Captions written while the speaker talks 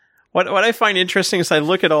What I find interesting is I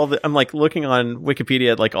look at I'm like looking on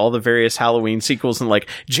Wikipedia at like all the various Halloween sequels, and like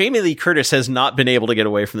Jamie Lee Curtis has not been able to get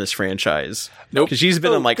away from this franchise. Nope. Because she's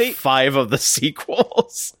been in like 5 of the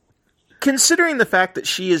sequels. Considering the fact that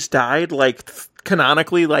she has died like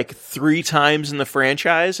canonically like 3 times in the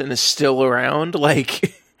franchise and is still around,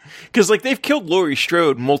 like, because like they've killed Laurie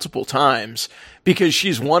Strode multiple times because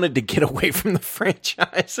she's wanted to get away from the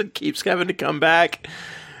franchise and keeps having to come back.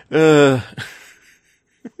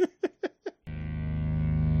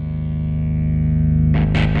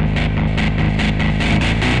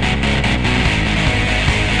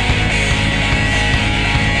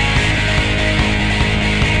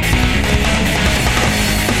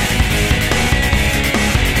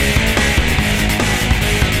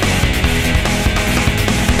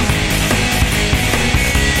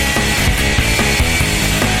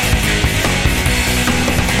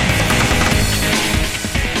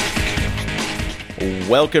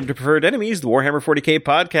 Welcome to Preferred Enemies, the Warhammer 40k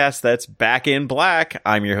podcast that's back in black.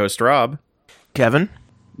 I'm your host, Rob. Kevin.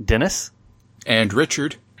 Dennis. And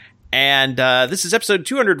Richard. And this is episode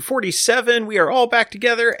 247. We are all back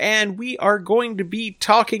together, and we are going to be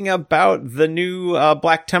talking about the new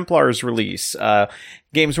Black Templars release.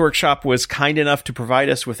 Games Workshop was kind enough to provide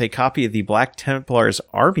us with a copy of the Black Templars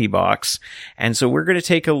Army box, and so we're going to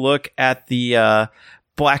take a look at the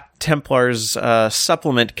Black Templars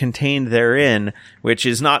supplement contained therein, which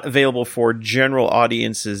is not available for general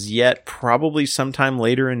audiences yet, probably sometime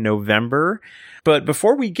later in November. But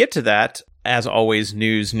before we get to that, as always,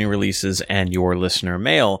 news, new releases, and your listener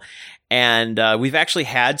mail. And we've actually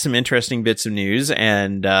had some interesting bits of news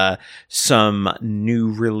and some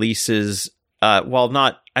new releases. I don't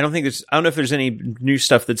know if there's any new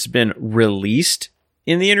stuff that's been released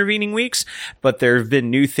in the intervening weeks, but there have been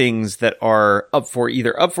new things that are up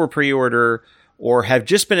for pre-order or have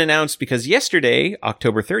just been announced, because yesterday,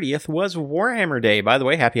 October 30th, was Warhammer Day. By the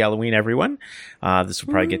way, happy Halloween, everyone. This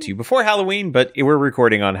will probably get to you before Halloween, but we're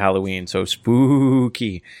recording on Halloween, so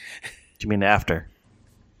spooky. Do you mean after?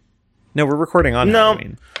 No, we're recording on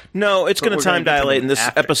Halloween. No, it's going to time dilate, and this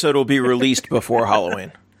episode will be released before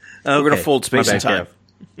Halloween. We're going to fold space and time.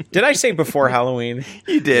 Did I say before Halloween?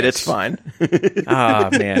 You did. Yes. It's fine. Ah,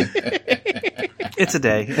 man. It's a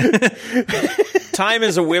day. Time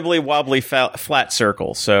is a wibbly wobbly flat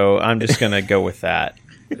circle, so I'm just going to go with that.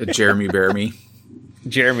 Jeremy Bear Me.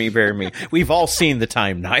 Jeremy Bear Me. We've all seen the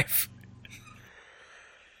time knife.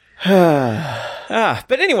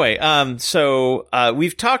 But anyway, so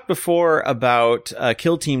we've talked before about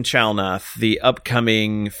Kill Team Chalnoth, the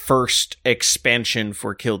upcoming first expansion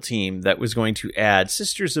for Kill Team that was going to add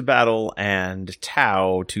Sisters of Battle and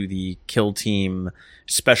Tau to the Kill Team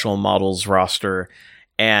special models roster.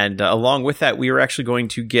 And along with that, we were actually going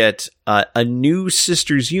to get a new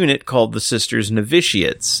Sisters unit called the Sisters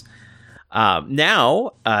Novitiates.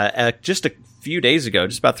 Now, just about 3 days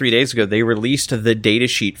ago, they released the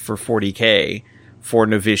datasheet for 40k for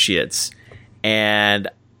Novitiates. And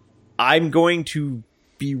I'm going to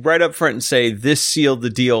be right up front and say this sealed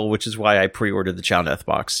the deal, which is why I pre-ordered the Chalnoth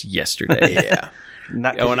box yesterday. Yeah.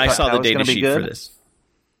 When I saw the datasheet for this.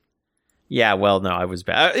 Yeah, well, no, I was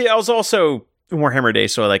bad. I was also Warhammer Day,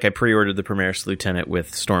 so like I pre-ordered the Primaris Lieutenant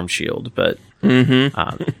with Storm Shield, but no,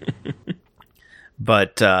 the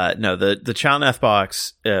Chalnoth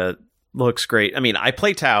box looks great. I mean, I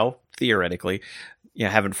play Tau theoretically,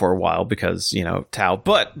 haven't for a while because Tau.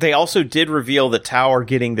 But they also did reveal that Tau are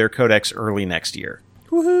getting their codex early next year.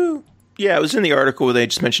 Woohoo! Yeah, it was in the article where they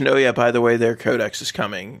just mentioned, oh yeah, by the way, their codex is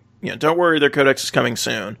coming. Don't worry, their codex is coming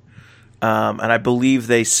soon. And I believe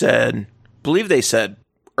they said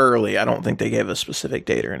early. I don't think they gave a specific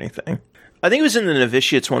date or anything. I think it was in the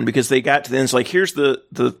Novitiates one because they got to the end. It's like, here's the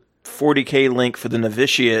 40k link for the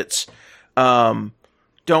Novitiates.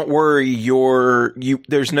 Don't worry,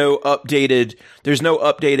 there's no updated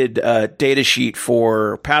data sheet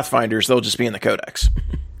for Pathfinders. They'll just be in the codex.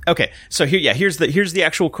 Okay, so here's the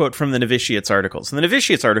actual quote from the Novitiates article. So the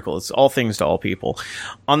Novitiates article is all things to all people.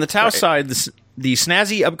 On the Tau side, the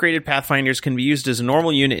snazzy upgraded Pathfinders can be used as a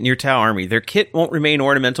normal unit in your Tau army. Their kit won't remain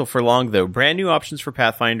ornamental for long, though. Brand new options for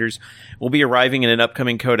Pathfinders will be arriving in an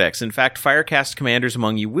upcoming codex. In fact, Firecast commanders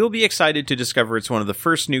among you will be excited to discover it's one of the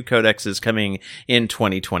first new codexes coming in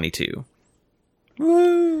 2022.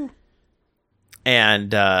 Woo!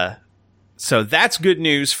 And so that's good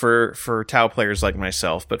news for Tau players like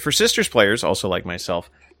myself. But for Sisters players, also like myself,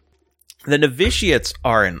 the Novitiates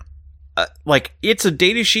are it's a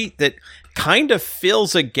data sheet that kind of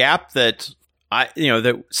fills a gap that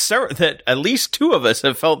that at least two of us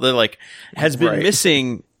have felt that has been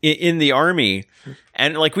missing in the army.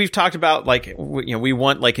 And like we've talked about, like, we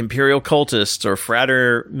want like Imperial cultists or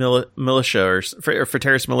Frater militia or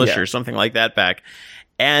Fraterus militia or something like that back.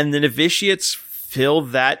 And the novitiates fill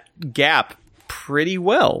that gap pretty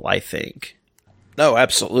well, I think. Oh,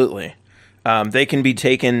 absolutely. They can be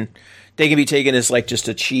taken as like just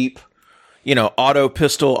a cheap, auto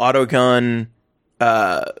pistol, auto gun,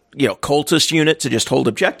 cultist unit to just hold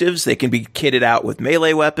objectives. They can be kitted out with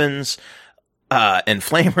melee weapons, and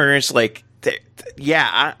flamers. Like,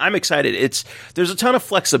 I'm excited. There's a ton of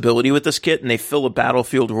flexibility with this kit, and they fill a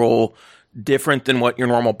battlefield role different than what your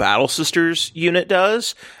normal Battle Sisters unit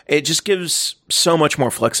does. It just gives so much more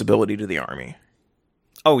flexibility to the army.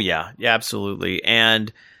 Oh yeah, absolutely.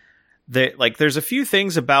 And there's a few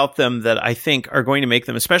things about them that I think are going to make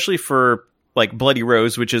them, especially for like Bloody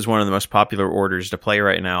Rose, which is one of the most popular orders to play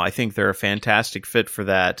right now. I think they're a fantastic fit for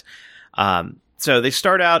that. So they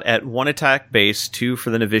start out at 1 attack base, 2 for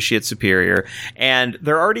the Novitiate Superior, and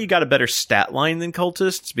they're already got a better stat line than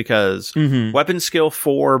Cultists because weapon skill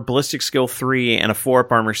 4, ballistic skill 3, and a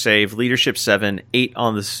 4-up armor save, leadership 7, 8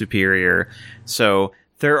 on the Superior. So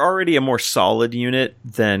they're already a more solid unit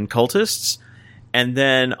than Cultists. And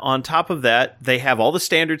then on top of that, they have all the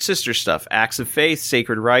standard sister stuff, Axe of Faith,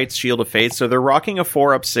 Sacred Rites, Shield of Faith. So they're rocking a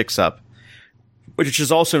 4-up, 6-up, which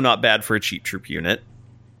is also not bad for a cheap troop unit.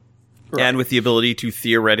 Right. And with the ability to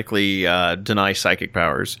theoretically deny psychic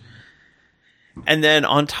powers. And then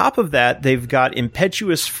on top of that, they've got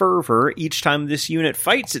Impetuous Fervor. Each time this unit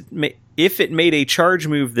fights, if it made a charge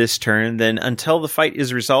move this turn, then until the fight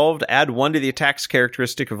is resolved, add 1 to the attacks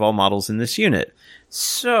characteristic of all models in this unit.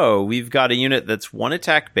 So we've got a unit that's 1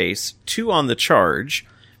 attack base, 2 on the charge.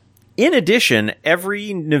 In addition,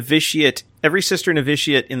 every sister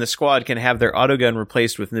novitiate in the squad can have their autogun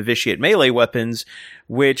replaced with novitiate melee weapons,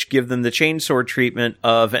 which give them the chainsword treatment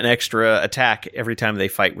of an extra attack every time they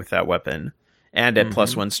fight with that weapon, and at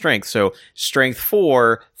 +1 strength. So strength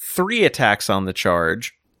 4, 3 attacks on the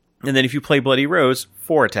charge, and then if you play Bloody Rose,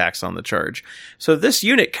 4 attacks on the charge. So this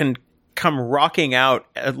unit can come rocking out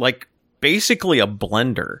like basically a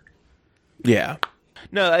blender. Yeah.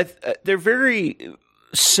 No, they're very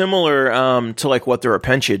similar to like what the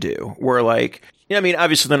Repentia do, where like,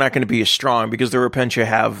 obviously they're not going to be as strong because the Repentia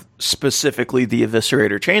have specifically the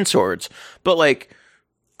Eviscerator chainswords, but like,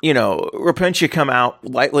 Repentia come out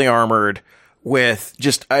lightly armored with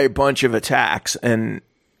just a bunch of attacks, and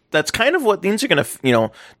that's kind of what these are going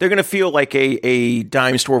to, they're going to feel like a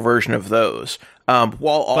dime store version of those, while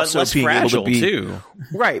also being able to be too.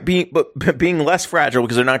 Right, being less fragile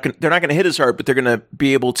because they're not going to hit as hard, but they're going to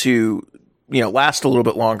be able to last a little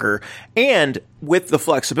bit longer, and with the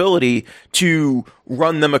flexibility to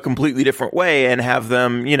run them a completely different way and have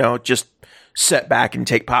them, just set back and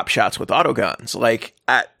take pop shots with autoguns. Like,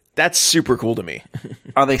 that's super cool to me.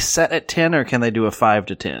 Are they set at 10 or can they do a 5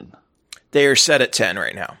 to 10? They are set at 10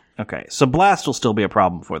 right now. Okay, so Blast will still be a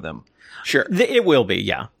problem for them. Sure. It will be,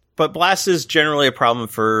 yeah. But Blast is generally a problem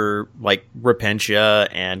for, like, Repentia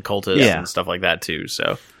and Cultists and stuff like that, too,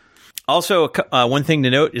 so. Also, one thing to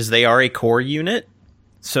note is they are a core unit,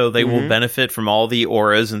 so they will benefit from all the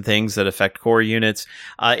auras and things that affect core units.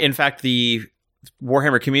 In fact, the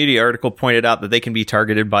Warhammer Community article pointed out that they can be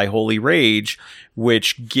targeted by Holy Rage,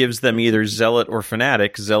 which gives them either Zealot or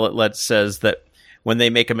Fanatic. Zealot says that when they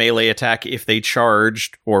make a melee attack, if they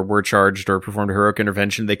charged or were charged or performed a heroic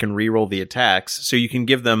intervention, they can reroll the attacks. So you can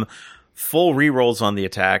give them full rerolls on the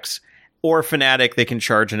attacks, or Fanatic, they can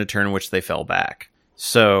charge in a turn in which they fell back.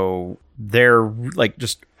 So they're like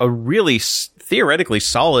just a really theoretically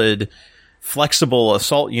solid, flexible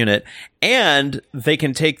assault unit, and they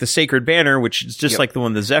can take the Sacred Banner, which is just like the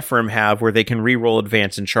one the Zephyrim have, where they can reroll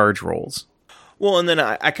advance and charge rolls. Well, and then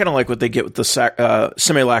I kind of like what they get with the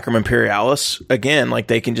Simulacrum Imperialis. Again, like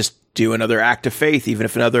they can just do another Act of Faith, even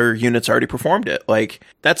if another unit's already performed it. Like,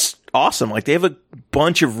 that's awesome. Like, they have a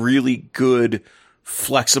bunch of really good,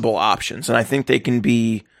 flexible options, and I think they can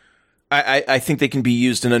be... I think they can be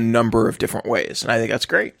used in a number of different ways, and I think that's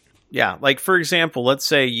great. Yeah, like, for example, let's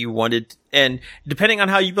say you wanted, and depending on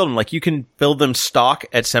how you build them, like, you can build them stock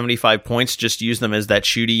at 75 points, just use them as that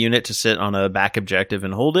shooty unit to sit on a back objective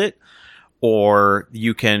and hold it, or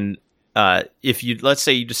you can, let's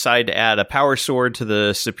say you decide to add a power sword to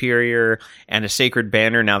the Superior and a Sacred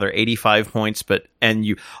Banner, now they're 85 points, and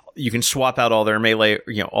you can swap out all their melee,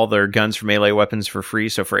 all their guns for melee weapons for free.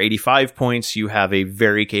 So for 85 points, you have a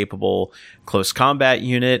very capable close combat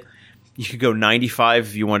unit. You could go 95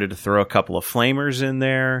 if you wanted to throw a couple of flamers in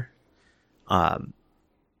there.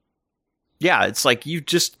 Yeah, it's like you've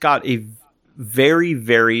just got a very,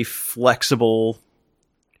 very flexible,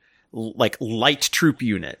 like, light troop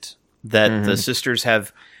unit. that the Sisters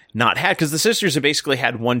have not had, because the Sisters have basically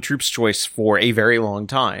had one Troops choice for a very long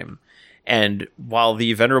time. And while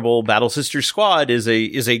the Venerable Battle Sister Squad is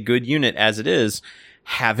a good unit as it is,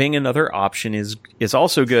 having another option is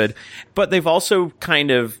also good. But they've also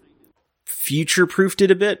kind of future-proofed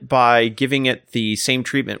it a bit by giving it the same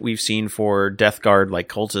treatment we've seen for Death Guard, like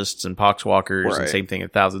Cultists and Poxwalkers, and same thing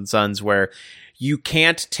at Thousand Suns, where you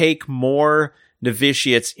can't take more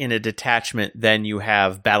novitiates in a detachment than you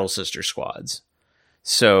have Battle Sister Squads.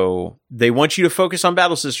 So they want you to focus on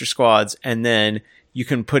Battle Sister Squads, and then you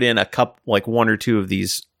can put in a couple, like one or two of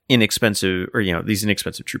these inexpensive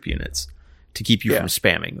troop units to keep you from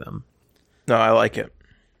spamming them. No, I like it.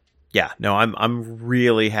 Yeah, no, I'm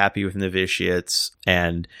really happy with novitiates,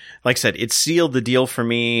 and like I said, it sealed the deal for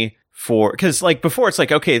me. Because like before, it's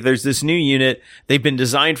like, okay, there's this new unit. They've been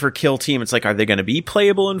designed for kill team. It's like, are they going to be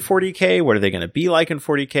playable in 40K? What are they going to be like in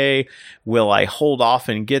 40K? Will I hold off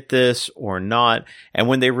and get this or not? And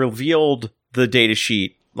when they revealed the data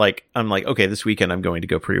sheet, like, I'm like, okay, this weekend I'm going to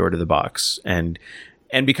go pre-order the box. And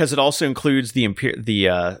because it also includes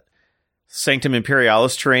the Sanctum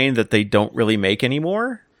Imperialis terrain that they don't really make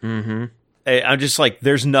anymore. Mm-hmm. I'm just like,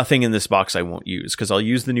 there's nothing in this box I won't use, because I'll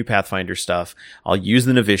use the new Pathfinder stuff. I'll use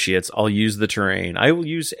the novitiates. I'll use the terrain. I will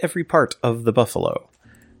use every part of the Buffalo.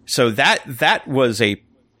 So that was a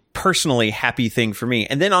personally happy thing for me.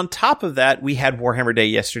 And then on top of that, we had Warhammer Day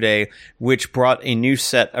yesterday, which brought a new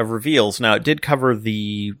set of reveals. Now, it did cover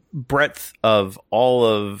the breadth of all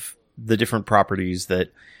of the different properties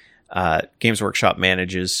that Games Workshop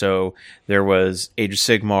manages. So there was Age of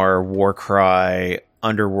Sigmar, Warcry,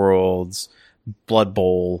 Underworlds, Blood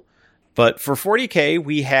Bowl. But for 40K,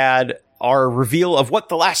 we had our reveal of what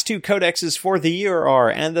the last two codexes for the year are,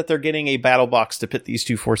 and that they're getting a battle box to pit these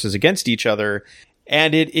two forces against each other.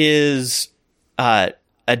 And it is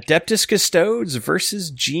Adeptus Custodes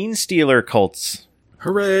versus Genestealer Cults.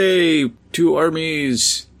 Hooray! 2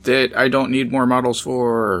 armies that I don't need more models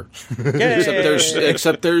for.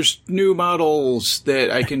 Except there's new models that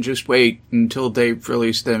I can just wait until they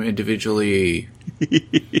release them individually.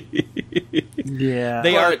 Yeah.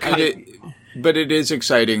 But it is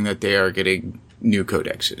exciting that they are getting new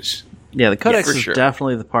codexes. Yeah, the codex is sure.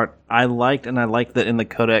 definitely the part I liked, and I like that in the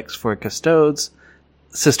codex for Custodes,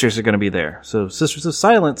 Sisters are going to be there. So Sisters of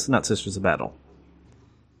Silence, not Sisters of Battle.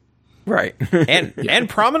 Right. and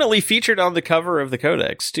prominently featured on the cover of the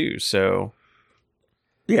codex too. So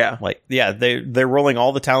yeah, like, yeah, they're rolling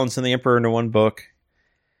all the talents in the Emperor into one book,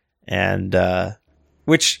 and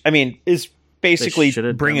which, I mean, is basically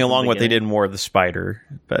bringing along what they did in War of the Spider.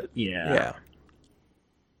 But yeah.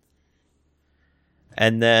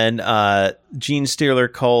 And then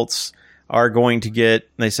Genestealer Cults are going to get,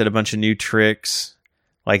 they said, a bunch of new tricks,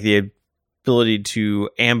 like the ability to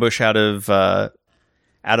ambush out of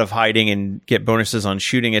hiding and get bonuses on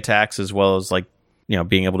shooting attacks, as well as, like, you know,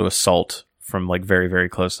 being able to assault from, like, very, very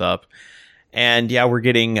close up. And yeah, we're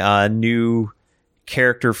getting a new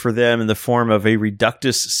character for them in the form of a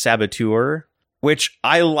Reductus Saboteur, which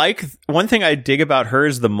I like. One thing I dig about her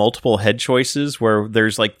is the multiple head choices, where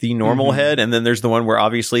there's, like, the normal head, and then there's the one where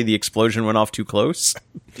obviously the explosion went off too close.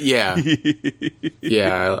 Yeah.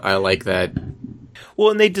 Yeah, I like that. Well,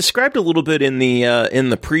 and they described a little bit in the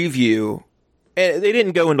preview. And they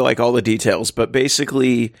didn't go into, like, all the details, but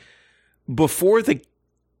basically before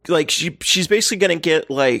she's basically going to get,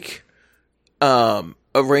 like, a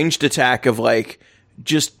ranged attack of, like,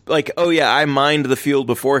 just like, oh yeah, I mined the field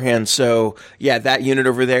beforehand, so yeah, that unit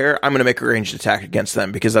over there, I'm going to make a ranged attack against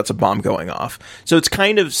them because that's a bomb going off. So it's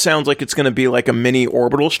kind of sounds like it's going to be like a mini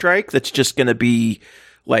orbital strike that's just going to be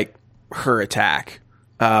like her attack,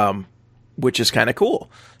 which is kind of cool.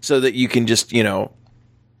 So that you can just, you know,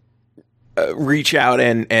 reach out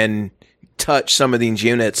and touch some of these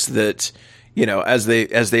units that, you know, as they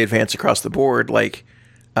advance across the board. Like,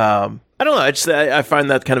 I don't know, I find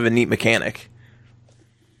that kind of a neat mechanic.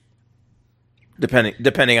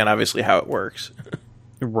 Depending on obviously how it works.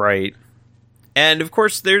 Right. And of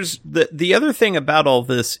course, there's the other thing about all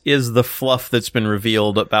this is the fluff that's been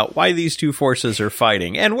revealed about why these two forces are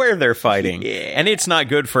fighting and where they're fighting. Yeah. And it's not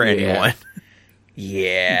good for anyone.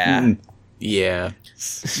 Yeah. Yeah.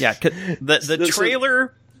 Yeah. The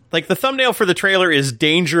trailer, like the thumbnail for the trailer is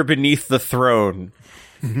Danger Beneath the Throne,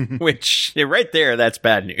 which right there, that's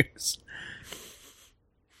bad news.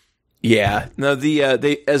 Yeah, no.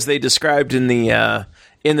 They as they described in the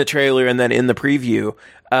trailer and then in the preview,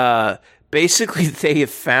 basically they have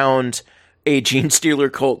found a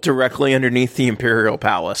Genestealer cult directly underneath the Imperial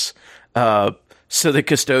Palace. So the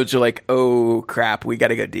Custodes are like, oh crap, we got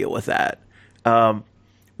to go deal with that.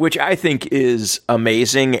 Which I think is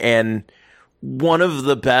amazing and one of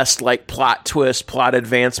the best like plot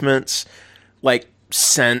advancements like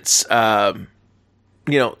since gosh,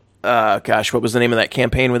 what was the name of that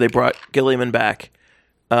campaign where they brought Gilliman back?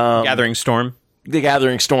 Gathering Storm. The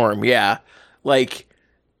Gathering Storm, yeah. Like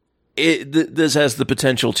this has the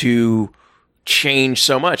potential to change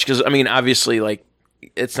so much because I mean, obviously, like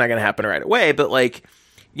it's not going to happen right away, but like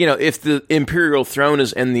if the Imperial throne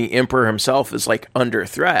is and the Emperor himself is like under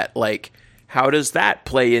threat, like how does that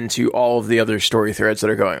play into all of the other story threads that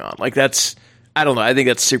are going on? Like I don't know. I think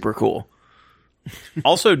that's super cool.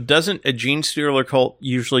 Also, doesn't a Genestealer cult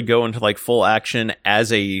usually go into like full action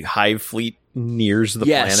as a hive fleet nears the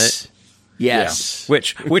planet? Yes. Yeah.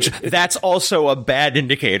 Which that's also a bad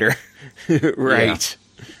indicator. Right.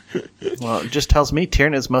 Yeah. Well, it just tells me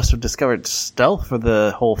Tyranids must have discovered stealth for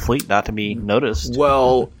the whole fleet not to be noticed.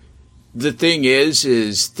 Well, the thing is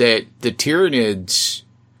that the Tyranids,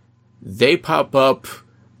 they pop up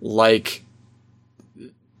like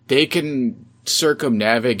they can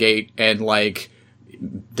circumnavigate and like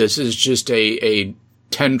this is just a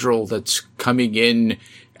tendril that's coming in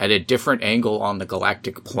at a different angle on the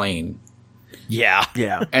galactic plane. Yeah.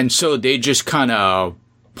 Yeah. And so they just kind of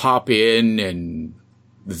pop in and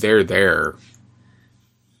they're there.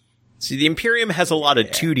 See, the Imperium has a lot of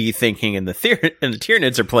 2D thinking, and the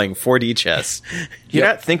Tyranids are playing 4D chess. You're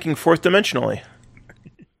not thinking fourth dimensionally.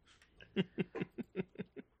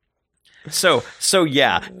 So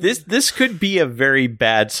yeah, this could be a very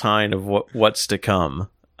bad sign of what's to come,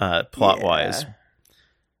 plot wise.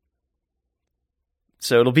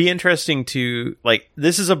 So it'll be interesting to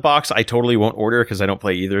this is a box I totally won't order because I don't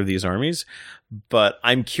play either of these armies, but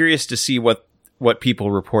I'm curious to see what people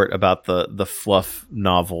report about the fluff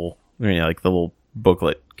novel, like the little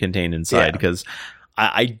booklet contained inside, because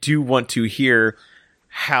I do want to hear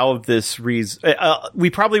how this we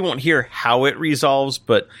probably won't hear how it resolves,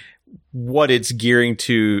 but what it's gearing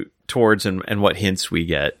towards and what hints we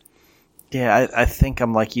get. Yeah, I think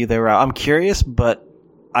I'm like you there. I'm curious, but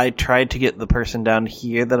I tried to get the person down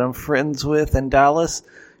here that I'm friends with in Dallas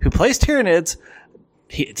who plays Tyranids.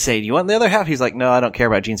 He'd say, "Do you want the other half?" He's like, "No, I don't care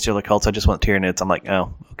about Genestealer cults. I just want Tyranids." I'm like,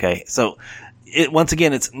 "Oh, okay." So, once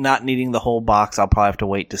again, it's not needing the whole box. I'll probably have to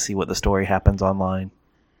wait to see what the story happens online.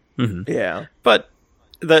 Mm-hmm. Yeah, but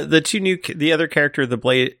the other character, the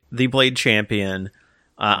Blade Champion,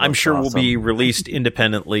 I'm sure will be released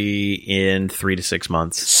independently in 3 to 6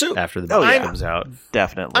 months after the box comes out.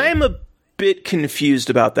 Definitely. I'm a bit confused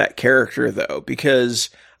about that character though, because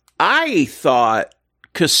I thought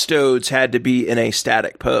Custodes had to be in a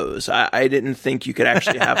static pose. I didn't think you could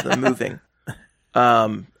actually have them moving.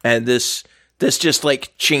 And this just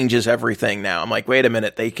like changes everything now. I'm like, wait a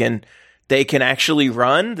minute, they can actually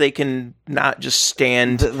run. They can not just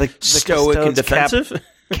stand the stoic and defensive.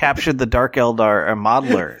 Captured the Dark Eldar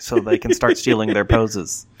modeler so they can start stealing their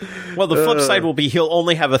poses. Well, the flip side will be he'll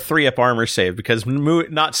only have a 3-up armor save because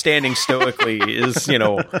not standing stoically is,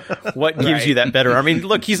 what gives you that better. I mean,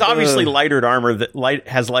 look, he's obviously has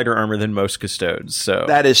lighter armor than most Custodes. So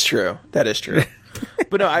that is true.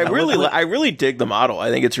 But no, I really dig the model.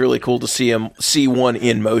 I think it's really cool to see one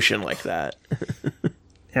in motion like that.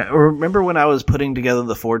 Yeah, remember when I was putting together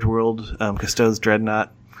the Forge World Custodes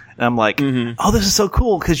Dreadnought? And I'm like, oh, this is so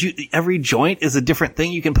cool because every joint is a different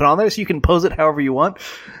thing you can put on there, so you can pose it however you want.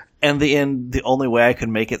 And the only way I could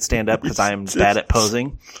make it stand up because I'm bad at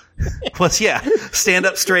posing was stand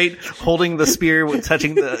up straight, holding the spear with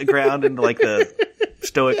touching the ground in like the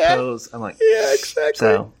stoic pose. I'm like, yeah,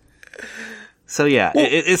 exactly. So yeah,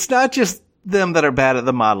 it's not just them that are bad at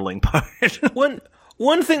the modeling part.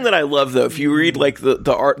 One thing that I love though, if you read like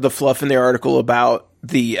the fluff in the article about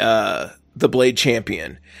the Blade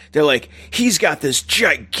Champion, they're like, he's got this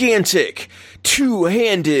gigantic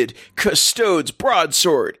two-handed Custodes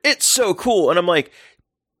broadsword. It's so cool. And I'm like,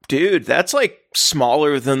 dude, that's like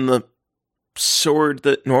smaller than the sword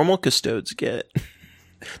that normal Custodes get.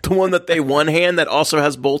 The one that they one hand that also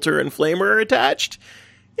has bolter and flamer attached.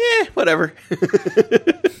 Whatever.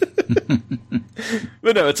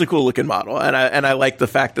 But no, it's a cool looking model, and I like the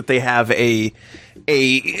fact that they have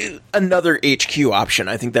another HQ option.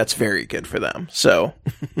 I think that's very good for them. So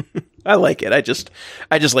I like it. I just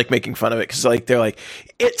like making fun of it because like they're like,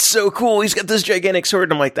 it's so cool. He's got this gigantic sword,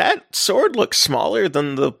 and I'm like, that sword looks smaller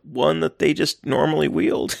than the one that they just normally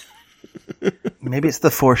wield. Maybe it's the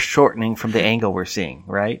foreshortening from the angle we're seeing,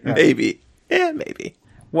 right? Maybe. Yeah, maybe.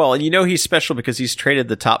 Well, he's special because he's traded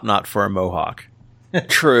the top knot for a Mohawk.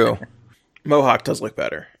 True. Mohawk does look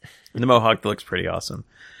better. The Mohawk looks pretty awesome.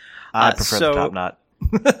 I prefer the top knot.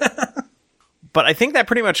 But I think that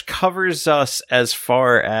pretty much covers us as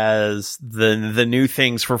far as the new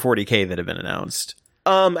things for 40K that have been announced.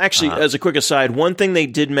 Actually, as a quick aside, one thing they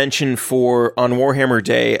did mention on Warhammer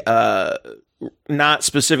Day, not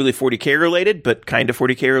specifically 40K related, but kind of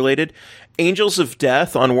 40K related, Angels of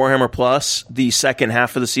Death on Warhammer Plus, the second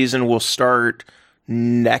half of the season will start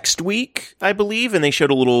next week, I believe, and they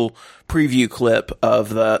showed a little preview clip of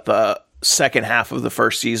the second half of the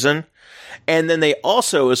first season. And then they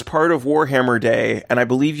also, as part of Warhammer Day, and I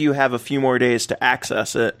believe you have a few more days to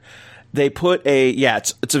access it, they put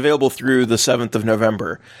it's available through the 7th of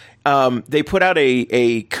November. They put out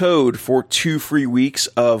a code for 2 free weeks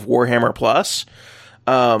of Warhammer Plus,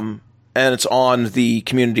 and it's on the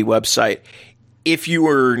community website. If you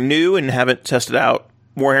are new and haven't tested out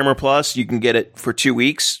Warhammer Plus, you can get it for 2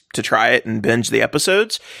 weeks to try it and binge the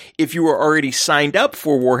episodes. If you are already signed up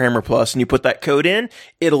for Warhammer Plus and you put that code in,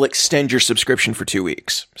 it'll extend your subscription for 2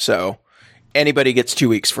 weeks. So anybody gets 2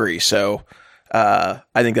 weeks free. So I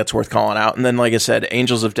think that's worth calling out. And then, like I said,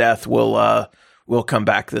 Angels of Death will come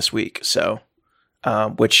back this week. So,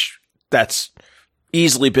 which that's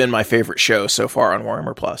easily been my favorite show so far on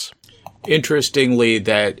Warhammer Plus. Interestingly,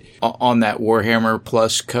 that on that Warhammer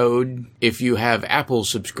Plus code, if you have Apple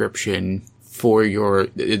subscription for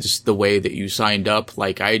it's the way that you signed up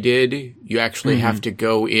like I did, you actually have to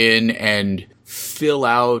go in and fill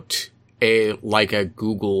out a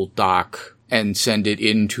Google Doc and send it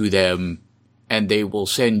in to them, and they will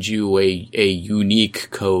send you a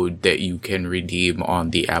unique code that you can redeem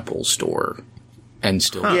on the Apple Store. And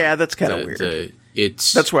still, yeah, that's kind of weird.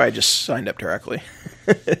 That's why I just signed up directly.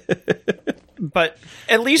 But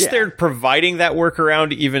at least they're providing that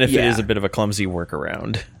workaround, even if it is a bit of a clumsy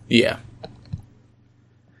workaround. Yeah.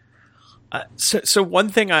 So one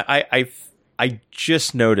thing I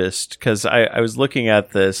just noticed, because I was looking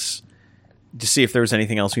at this to see if there was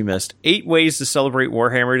anything else we missed. 8 ways to celebrate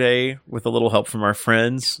Warhammer Day with a little help from our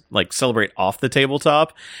friends, like celebrate off the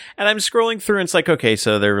tabletop. And I'm scrolling through and it's like, okay,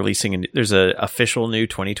 so they're releasing, there's a official new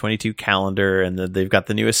 2022 calendar, and they've got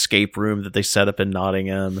the new escape room that they set up in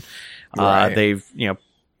Nottingham. Right. They've,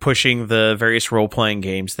 pushing the various role-playing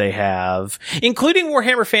games they have, including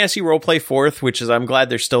Warhammer Fantasy Roleplay 4th, which is, I'm glad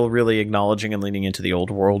they're still really acknowledging and leaning into the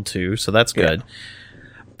old world too. So that's good.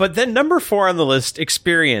 But then number 4 on the list,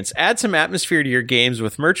 experience. Add some atmosphere to your games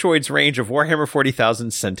with Merchoid's range of Warhammer 40,000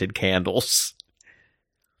 scented candles.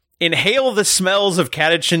 Inhale the smells of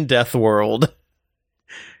Catachan Death World.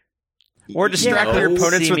 Or distract your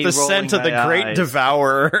opponents with the scent of the Great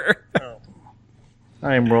Devourer.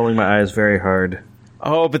 I am rolling my eyes very hard.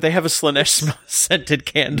 Oh, but they have a Slaanesh scented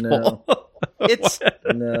candle. No.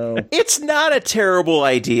 It's not a terrible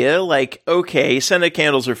idea. Like, okay, scented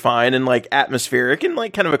candles are fine and like atmospheric and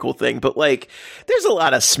like kind of a cool thing, but like there's a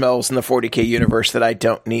lot of smells in the 40K universe that I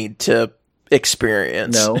don't need to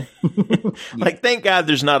experience. No. Like, thank God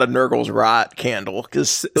there's not a Nurgle's Rot candle,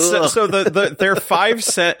 because so there are 5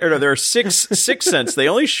 scent, or no, there are six scents. They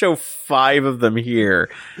only show 5 of them here.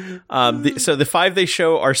 So the 5 they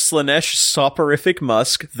show are Slaanesh Soporific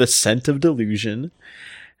Musk, the scent of delusion;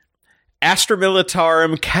 Astra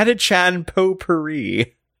Militarum Catachan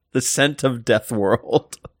Potpourri, the scent of Death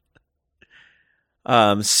World;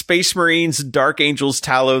 Space Marines Dark Angels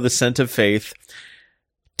Tallow, the scent of faith;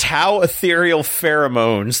 Tau Ethereal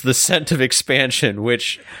Pheromones, the scent of expansion,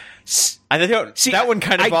 which I don't see. That one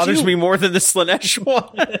kind of bothers me more than the Slaanesh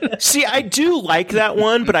one. See, I do like that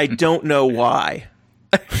one, but I don't know why.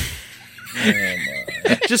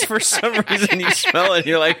 Just for some reason you smell it and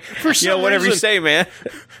you're like, whatever you say, man.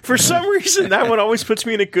 For some reason, that one always puts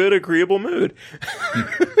me in a good, agreeable mood.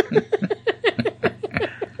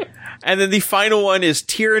 And then the final one is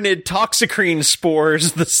Tyrannid Toxicrene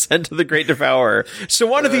Spores, the scent of the Great Devourer. So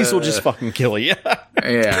one of these will just fucking kill you.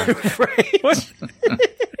 Yeah. Right?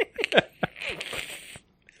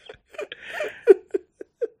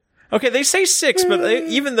 Okay, they say 6, but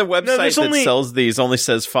even the website that sells these only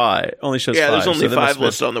says 5. Only shows 5. Yeah, there's only 5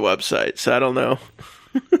 listed on the website, so I don't know.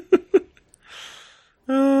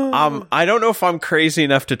 I don't know if I'm crazy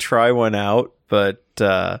enough to try one out, but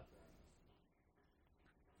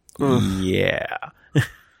yeah.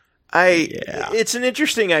 It's an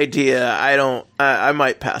interesting idea. I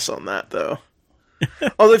might pass on that though.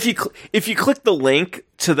 Although if you click the link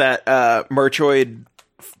to that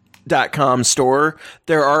Merchoid.com store,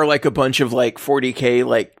 there are like a bunch of like 40K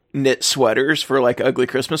like knit sweaters for like ugly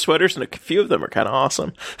Christmas sweaters, and a few of them are kind of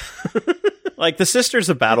awesome. Like the Sisters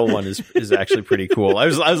of Battle one is actually pretty cool. I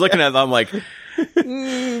was looking at them, I'm like,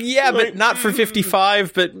 but not for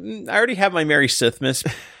 55. But I already have my Mary Sithmas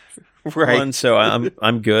one, so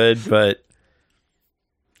I'm good. But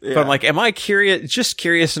I'm like, am I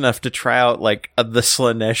curious enough to try out like the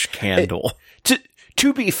Slaanesh candle?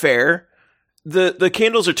 To be fair, the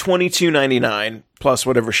candles are $22.99 plus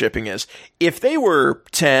whatever shipping is. If they were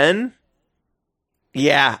 $10,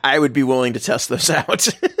 yeah, I would be willing to test those out.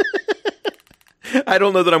 I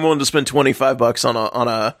don't know that I'm willing to spend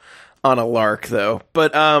 $25 on a lark though.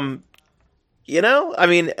 But you know, I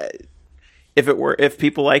mean, if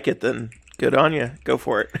people like it, then good on you. Go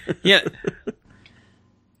for it. Yeah.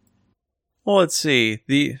 Well, let's see.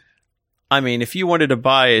 I mean, if you wanted to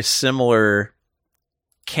buy a similar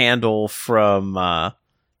candle from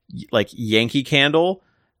like Yankee Candle,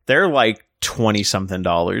 they're like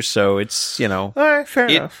 $20-something. So it's, you know, All right, fair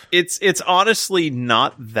enough. It's honestly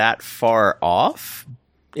not that far off.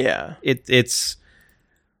 Yeah. It's.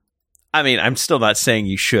 I mean, I'm still not saying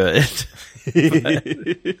you should.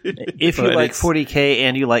 If you like 40K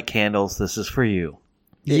and you like candles, this is for you.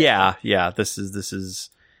 Yeah. This is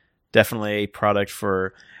definitely a product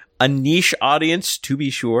for a niche audience, to be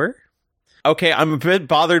sure. Okay, I'm a bit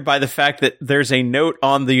bothered by the fact that there's a note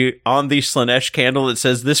on the Slaanesh candle that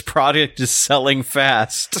says this product is selling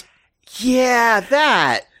fast.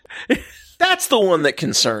 Yeah, that's the one that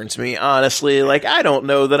concerns me, honestly. Like, I don't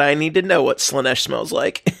know that I need to know what Slaanesh smells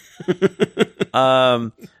like.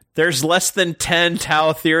 There's less than 10 Tau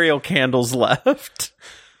Ethereal candles left.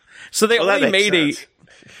 So they only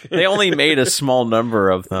made a small number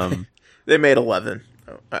of them. They made 11.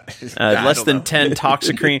 Less than 10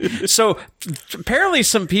 Toxicrene. So apparently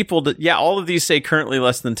some people, all of these say currently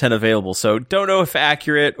less than 10 available. So don't know if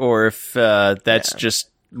accurate or if that's just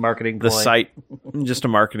Marketing the ploy. site, just a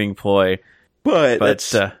marketing ploy. But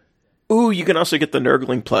that's... ooh, you can also get the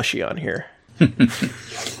Nurgling plushie on here.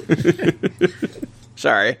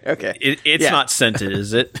 Sorry. Okay. It's not scented,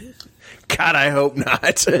 is it? God, I hope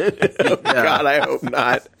not. God, I hope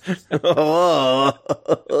not.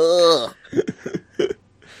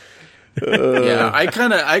 Yeah, I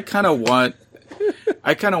kind of want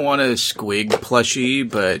a Squig plushie,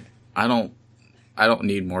 but I don't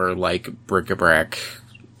need more like bric-a-brac.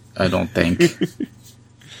 I don't think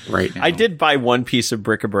right now. I did buy one piece of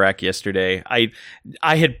bric-a-brac yesterday. I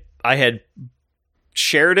had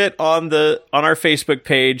shared it on our Facebook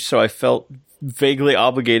page, so I felt vaguely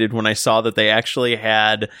obligated when I saw that they actually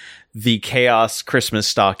had the Chaos Christmas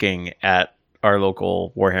stocking at our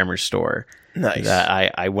local Warhammer store. Nice.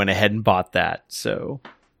 That I went ahead and bought that. So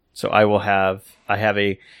I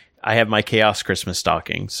have my Chaos Christmas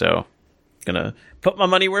stocking. So gonna put my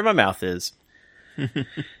money where my mouth is.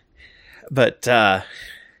 But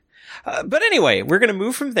anyway, we're gonna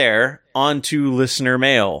move from there on to listener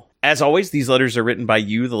mail. As always, these letters are written by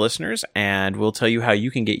you, the listeners, and we'll tell you how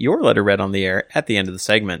you can get your letter read on the air at the end of the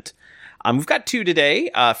segment. We've got two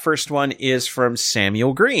today. First one is from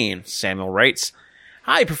Samuel Green. Samuel writes,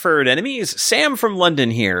 "Hi, preferred enemies. Sam from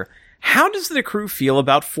London here. How does the crew feel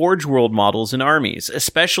about Forge World models in armies,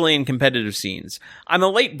 especially in competitive scenes? I'm a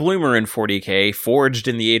late bloomer in 40K, forged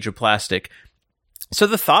in the age of plastic, so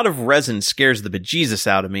the thought of resin scares the bejesus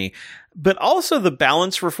out of me, but also the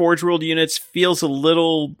balance for Forge World units feels a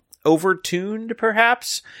little overtuned,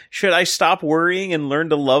 perhaps? Should I stop worrying and learn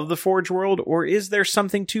to love the Forge World, or is there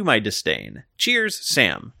something to my disdain? Cheers,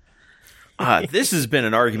 Sam." This has been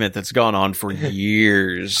an argument that's gone on for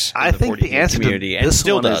years. I think the answer to this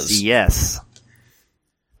still one does. is yes.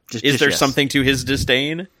 Is there yes. something to his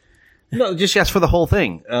disdain? No, just yes for the whole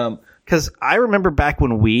thing. Because I remember back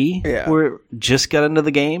when we were just got into the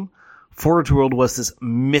game, Forge World was this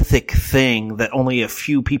mythic thing that only a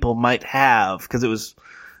few people might have, because it was,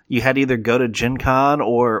 you had to either go to Gen Con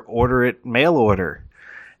or order it mail order.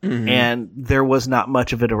 Mm-hmm. And there was not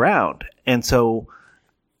much of it around. And so,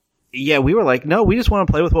 yeah, we were like, no, we just want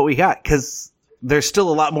to play with what we got, because there's still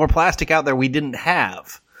a lot more plastic out there we didn't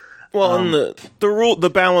have. Well, and the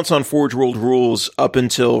balance on Forge World rules up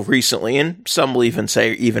until recently, and some will even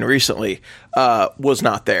say even recently, was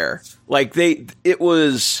not there. Like it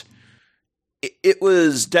was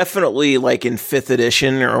definitely like in 5th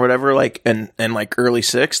edition or whatever, like and like early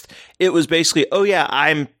 6th. It was basically, oh yeah,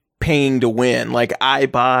 I'm paying to win. Like I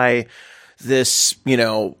buy this,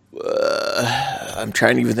 I'm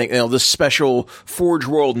trying to even think, this special Forge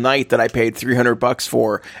World Knight that I paid $300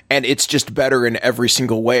 for, and it's just better in every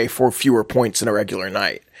single way for fewer points than a regular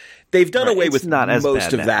Knight. They've done away with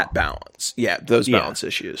most of that balance. Yeah, those balance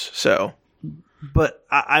issues. So, but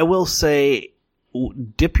I will say,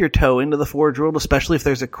 dip your toe into the Forge World, especially if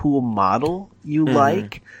there's a cool model you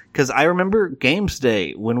like. Because I remember Games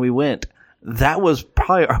Day when we went, that was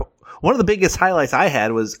probably one of the biggest highlights I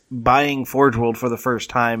had was buying Forge World for the first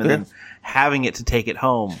time and then having it to take it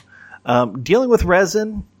home. Dealing with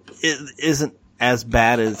resin isn't as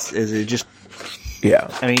bad as it just... Yeah.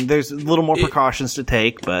 I mean, there's a little more precautions to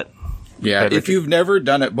take, but... Yeah, if you've never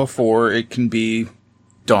done it before, it can be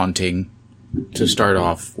daunting to start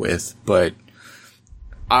off with, but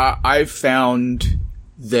I've found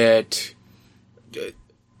that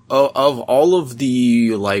of all of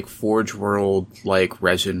the like Forge World like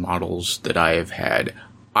resin models that I have had,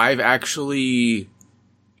 I've actually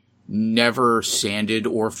never sanded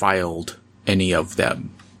or filed any of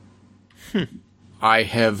them. I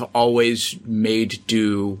have always made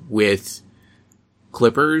do with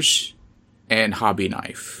clippers and hobby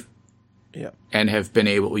knife. Yeah. And have been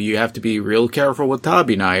able, you have to be real careful with the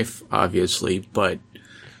hobby knife, obviously, but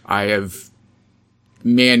I have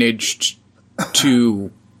managed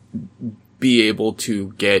to be able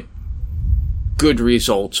to get good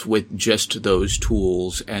results with just those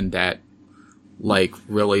tools, and that like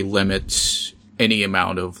really limits any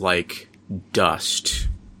amount of like dust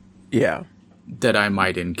Yeah. that I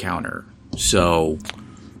might encounter. So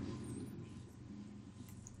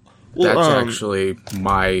that's actually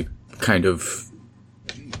my kind of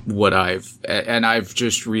what I've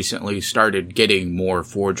just recently started getting more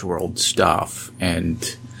Forge World stuff,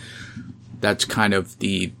 and that's kind of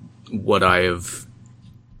what I have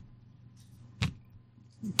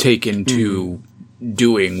taken to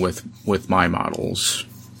doing with my models.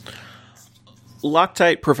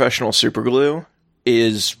 Loctite Professional Superglue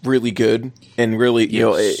is really good, and really,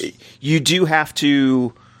 you do have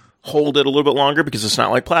to hold it a little bit longer because it's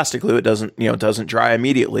not like plastic glue. It doesn't dry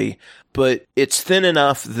immediately, but it's thin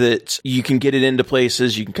enough that you can get it into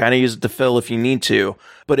places. You can kind of use it to fill if you need to,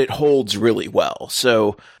 but it holds really well.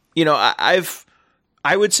 So,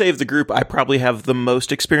 I would say of the group, I probably have the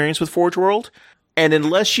most experience with Forge World. And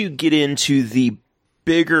unless you get into the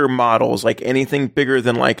bigger models, like anything bigger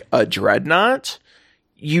than like a Dreadnought,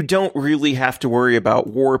 you don't really have to worry about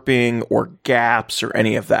warping or gaps or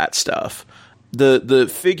any of that stuff. The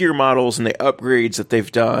figure models and the upgrades that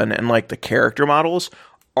they've done and like the character models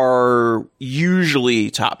are usually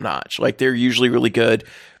top notch. Like they're usually really good.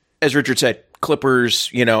 As Richard said, clippers,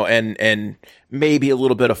 and maybe a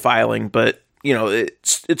little bit of filing, but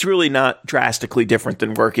it's really not drastically different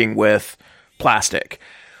than working with plastic.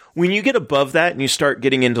 When you get above that and you start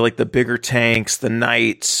getting into like the bigger tanks, the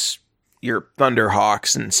Knights, your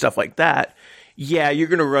Thunderhawks and stuff like that, yeah, you're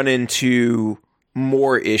going to run into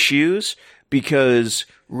more issues because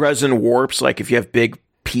resin warps. Like if you have big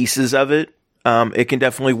pieces of it, it can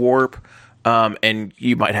definitely warp, and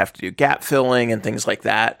you might have to do gap filling and things like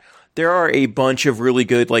that. There are a bunch of really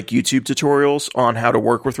good like YouTube tutorials on how to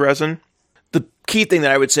work with resin. The key thing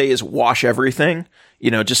that I would say is wash everything.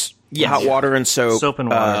 Just hot water and soap and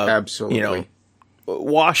water. Absolutely.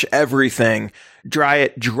 Wash everything,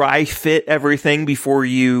 dry fit everything before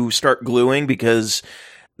you start gluing, because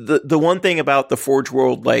the one thing about the Forge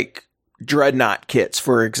World like Dreadnought kits,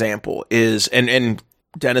 for example, is and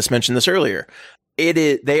Dennis mentioned this earlier,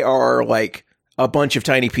 they are like a bunch of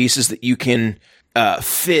tiny pieces that you can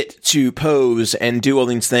fit to pose and do all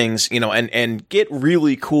these things, and get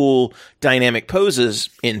really cool dynamic poses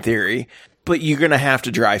in theory. But you're going to have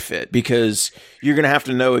to dry fit because you're going to have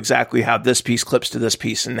to know exactly how this piece clips to this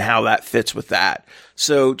piece and how that fits with that.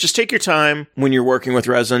 So just take your time when you're working with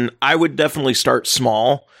resin. I would definitely start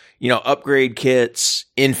small, upgrade kits,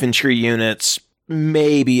 infantry units,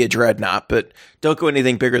 maybe a Dreadnought, but don't go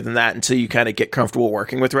anything bigger than that until you kind of get comfortable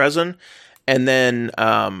working with resin. And then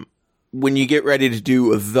when you get ready to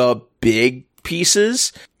do the big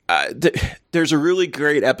pieces, there's a really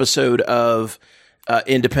great episode of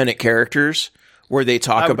Independent Characters where they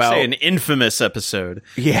talk about an infamous episode.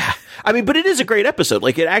 Yeah. I mean, but it is a great episode.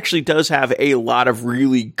 Like it actually does have a lot of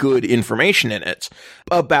really good information in it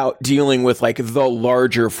about dealing with like the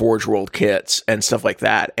larger Forge World kits and stuff like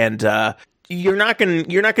that. And you're not going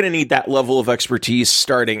to need that level of expertise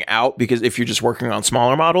starting out, because if you're just working on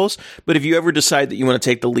smaller models, but if you ever decide that you want to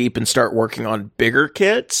take the leap and start working on bigger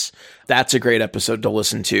kits, that's a great episode to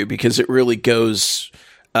listen to, because it really goes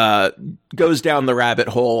down the rabbit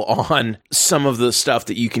hole on some of the stuff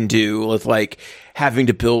that you can do with like having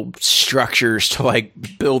to build structures to like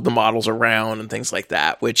build the models around and things like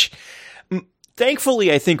that, which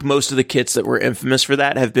thankfully I think most of the kits that were infamous for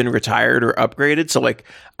that have been retired or upgraded. So like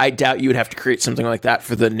I doubt you would have to create something like that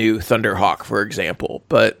for the new Thunderhawk, for example,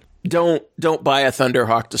 but don't buy a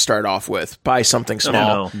Thunderhawk to start off with. Buy something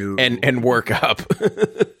small and work up.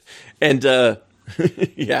 And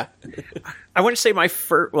yeah. I want to say one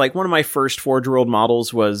of my first Forge World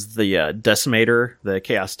models was the Decimator, the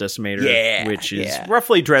Chaos Decimator, which is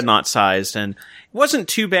roughly Dreadnought sized, and it wasn't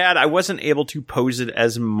too bad. I wasn't able to pose it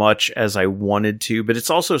as much as I wanted to, but it's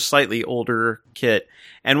also a slightly older kit.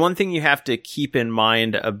 And one thing you have to keep in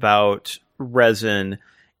mind about resin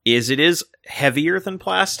is it is heavier than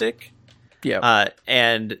plastic. Yeah.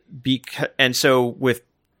 And so with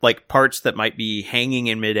like parts that might be hanging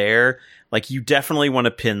in midair, like you definitely want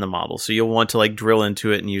to pin the model. So you'll want to like drill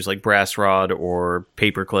into it and use like brass rod or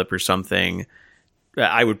paper clip or something.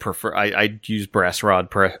 I would prefer, I'd use brass rod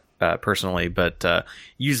personally, but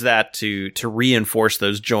use that to reinforce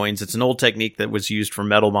those joints. It's an old technique that was used for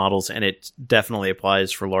metal models, and it definitely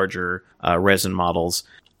applies for larger resin models.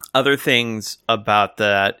 Other things about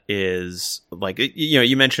that is like,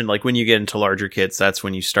 you mentioned like when you get into larger kits, that's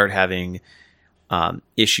when you start having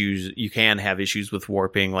issues. You can have issues with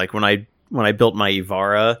warping. Like when I built my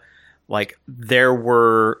Ivara, like there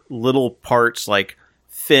were little parts like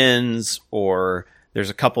fins, or there's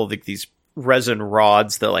a couple of like these resin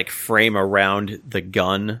rods that like frame around the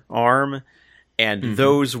gun arm, and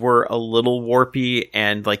those were a little warpy,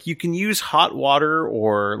 and like you can use hot water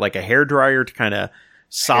or like a hairdryer to kind of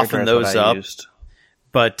soften those up,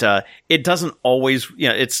 but it doesn't always,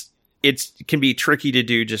 it can be tricky to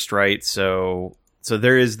do just right. So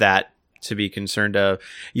there is that to be concerned of.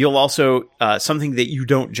 You'll also, something that you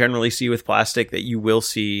don't generally see with plastic that you will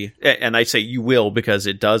see, and I say you will because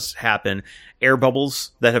it does happen, air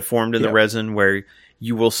bubbles that have formed in the resin, where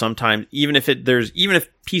you will sometimes, even if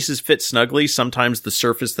pieces fit snugly, sometimes the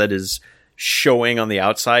surface that is showing on the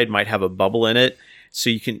outside might have a bubble in it. So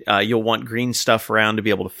you'll want green stuff around to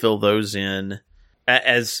be able to fill those in.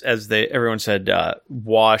 Everyone said,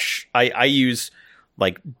 wash. I use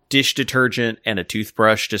like dish detergent and a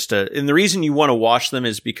toothbrush and the reason you want to wash them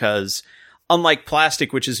is because unlike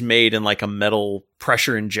plastic, which is made in like a metal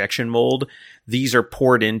pressure injection mold, these are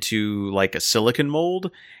poured into like a silicon mold.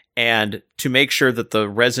 And to make sure that the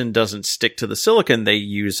resin doesn't stick to the silicon, they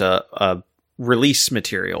use a release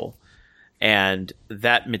material. And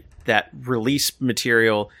that release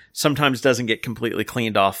material sometimes doesn't get completely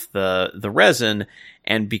cleaned off the resin,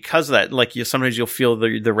 and because of that, like sometimes you'll feel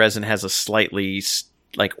the resin has a slightly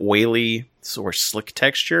like oily or slick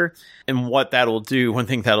texture. And one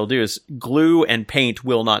thing that'll do is glue and paint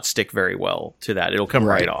will not stick very well to that. It'll come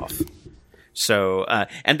right off. So,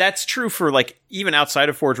 and that's true for like even outside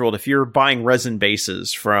of Forge World. If you're buying resin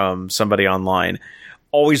bases from somebody online,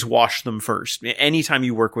 always wash them first. Anytime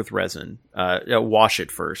you work with resin, wash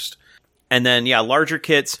it first. And then, larger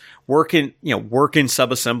kits, work in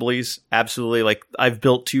sub-assemblies. Absolutely. Like I've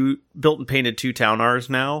built and painted 2 Townars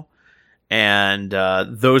now. And,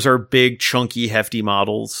 those are big, chunky, hefty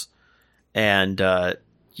models. And,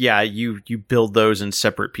 you build those in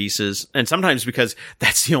separate pieces. And sometimes because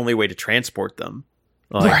that's the only way to transport them.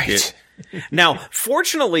 Right. Now,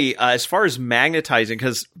 fortunately, as far as magnetizing,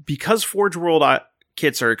 because Forge World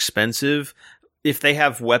kits are expensive, if they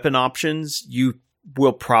have weapon options, you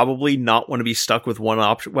will probably not want to be stuck with one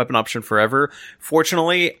weapon option forever.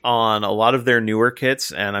 Fortunately, on a lot of their newer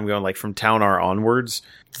kits, and I'm going like from Townar onwards,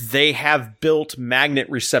 they have built magnet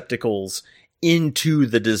receptacles into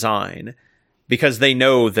the design because they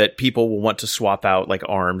know that people will want to swap out like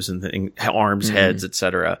arms and heads,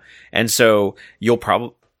 etc. And so you'll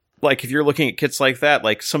probably, like, if you're looking at kits like that,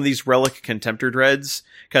 like some of these Relic Contemptor Dreads,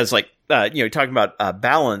 because like, talking about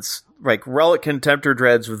balance, like Relic Contemptor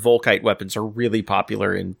Dreads with Volkite weapons are really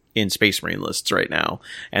popular in Space Marine lists right now.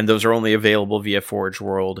 And those are only available via Forge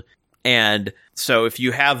World. And so if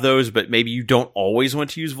you have those, but maybe you don't always want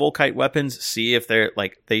to use Volkite weapons, see if they're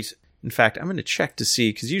like, in fact, I'm going to check to see,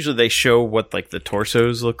 because usually they show what like the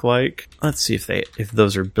torsos look like. Let's see if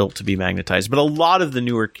those are built to be magnetized. But a lot of the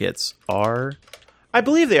newer kits are. I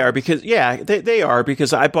believe they are because, they are,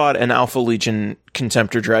 because I bought an Alpha Legion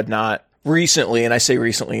Contemptor Dreadnought recently, and I say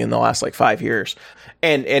recently in the last like 5 years,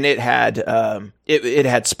 and it had it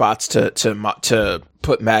had spots to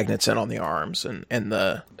put magnets in on the arms and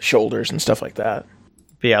the shoulders and stuff like that.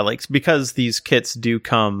 But yeah, like because these kits do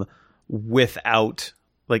come without,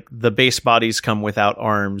 like the base bodies come without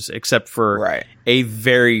arms, except for a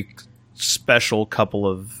very special couple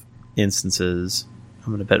of instances. I'm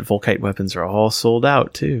going to bet Volkite weapons are all sold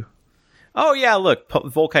out, too. Oh, yeah, look.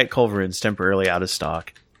 Volkite Culverins temporarily out of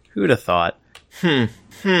stock. Who'd have thought?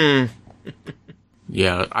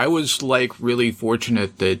 Yeah, I was, like, really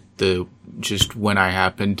fortunate that just when I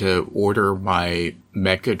happened to order my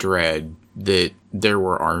Mecha Dread, that there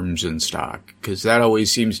were arms in stock. Because that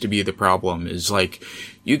always seems to be the problem, is, like,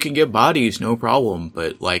 you can get bodies, no problem,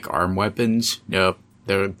 but, like, arm weapons, nope.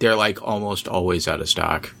 They're like, almost always out of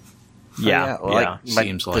stock.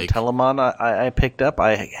 Seems like the Telemon I picked up,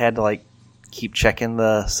 I had to like keep checking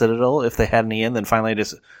the Citadel if they had any in. Then finally,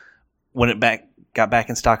 just when it got back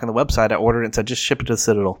in stock on the website, I ordered it and said just ship it to the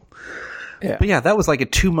Citadel. Yeah. But that was like a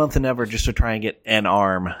 2-month endeavor just to try and get an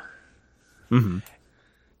arm. Mm-hmm.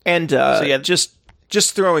 And just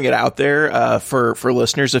just throwing it out there for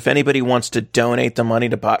listeners. If anybody wants to donate the money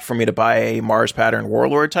for me to buy a Mars pattern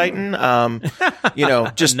Warlord Titan,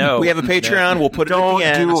 just we have a Patreon. We'll put it at the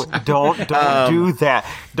end. Don't do that.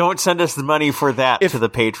 Don't send us the money for that to the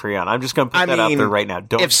Patreon. I'm just going to put that out there right now.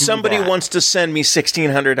 If somebody wants to send me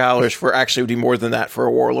 $1,600 for, actually it would be more than that for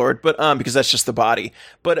a Warlord, but because that's just the body.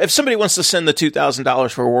 But if somebody wants to send the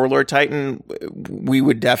 $2,000 for a Warlord Titan, we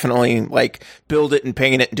would definitely build it and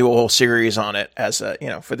paint it and do a whole series on it as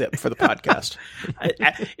for the podcast.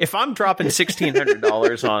 If I'm dropping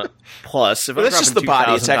 $1,600 on plus, if I'm that's just the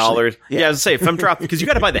body, it's actually, I was say if I'm dropping, because you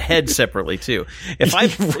got to buy the head separately too. If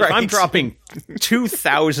I'm dropping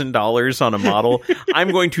 $2,000 on a model,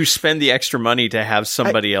 I'm going to spend the extra money to have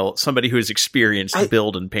somebody who is experienced to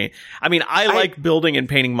build and paint. I mean, I like building and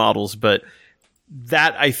painting models, but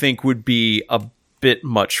that I think would be a bit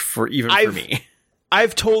much for me.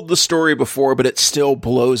 I've told the story before, but it still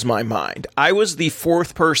blows my mind. I was the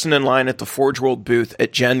fourth person in line at the Forge World booth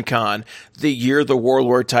at Gen Con the year the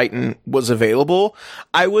Warlord Titan was available.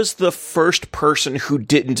 I was the first person who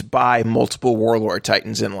didn't buy multiple Warlord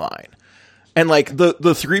Titans in line. And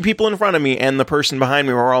the three people in front of me and the person behind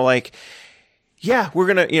me were all like, yeah, we're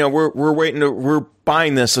gonna, we're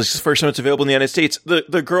buying this. This is the first time it's available in the United States.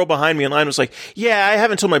 The girl behind me in line was like, yeah, I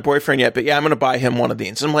haven't told my boyfriend yet, but yeah, I'm gonna buy him one of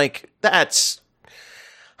these. And I'm like,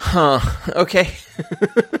 okay.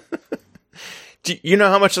 Do you know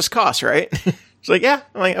how much this costs, right? It's like, yeah.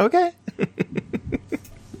 I'm like, okay.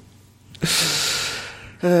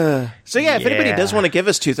 So yeah, if anybody does want to give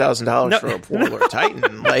us $2,000 for a Warlord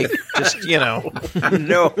Titan, just, no.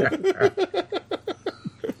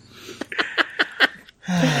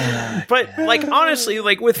 But honestly,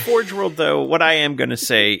 with Forge World though, what I am going to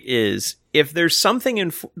say is, if there's something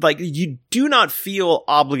in you do not feel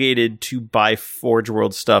obligated to buy Forge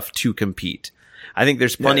World stuff to compete. I think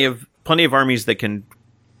there's plenty of armies that can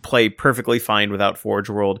play perfectly fine without Forge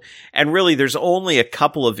World, and really there's only a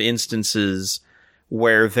couple of instances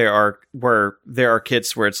where there are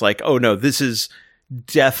kits where it's like, oh no, this is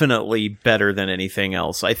definitely better than anything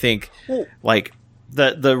else. I think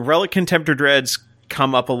the Relic Contemptor Dreads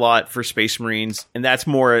come up a lot for Space Marines, and that's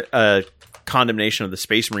more a condemnation of the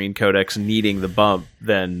Space Marine Codex needing the bump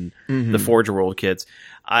than the Forge World kits.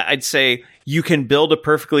 I'd say you can build a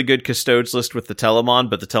perfectly good Custodes list with the Telemon,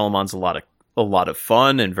 but the Telemon's a lot of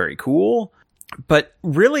fun and very cool. But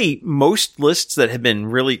really, most lists that have been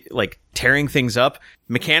really tearing things up,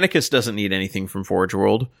 Mechanicus doesn't need anything from Forge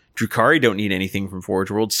World. Drukhari don't need anything from Forge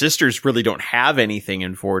World. Sisters really don't have anything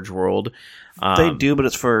in Forge World. They do, but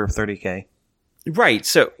it's for 30K. Right.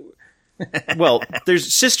 So, well,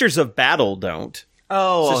 there's Sisters of Battle don't.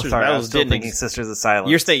 Sisters sorry. I was still thinking Sisters of Silence.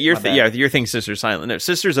 You're thinking Sisters of Silence. No,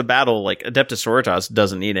 Sisters of Battle, Adeptus Sororitas,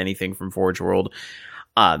 doesn't need anything from Forge World.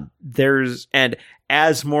 And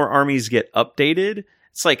as more armies get updated,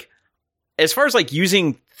 it's as far as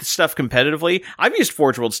using stuff competitively, I've used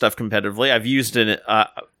Forge World stuff competitively. I've used it.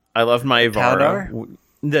 I loved my Ivara.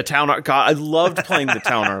 The Taunar. God, I loved playing the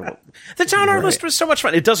Taunar. The Taunar list was so much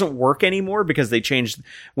fun. It doesn't work anymore because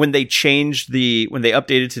when they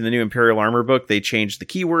updated to the new Imperial Armor book, they changed the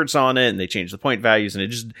keywords on it and they changed the point values,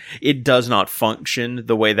 and it does not function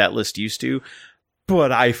the way that list used to.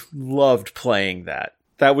 But I loved playing that.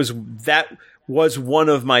 That was one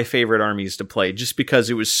of my favorite armies to play, just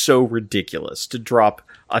because it was so ridiculous to drop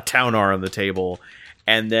a Taunar on the table,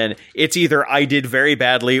 and then it's either I did very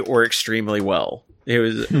badly or extremely well.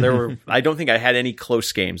 I don't think I had any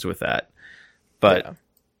close games with that, but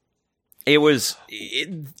if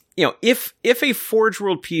a Forge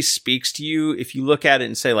World piece speaks to you, if you look at it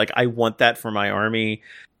and say I want that for my army,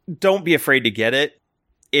 don't be afraid to get it.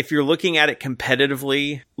 If you're looking at it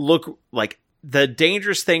competitively, the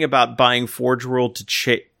dangerous thing about buying Forge World to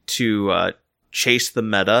chase the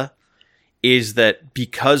meta is that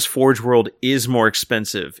because Forge World is more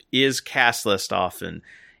expensive, is cast less often,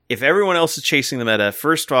 if everyone else is chasing the meta,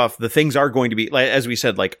 first off, the things are going to be, as we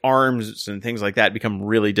said, arms and things like that become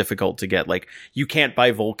really difficult to get. You can't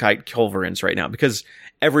buy Volkite Culverins right now because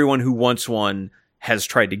everyone who wants one has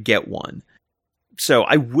tried to get one. So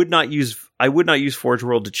I would not use Forge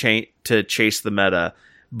World to chase the meta.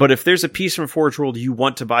 But if there's a piece from Forge World you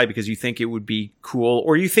want to buy because you think it would be cool,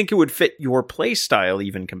 or you think it would fit your play style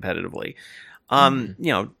even competitively,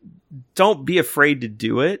 don't be afraid to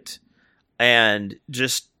do it. And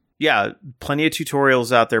just, plenty of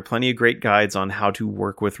tutorials out there, plenty of great guides on how to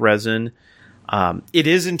work with resin. It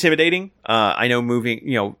is intimidating. I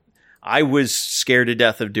know I was scared to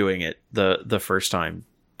death of doing it the first time,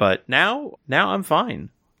 but now I'm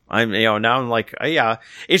fine. Now I'm like, yeah.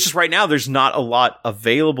 It's just right now there's not a lot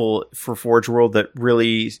available for Forge World that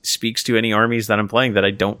really speaks to any armies that I'm playing that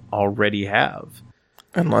I don't already have.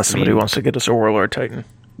 Unless somebody wants to get us a Warlord Titan.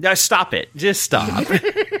 Yeah, stop it. Just stop.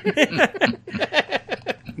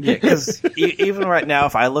 Yeah, because even right now,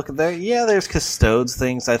 if I look at there, there's Custodes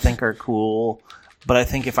things I think are cool. But I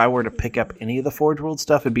think if I were to pick up any of the Forge World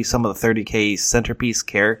stuff, it'd be some of the 30K centerpiece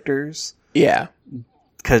characters. Yeah.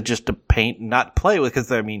 Because just to paint, not play with,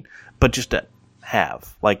 but just to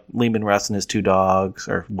have. Like Lehman Russ and his 2 dogs,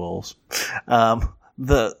 or wolves.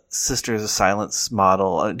 The Sisters of Silence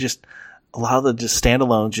model. Just a lot of the just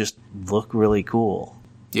standalones just look really cool.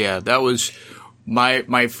 Yeah, that was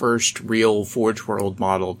my first real Forge World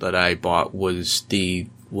model that I bought was the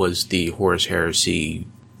Horus Heresy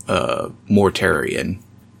Mortarion.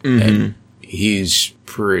 And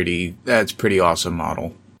that's pretty awesome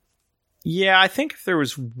model. Yeah, I think if there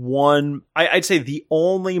was one, I'd say the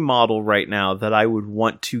only model right now that I would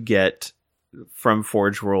want to get from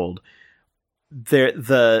Forge World,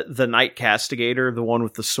 the Knight Castigator, the one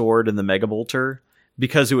with the sword and the Mega Bolter,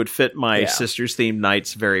 because it would fit my Sisters themed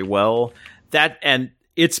knights very well. That, and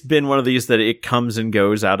it's been one of these that it comes and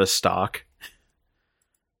goes out of stock.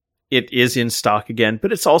 It is in stock again,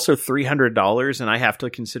 but it's also $300, and I have to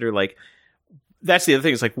consider, like, that's the other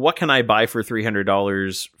thing. Is like, what can I buy for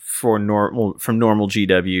 $300 from normal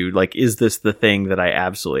GW? Like, is this the thing that I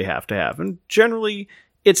absolutely have to have? And generally,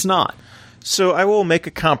 it's not. So I will make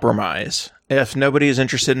a compromise. If nobody is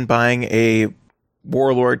interested in buying a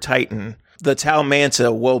Warlord Titan, the Tau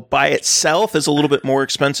Manta will by itself is a little bit more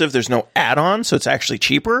expensive. There's no add-on, so it's actually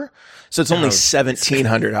cheaper. So it's only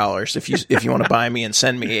 $1,700 if you want to buy me and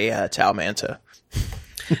send me a Tau Manta.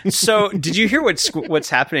 So, did you hear what's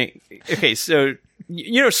happening? Okay, so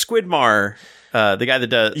you know Squidmar, the guy that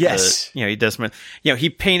does he does he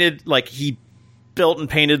painted he built and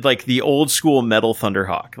painted like the old school metal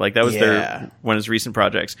Thunderhawk. Like that was one of his recent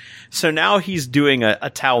projects. So now he's doing a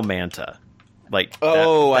Tau Manta. I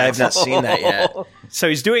have not seen that yet. So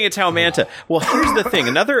he's doing a Tau Manta. Well, here's the thing.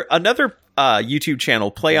 Another YouTube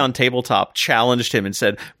channel, Play on Tabletop, challenged him and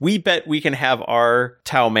said, "We bet we can have our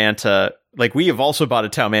Tau Manta. Like, we have also bought a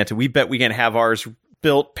Tau Manta. We bet we can have ours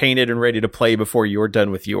built, painted, and ready to play before you're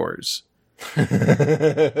done with yours."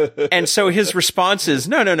 And so his response is,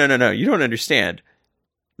 no, you don't understand.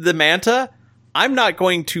 The Manta, I'm not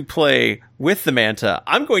going to play with the Manta.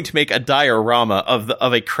 I'm going to make a diorama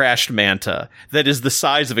of a crashed Manta that is the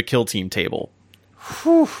size of a Kill Team table.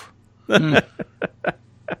 That's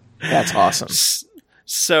awesome.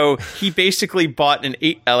 So he basically bought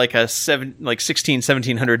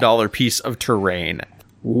 $1,600-$1,700 piece of terrain.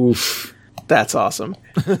 Oof, that's awesome.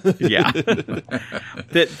 Yeah, the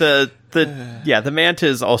Manta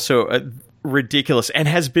is also ridiculous and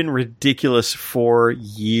has been ridiculous for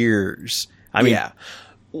years. I mean,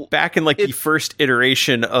 back in the first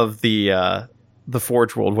iteration of the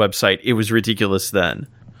Forge World website, it was ridiculous then.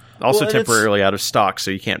 Also temporarily out of stock,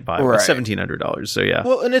 so you can't buy it. Right. $1,700. So yeah.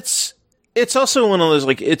 Well, and it's also one of those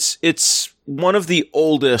it's one of the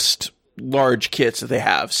oldest large kits that they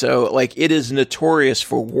have. So it is notorious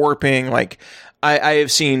for warping. Like I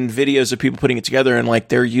have seen videos of people putting it together and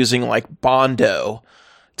they're using Bondo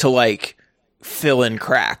to fill in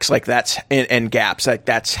cracks that's and gaps.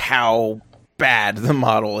 That's how bad the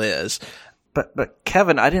model is. But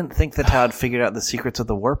Kevin, I didn't think that Tau had figured out the secrets of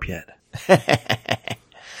the warp yet.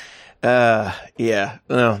 Yeah.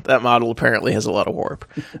 No, that model apparently has a lot of warp.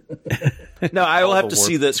 No, I will have to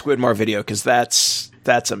see that Squidmar video because that's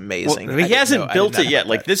amazing. Well, he hasn't built it yet.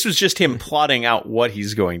 This was just him plotting out what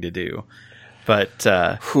he's going to do. But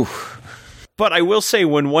but I will say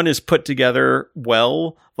when one is put together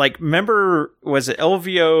well, remember, was it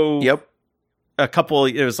LVO? Yep.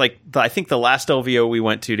 It was I think the last LVO we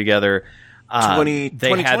went to together.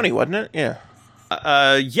 2020, wasn't it? Yeah.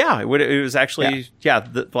 It was actually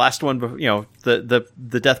the last one.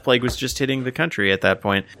 The Death Plague was just hitting the country at that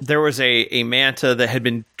point. There was a Manta that had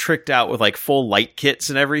been tricked out with full light kits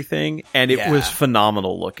and everything, and it was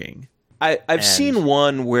phenomenal looking. I've seen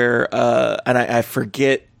one where and I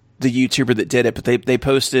forget the YouTuber that did it, but they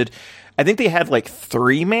posted. I think they had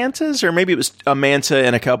 3 Mantas, or maybe it was a Manta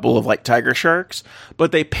and a couple of Tiger Sharks,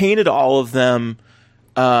 but they painted all of them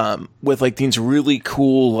with these really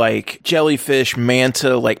cool jellyfish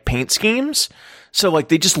Manta paint schemes. So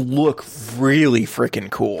they just look really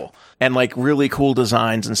freaking cool and really cool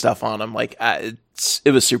designs and stuff on them.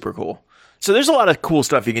 It was super cool. So there's a lot of cool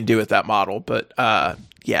stuff you can do with that model, but I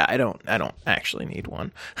don't actually need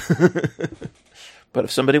one. But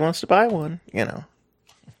if somebody wants to buy one,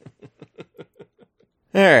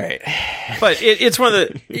 All right, but it's one of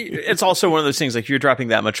the. It's also one of those things like if you're dropping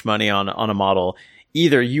that much money on a model,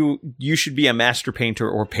 either you should be a master painter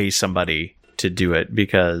or pay somebody to do it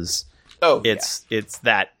because it's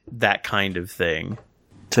that kind of thing.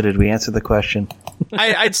 So did we answer the question?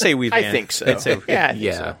 I'd say we've. I think so. I'd say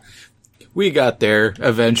Yeah. We got there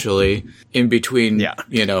eventually in between,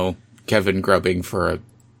 Kevin grubbing for a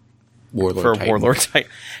Warlord Titan. Warlord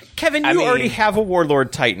Titan. Kevin, you already have a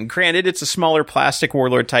Warlord Titan. Granted, it's a smaller plastic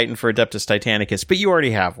Warlord Titan for Adeptus Titanicus, but you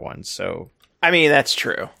already have one, so... I mean, that's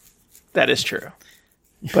true. That is true.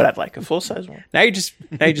 But I'd like a full-size one. Now you're just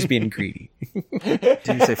being greedy. Did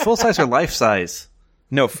you say full-size or life-size?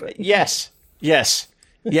 No. Yes,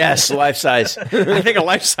 life-size. I think a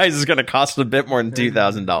life-size is going to cost a bit more than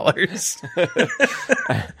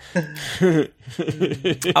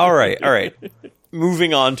 $2,000. All right.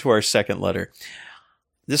 Moving on to our second letter.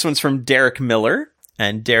 This one's from Derek Miller,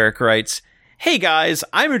 and Derek writes, "Hey guys,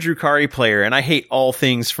 I'm a Drukhari player, and I hate all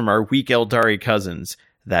things from our weak Eldari cousins.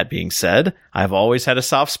 That being said, I've always had a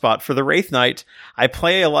soft spot for the Wraith Knight. I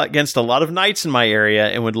play against a lot of knights in my area,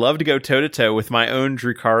 and would love to go toe-to-toe with my own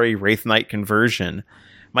Drukhari Wraith Knight conversion.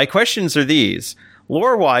 My questions are these.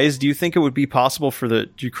 Lore-wise, do you think it would be possible for the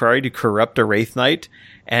Drukhari to corrupt a Wraith Knight?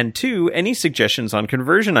 And 2, any suggestions on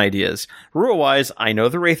conversion ideas? Rule-wise, I know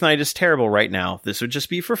the Wraith Knight is terrible right now. This would just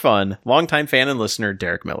be for fun. Longtime fan and listener,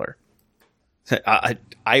 Derek Miller." I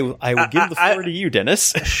will give the floor to you,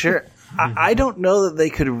 Dennis. Sure. I don't know that they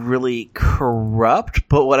could really corrupt,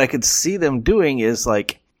 but what I could see them doing is,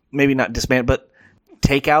 like, maybe not disband, but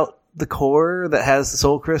take out the core that has the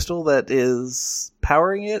soul crystal that is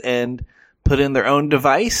powering it and put in their own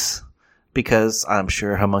device, because I'm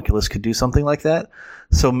sure Homunculus could do something like that.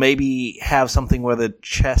 So maybe have something where the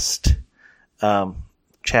chest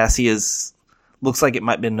chassis looks like it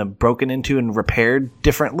might have been broken into and repaired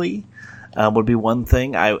differently, would be one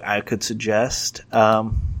thing I could suggest.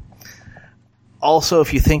 Also,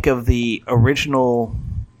 if you think of the original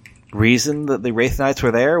reason that the Wraith Knights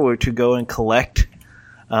were there, were to go and collect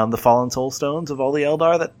the fallen soul stones of all the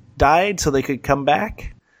Eldar that died so they could come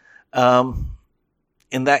back.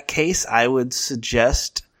 In that case, I would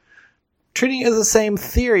suggest treating it as the same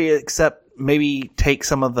theory, except maybe take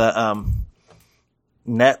some of the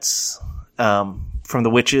nets from the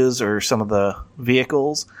witches or some of the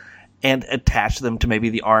vehicles and attach them to maybe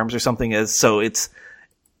the arms or something, as so it's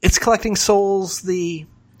collecting souls the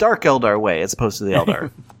Dark Eldar way as opposed to the Eldar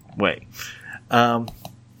way. And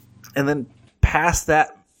then past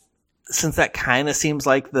that, since that kind of seems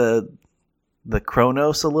like the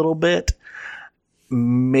Chronos a little bit,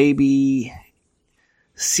 maybe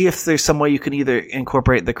see if there's some way you can either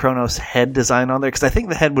incorporate the Chronos head design on there, because I think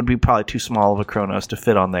the head would be probably too small of a Chronos to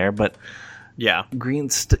fit on there, but yeah, green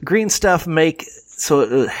stuff make so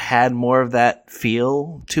it had more of that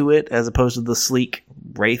feel to it as opposed to the sleek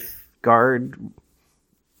Wraith Lord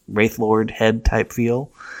head type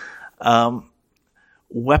feel.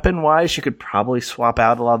 Weapon wise, you could probably swap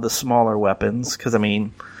out a lot of the smaller weapons, because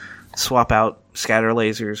swap out scatter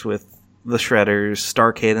lasers with the shredders,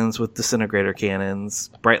 star cannons with disintegrator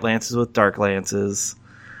cannons, bright lances with dark lances.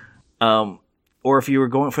 Or if you were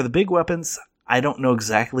going for the big weapons, I don't know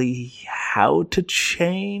exactly how to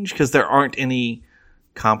change, because there aren't any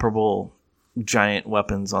comparable giant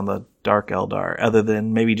weapons on the Dark Eldar, other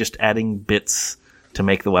than maybe just adding bits to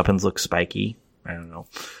make the weapons look spiky. I don't know.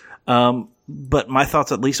 But my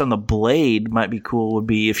thoughts, at least on the blade, might be cool, would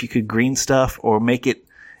be if you could green stuff, or make it,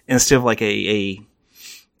 instead of like a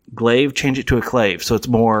glaive, change it to a clave, so it's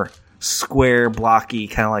more square, blocky,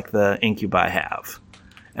 kind of like the Incubi have.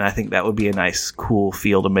 And I think that would be a nice, cool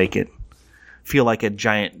feel to make it feel like a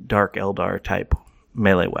giant Dark Eldar type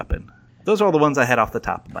melee weapon. Those are all the ones I had off the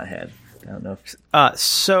top of my head. I don't know.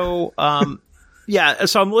 So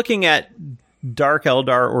I'm looking at Dark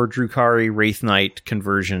Eldar or Drukhari Wraith Knight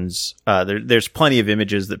conversions. There's plenty of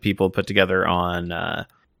images that people put together on.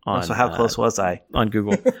 So how close was I? On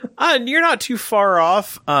Google. You're not too far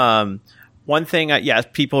off. One thing,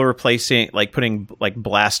 people are replacing, like putting like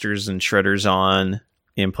blasters and shredders on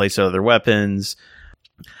in place of other weapons.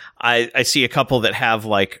 I see a couple that have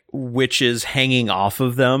like witches hanging off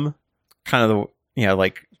of them, kind of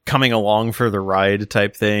like coming along for the ride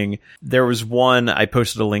type thing. There was one, I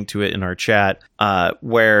posted a link to it in our chat,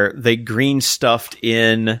 where they green stuffed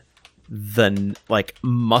in the like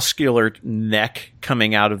muscular neck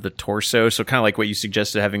coming out of the torso. So kind of like what you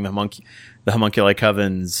suggested, having the homunculi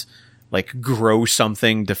covens like grow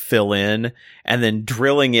something to fill in, and then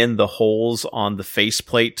drilling in the holes on the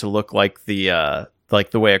faceplate to look like the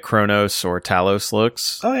way a Chronos or Talos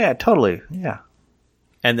looks. Oh yeah, totally. Yeah.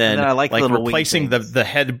 And then I like the little replacing wing things. the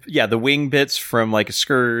head, the wing bits from like a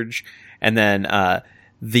Scourge, and then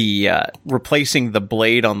replacing the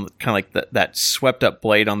blade on kind of like that swept up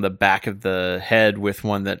blade on the back of the head with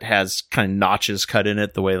one that has kind of notches cut in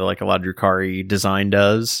it, the way that like a lot of Drukhari design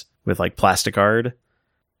does with like Plasticard.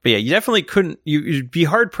 But yeah, you definitely couldn't. You'd be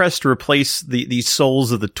hard pressed to replace the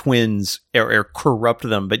souls of the twins or corrupt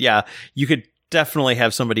them. But yeah, you could definitely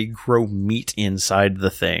have somebody grow meat inside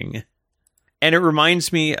the thing. And it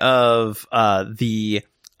reminds me of the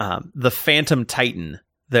Phantom Titan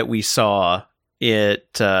that we saw when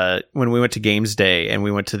we went to Games Day, and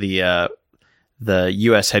we went to the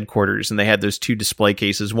U.S. headquarters, and they had those two display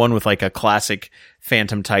cases, one with like a classic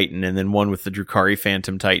Phantom Titan, and then one with the Drukhari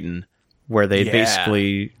Phantom Titan, where they'd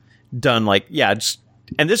basically done like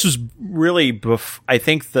and this was really I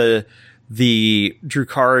think the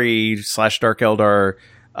Drukhari / Dark Eldar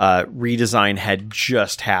redesign had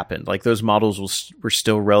just happened. Like those models were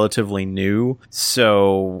still relatively new,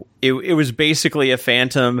 so it was basically a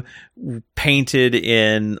Phantom painted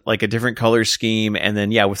in like a different color scheme, and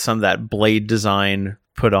then with some of that blade design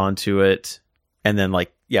put onto it, and then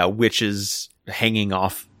like witches hanging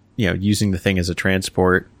off, using the thing as a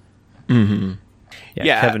transport. Mm-hmm.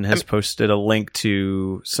 Kevin has posted a link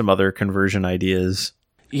to some other conversion ideas.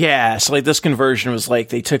 Yeah, so like this conversion was like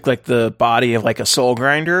they took like the body of like a soul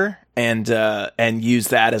grinder and used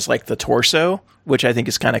that as like the torso, which I think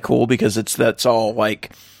is kind of cool because that's all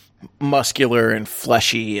like muscular and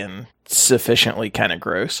fleshy and sufficiently kind of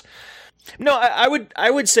gross. No, I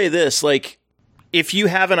would say this, like if you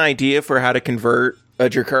have an idea for how to convert a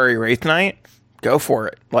Drukhari Wraith Knight, go for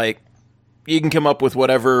it. Like you can come up with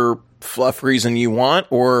whatever fluff reason you want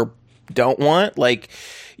or don't want. Like,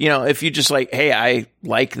 if you just like, hey, I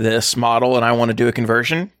like this model and I want to do a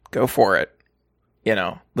conversion, go for it.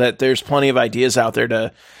 That there's plenty of ideas out there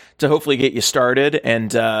to hopefully get you started.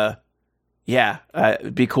 And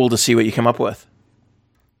it'd be cool to see what you come up with.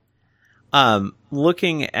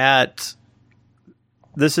 Looking at,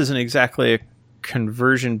 this isn't exactly a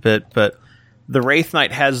conversion bit, but the Wraith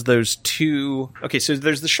Knight has those two. Okay, so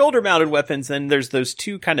there's the shoulder mounted weapons, then there's those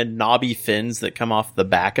two kind of knobby fins that come off the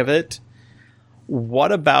back of it.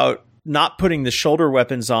 What about not putting the shoulder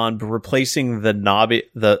weapons on, but replacing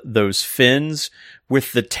those fins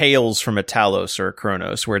with the tails from a Talos or a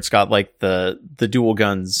Kronos, where it's got like the dual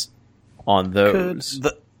guns on those?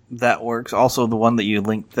 That works. Also, the one that you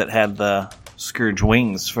linked that had the Scourge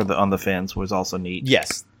wings on the fins was also neat.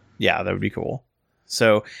 Yes, that would be cool.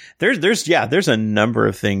 So there's a number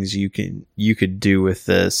of things you could do with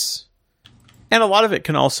this, and a lot of it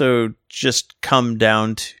can also just come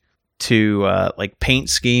down to like paint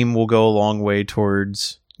scheme will go a long way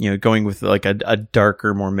towards going with like a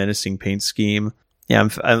darker, more menacing paint scheme. Yeah,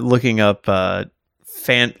 I'm looking up like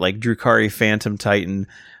Drukhari Phantom Titan.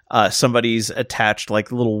 Somebody's attached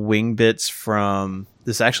like little wing bits from,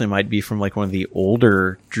 this actually might be from like one of the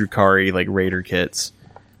older Drukhari like Raider kits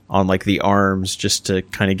on like the arms, just to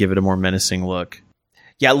kind of give it a more menacing look.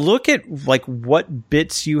 Yeah, look at like what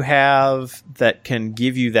bits you have that can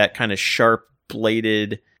give you that kind of sharp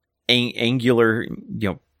bladed, angular,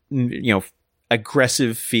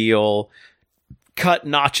 aggressive feel. Cut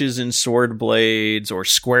notches in sword blades or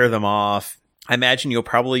square them off. I imagine you'll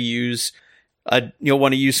probably you'll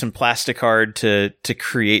want to use some Plasticard to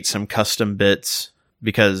create some custom bits,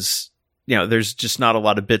 because there's just not a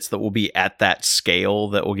lot of bits that will be at that scale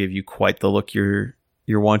that will give you quite the look you're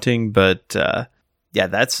wanting. But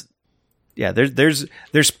there's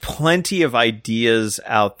plenty of ideas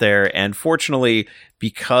out there, and fortunately,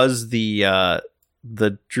 because the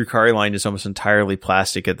Drukhari line is almost entirely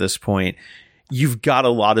plastic at this point, you've got a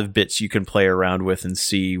lot of bits you can play around with and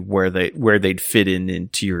see where they'd fit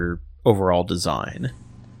into your overall design.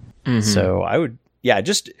 Mm-hmm. So I would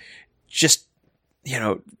just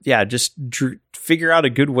figure out a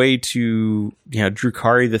good way to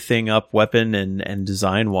Drukhari the thing up weapon and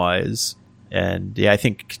design wise. And I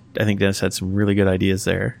think Dennis had some really good ideas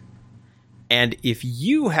there. And if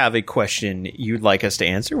you have a question you'd like us to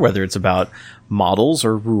answer, whether it's about models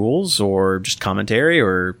or rules or just commentary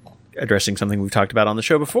or addressing something we've talked about on the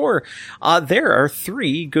show before, there are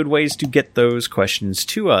 3 good ways to get those questions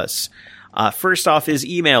to us. First off is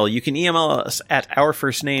email. You can email us at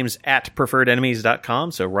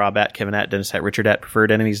ourfirstnames@preferredenemies.com. So Rob at Kevin at Dennis at Richard at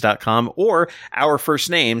preferredenemies.com, or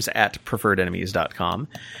ourfirstnames@preferredenemies.com.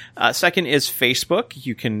 Second is Facebook.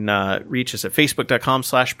 You can reach us at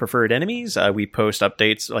facebook.com/preferredenemies. We post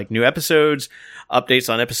updates like new episodes, updates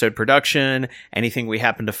on episode production, anything we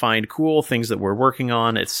happen to find cool, things that we're working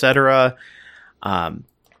on, etc.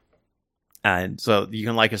 And so you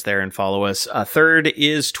can like us there and follow us. Third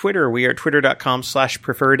is Twitter. We are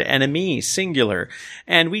twitter.com/preferred enemy, singular.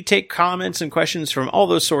 And we take comments and questions from all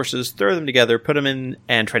those sources, throw them together, put them in,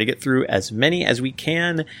 and try to get through as many as we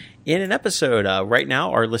can in an episode. Right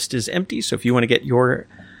now, our list is empty. So if you want to get your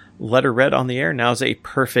letter read on the air, now's a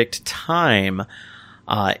perfect time.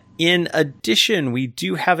 In addition, we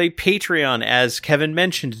do have a Patreon, as Kevin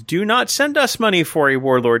mentioned. Do not send us money for a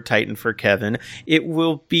Warlord Titan for Kevin. It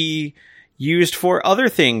will be used for other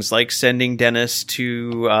things, like sending Dennis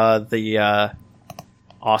to the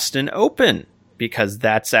Austin Open, because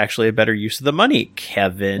that's actually a better use of the money,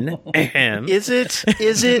 Kevin. Is it?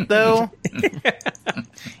 Is it, though?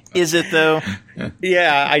 Is it, though?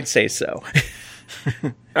 Yeah, I'd say so.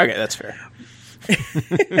 Okay, that's fair.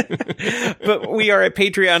 But we are at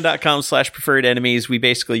patreon.com/preferred enemies. We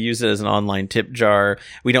basically use it as an online tip jar.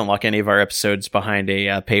 We don't lock any of our episodes behind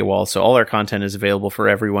a paywall, so all our content is available for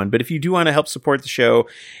everyone. But if you do want to help support the show,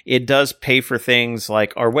 it does pay for things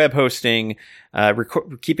like our web hosting,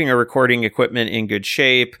 keeping our recording equipment in good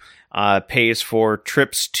shape, pays for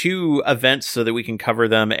trips to events so that we can cover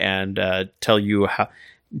them and tell you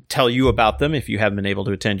about them if you haven't been able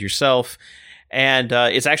to attend yourself. And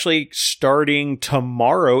it's actually starting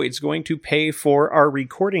tomorrow. It's going to pay for our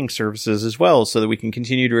recording services as well, so that we can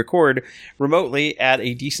continue to record remotely at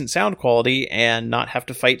a decent sound quality and not have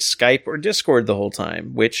to fight Skype or Discord the whole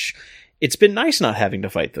time, which it's been nice not having to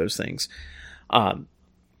fight those things. And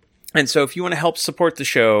so if you want to help support the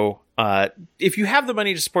show, if you have the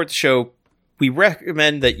money to support the show, we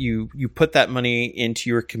recommend that you put that money into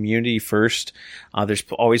your community first. There's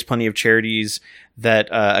always plenty of charities that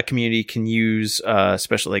a community can use,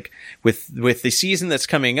 especially like with the season that's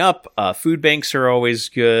coming up. Food banks are always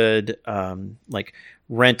good, like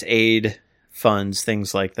rent aid funds,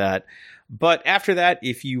 things like that. But after that,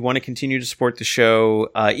 if you want to continue to support the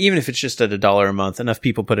show, even if it's just at $1 a month, enough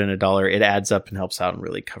people put in $1, it adds up and helps out and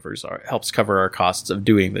really helps cover our costs of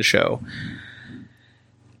doing the show.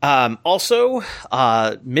 Also,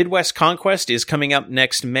 Midwest Conquest is coming up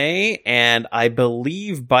next May, and I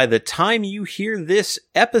believe by the time you hear this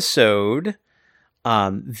episode,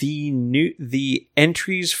 the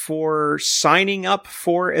entries for signing up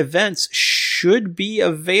for events should be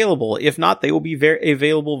available. If not, they will be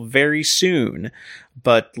available very soon.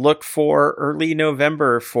 But look for early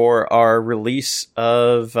November for our release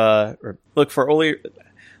of, look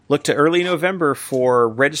to early November for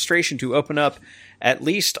registration to open up, at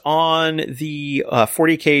least on the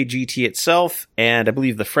 40K GT itself, and I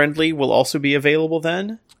believe the Friendly will also be available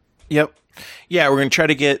then. Yep. Yeah, we're going to try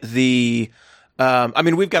to get the...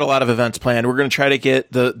 we've got a lot of events planned. We're going to try to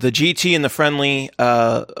get the GT and the Friendly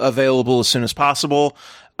available as soon as possible.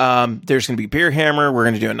 There's going to be Beer Hammer. We're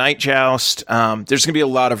going to do a Night Joust. There's going to be a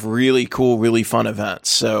lot of really cool, really fun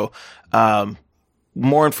events. So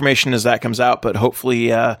more information as that comes out, but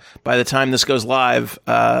hopefully by the time this goes live,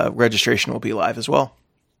 registration will be live as well.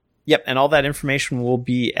 Yep, and all that information will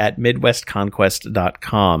be at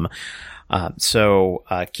midwestconquest.com. So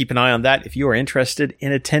keep an eye on that if you are interested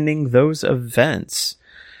in attending those events.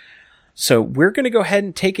 So we're going to go ahead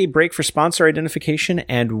and take a break for sponsor identification,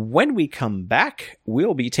 and when we come back,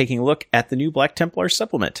 we'll be taking a look at the new Black Templar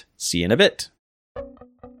supplement. See you in a bit.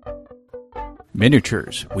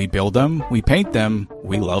 Miniatures. We build them, we paint them,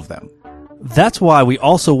 we love them. That's why we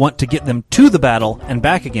also want to get them to the battle and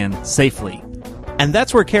back again safely. And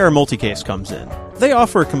that's where KR Multicase comes in. They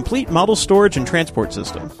offer a complete model storage and transport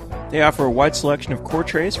system. They offer a wide selection of core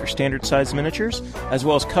trays for standard size miniatures, as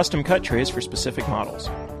well as custom cut trays for specific models.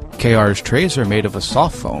 KR's trays are made of a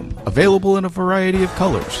soft foam, available in a variety of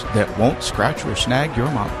colors that won't scratch or snag your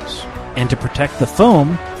models. And to protect the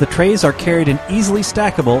foam, the trays are carried in easily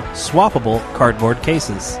stackable, swappable cardboard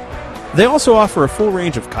cases. They also offer a full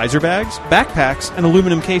range of Kaiser bags, backpacks, and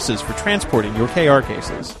aluminum cases for transporting your KR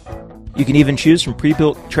cases. You can even choose from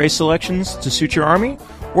pre-built tray selections to suit your army,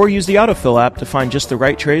 or use the Autofill app to find just the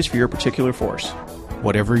right trays for your particular force.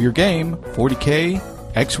 Whatever your game, 40K,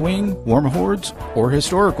 X-Wing, Warmahordes, or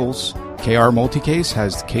Historicals, KR Multicase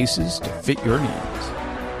has the cases to fit your needs.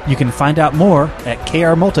 You can find out more at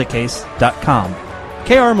krmulticase.com.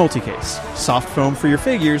 KR Multicase. Soft foam for your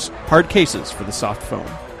figures, hard cases for the soft foam.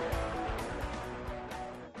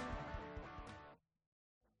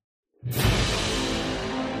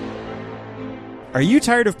 Are you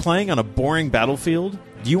tired of playing on a boring battlefield?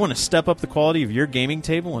 Do you want to step up the quality of your gaming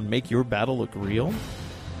table and make your battle look real?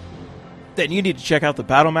 Then you need to check out the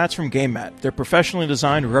battle mats from GameMat. Their professionally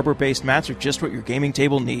designed rubber-based mats are just what your gaming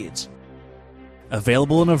table needs.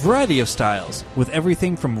 Available in a variety of styles, with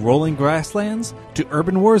everything from rolling grasslands to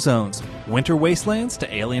urban war zones, winter wastelands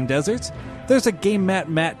to alien deserts, there's a game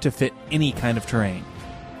mat to fit any kind of terrain.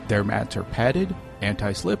 Their mats are padded,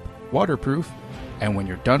 anti-slip, waterproof, and when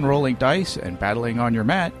you're done rolling dice and battling on your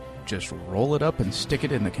mat, just roll it up and stick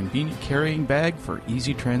it in the convenient carrying bag for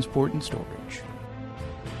easy transport and storage.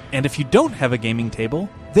 And if you don't have a gaming table,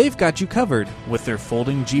 they've got you covered with their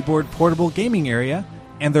folding Gboard portable gaming area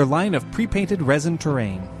and their line of pre-painted resin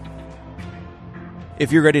terrain.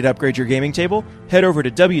 If you're ready to upgrade your gaming table, head over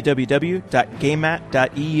to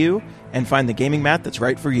www.gamemat.eu and find the gaming mat that's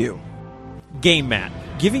right for you. Game Mat,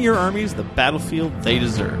 giving your armies the battlefield they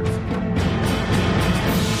deserve.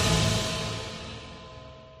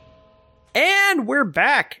 And we're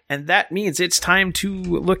back, and that means it's time to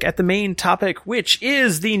look at the main topic, which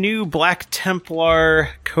is the new Black Templar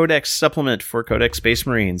Codex supplement for Codex Space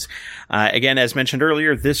Marines. Again, as mentioned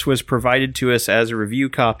earlier, this was provided to us as a review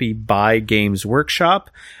copy by Games Workshop,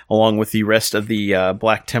 along with the rest of the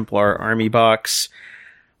Black Templar Army box.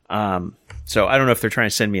 So I don't know if they're trying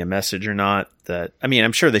to send me a message or not.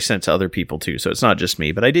 I'm sure they sent it to other people too, so it's not just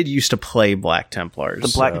me, but I did used to play Black Templars. The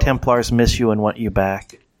Black Templars miss you and want you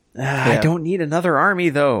back. I don't need another army,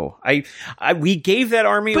 though. We gave that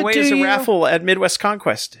army away as a raffle at Midwest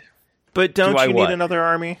Conquest. But don't you need another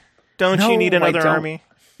army? Don't you need another army?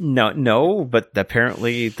 No, but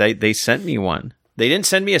apparently they sent me one. They didn't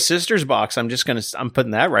send me a Sisters box. I'm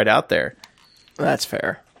putting that right out there. That's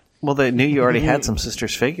fair. Well, they knew you already had some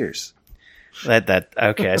Sisters figures.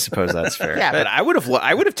 Okay, I suppose that's fair. Yeah, but I would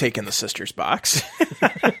have taken the Sisters box.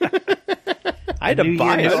 I had to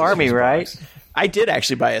buy an army, right? I did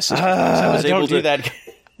actually buy a Sisters box. I was able to do that.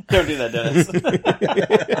 Don't do that, Dennis.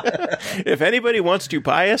 If anybody wants to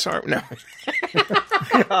buy us, no.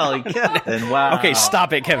 Oh, Kevin! Wow. Okay,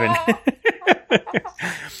 stop it, Kevin.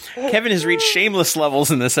 Kevin has reached shameless levels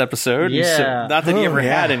in this episode. Yeah. So, not that he ever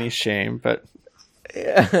had any shame, but.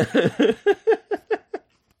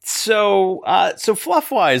 So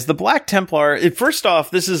fluff-wise, the Black Templar. First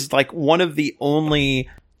off, this is like one of the only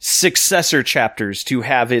successor chapters to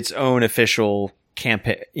have its own official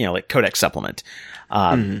campaign, like Codex supplement.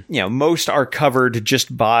 Most are covered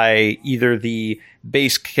just by either the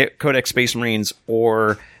base Codex Space Marines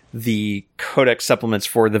or the Codex supplements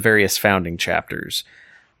for the various founding chapters.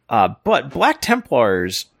 But Black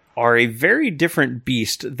Templars are a very different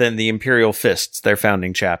beast than the Imperial Fists, their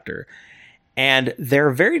founding chapter. And they're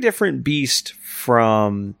a very different beast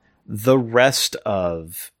from the rest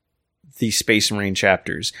of the Space Marine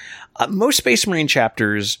chapters. Most Space Marine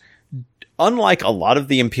chapters, unlike a lot of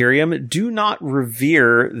the Imperium, do not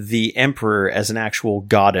revere the Emperor as an actual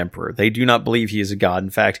god emperor. They do not believe he is a god.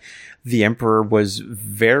 In fact, the Emperor was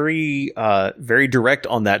very direct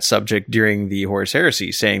on that subject during the Horus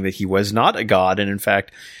Heresy, saying that he was not a god. And in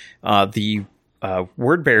fact, the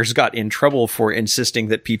word bearers got in trouble for insisting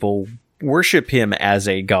that people worship him as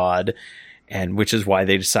a god. And which is why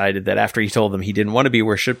they decided that after he told them he didn't want to be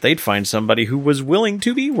worshipped, they'd find somebody who was willing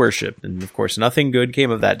to be worshipped. And of course, nothing good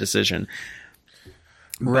came of that decision.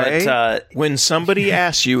 Right? But when somebody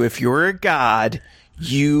asks you if you're a god,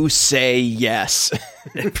 you say yes.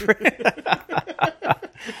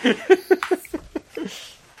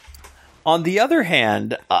 On the other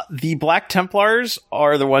hand, the Black Templars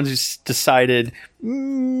are the ones who decided,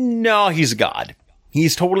 no, he's a god.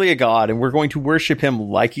 He's totally a god, and we're going to worship him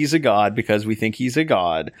like he's a god because we think he's a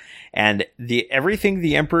god. And everything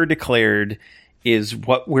the Emperor declared is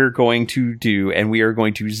what we're going to do, and we are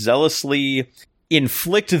going to zealously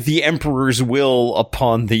inflict the Emperor's will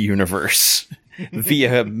upon the universe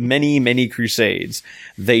via many, many crusades.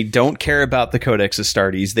 They don't care about the Codex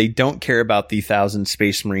Astartes. They don't care about the 1,000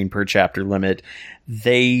 Space Marine per chapter limit.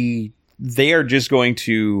 They are just going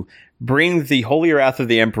to bring the holy wrath of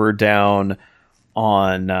the Emperor down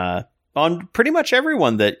on pretty much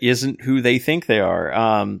everyone that isn't who they think they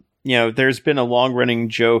are. There's been a long running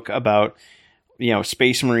joke about,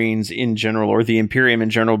 Space Marines in general, or the Imperium in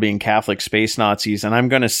general, being Catholic space Nazis. And I'm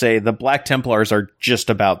going to say the Black Templars are just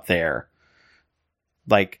about there.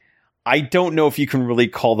 Like, I don't know if you can really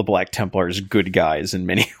call the Black Templars good guys in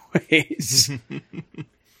many ways.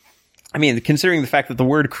 I mean, considering the fact that the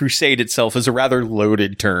word crusade itself is a rather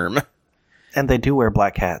loaded term. And they do wear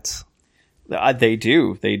black hats. They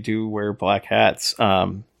do. They do wear black hats.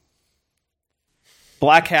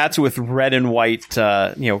 Black hats with red and white,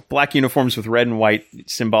 black uniforms with red and white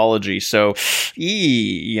symbology. So,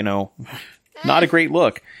 not a great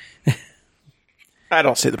look. I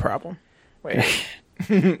don't see the problem. Wait.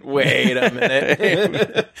 Wait a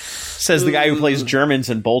minute. Says the guy who plays Germans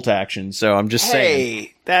in Bolt Action. So I'm just saying.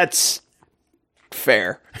 Hey, that's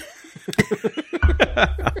fair.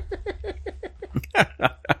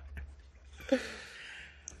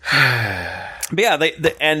 But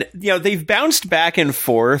yeah, they've bounced back and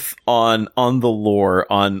forth on the lore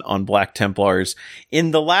on Black Templars.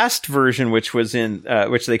 In the last version, which was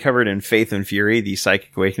which they covered in Faith and Fury, the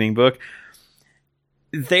Psychic Awakening book,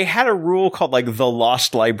 they had a rule called like the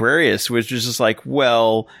Lost Librarius, which was just like,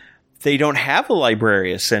 well, they don't have a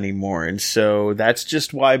Librarius anymore, and so that's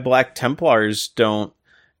just why Black Templars don't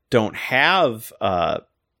have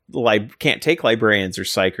can't take librarians or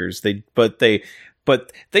psychers. But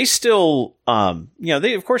they still,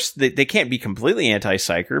 they can't be completely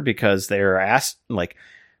anti-psyker because they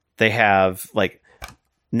have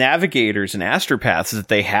navigators and astropaths that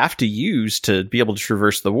they have to use to be able to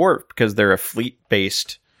traverse the warp because they're a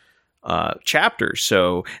fleet-based chapter.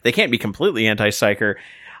 So they can't be completely anti-psyker.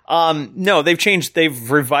 No,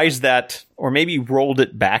 they've revised that, or maybe rolled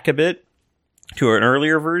it back a bit to an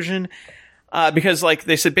earlier version. Because, like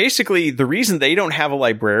they said, basically the reason they don't have a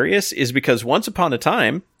Librarius is because once upon a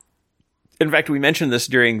time, in fact, we mentioned this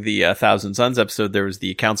during the Thousand Suns episode, there was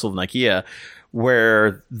the Council of Nicaea,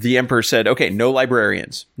 where the Emperor said, okay, no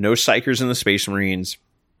librarians, no psychers in the Space Marines.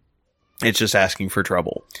 It's just asking for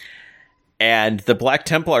trouble. And the Black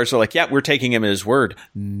Templars are like, yeah, we're taking him at his word.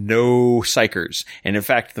 No psychers. And in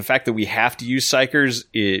fact, the fact that we have to use psychers,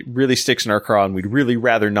 it really sticks in our craw, and we'd really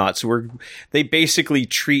rather not. So they basically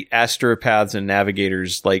treat astropaths and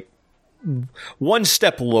navigators like one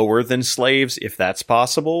step lower than slaves, if that's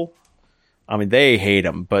possible. I mean, they hate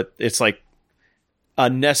them, but it's like a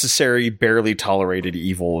necessary, barely tolerated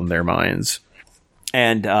evil in their minds.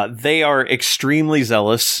 And they are extremely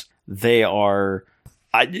zealous. They are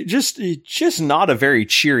just not a very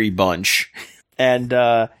cheery bunch.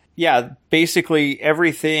 And basically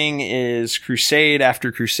everything is crusade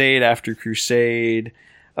after crusade after crusade.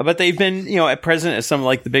 But they've been, at present at some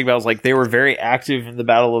like the big battles, like they were very active in the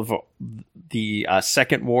battle of the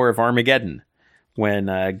Second War of Armageddon when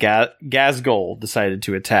Ghazghkull decided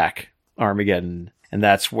to attack Armageddon. And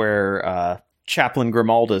that's where Chaplain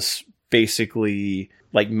Grimaldus basically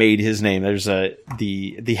made his name. There's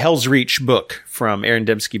the Hell's Reach book from Aaron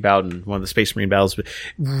Dembski Bowden, one of the Space Marine battles.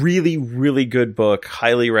 Really, really good book,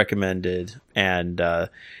 highly recommended. And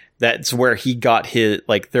that's where he got his.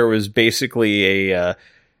 There was basically I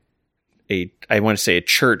want to say a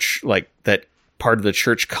church, that part of the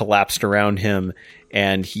church collapsed around him,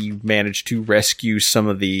 and he managed to rescue some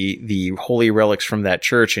of the holy relics from that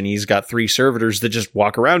church. And he's got 3 servitors that just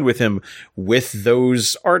walk around with him with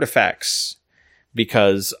those artifacts,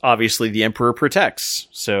 because obviously the Emperor protects.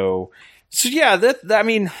 So yeah,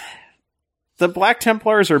 the Black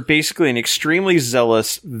Templars are basically an extremely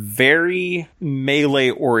zealous, very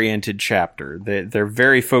melee-oriented chapter. They're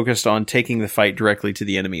very focused on taking the fight directly to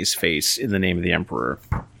the enemy's face in the name of the Emperor,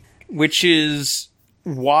 which is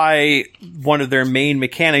why one of their main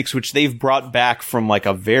mechanics, which they've brought back from I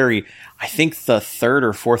think the 3rd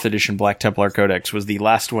or 4th edition Black Templar Codex was the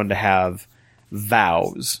last one to have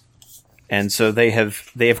vows. And so they have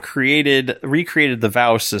recreated the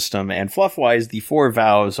vow system, and fluff-wise, the 4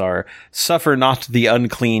 vows are: suffer not the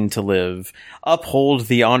unclean to live, uphold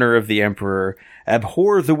the honor of the Emperor,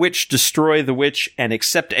 abhor the witch, destroy the witch, and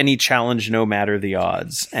accept any challenge no matter the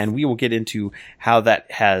odds. And we will get into how that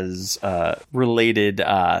has related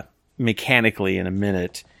mechanically in a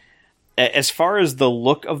minute. As far as the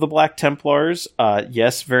look of the Black Templars,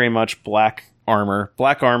 yes, very much black armor,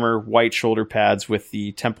 white shoulder pads with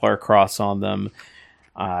the Templar cross on them.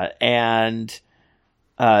 And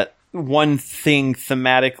one thing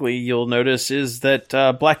thematically you'll notice is that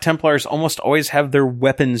Black Templars almost always have their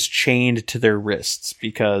weapons chained to their wrists,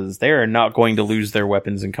 because they are not going to lose their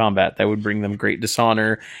weapons in combat. That would bring them great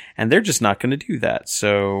dishonor, and they're just not going to do that.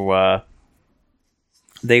 So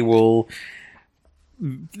they're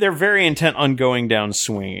very intent on going down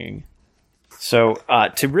swinging. So,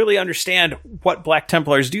 to really understand what Black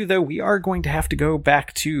Templars do, though, we are going to have to go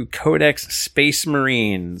back to Codex Space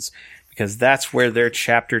Marines, because that's where their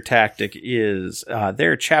chapter tactic is.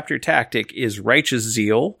 Their chapter tactic is Righteous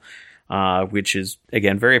Zeal, which is,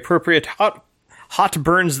 again, very appropriate. Hot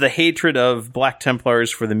burns the hatred of Black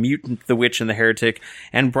Templars for the mutant, the witch, and the heretic,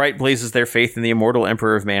 and bright blazes their faith in the immortal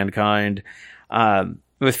Emperor of mankind.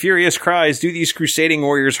 With furious cries do these crusading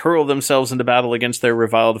warriors hurl themselves into battle against their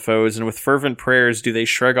reviled foes, and with fervent prayers do they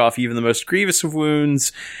shrug off even the most grievous of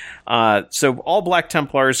wounds. So all Black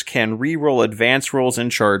Templars can re-roll advance rolls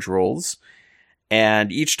and charge rolls,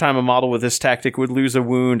 and each time a model with this tactic would lose a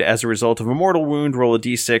wound as a result of a mortal wound, roll a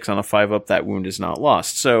d6. On a 5-up, that wound is not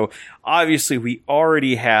lost. So obviously we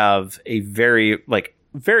already have a very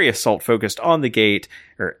assault focused on the gate,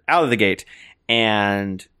 or out of the gate,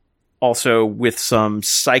 and also with some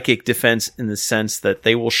psychic defense in the sense that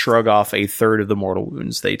they will shrug off a third of the mortal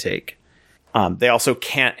wounds they take. They also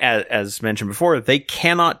can't, as mentioned before, they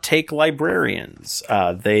cannot take librarians.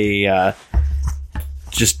 They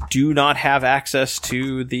just do not have access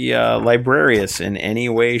to the librarius in any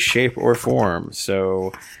way, shape, or form.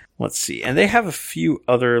 So let's see. And they have a few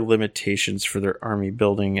other limitations for their army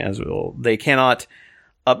building as well. They cannot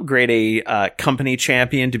upgrade a company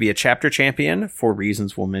champion to be a chapter champion for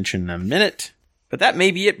reasons we'll mention in a minute. But that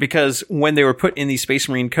may be it, because when they were put in the Space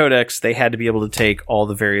Marine Codex, they had to be able to take all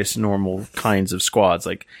the various normal kinds of squads,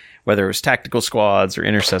 like whether it was tactical squads or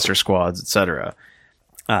intercessor squads, etc.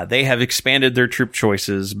 They have expanded their troop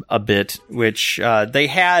choices a bit, which they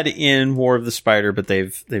had in War of the Spider, but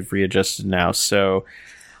they've readjusted now. So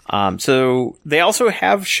they also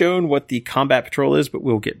have shown what the combat patrol is, but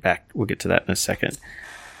we'll get to that in a second.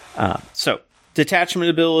 So detachment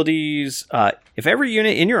abilities. If every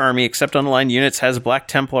unit in your army except unaligned units has Black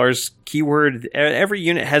Templars keyword, every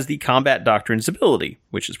unit has the Combat Doctrines ability,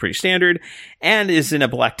 which is pretty standard, and is in a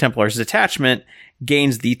Black Templars detachment,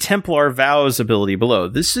 gains the Templar Vows ability below.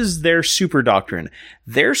 This is their super doctrine.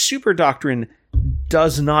 Their super doctrine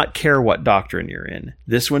does not care what doctrine you're in.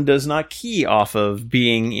 This one does not key off of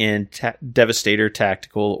being in Devastator,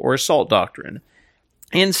 Tactical, or Assault doctrine.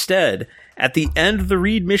 Instead, at the end of the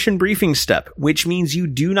read mission briefing step, which means you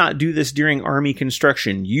do not do this during army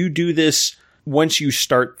construction. You do this once you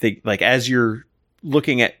start as you're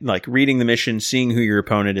looking at, reading the mission, seeing who your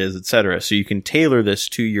opponent is, etc. So you can tailor this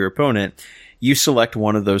to your opponent. You select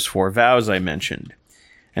one of those 4 vows I mentioned.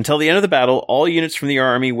 Until the end of the battle, all units from the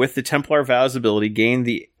army with the Templar Vows ability gain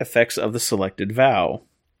the effects of the selected vow.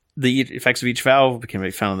 The effects of each vow can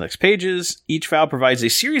be found on the next pages. Each vow provides a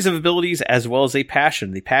series of abilities as well as a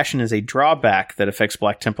passion. The passion is a drawback that affects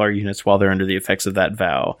Black Templar units while they're under the effects of that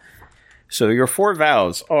vow. So your 4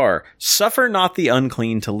 vows are: Suffer not the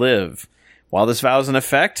unclean to live. While this vow is in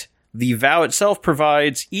effect, the vow itself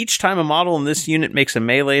provides each time a model in this unit makes a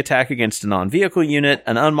melee attack against a non-vehicle unit,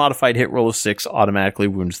 an unmodified hit roll of 6 automatically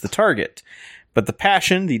wounds the target. But the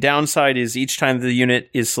passion, the downside is each time the unit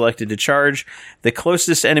is selected to charge, the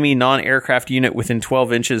closest enemy non-aircraft unit within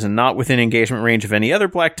 12 inches and not within engagement range of any other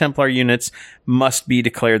Black Templar units must be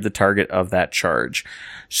declared the target of that charge.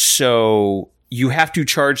 So you have to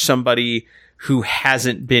charge somebody who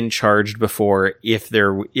hasn't been charged before if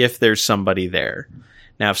there's somebody there.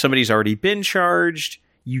 Now, if somebody's already been charged,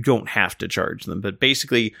 you don't have to charge them. But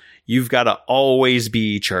basically, you've got to always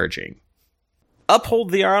be charging.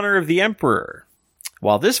 Uphold the honor of the Emperor.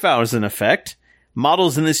 While this vow is in effect,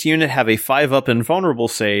 models in this unit have a 5-up invulnerable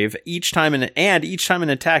save. Each time an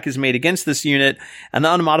attack is made against this unit, an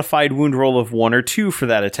unmodified wound roll of 1 or 2 for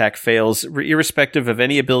that attack fails, irrespective of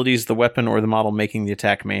any abilities the weapon or the model making the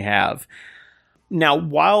attack may have. Now,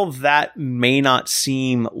 while that may not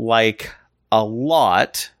seem like a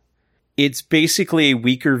lot, it's basically a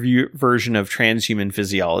weaker version of transhuman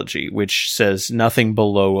physiology, which says nothing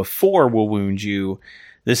below a 4 will wound you.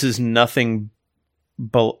 This is nothing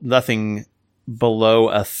below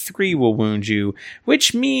a 3 will wound you,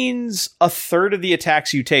 which means a third of the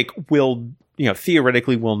attacks you take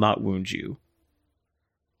theoretically will not wound you,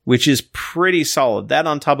 which is pretty solid. That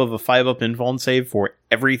on top of a 5-up invuln save for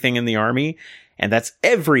everything in the army, and that's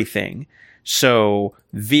everything. So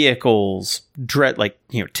vehicles,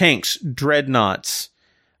 tanks, dreadnoughts,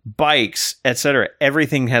 bikes, etc.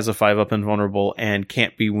 Everything has a 5-up invulnerable and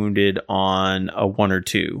can't be wounded on a 1 or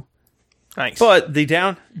 2. Nice. But the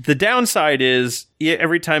downside is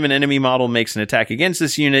every time an enemy model makes an attack against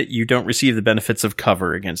this unit, you don't receive the benefits of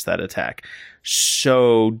cover against that attack.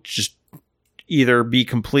 So just either be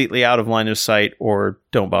completely out of line of sight or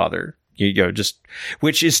don't bother.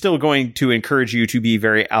 Which is still going to encourage you to be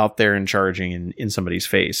very out there and charging in somebody's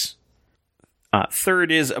face.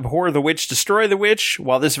 Third is Abhor the Witch, Destroy the Witch.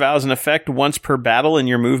 While this vow is in effect once per battle in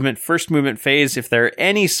your first movement phase, if there are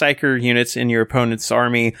any Psyker units in your opponent's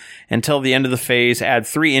army, until the end of the phase, add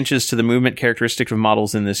 3 inches to the movement characteristic of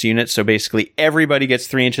models in this unit. So basically, everybody gets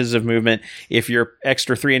 3 inches of movement. If you're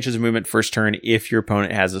extra 3 inches of movement first turn, if your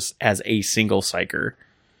opponent has a single Psyker.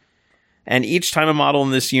 And each time a model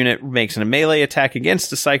in this unit makes a melee attack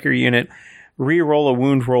against a Psyker unit, re-roll a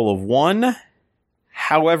wound roll of 1.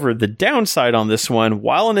 However, the downside on this one,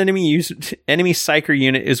 while an enemy Psyker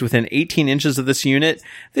unit is within 18 inches of this unit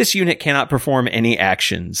cannot perform any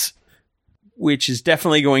actions, which is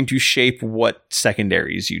definitely going to shape what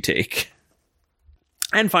secondaries you take.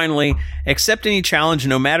 And finally, accept any challenge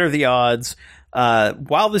no matter the odds.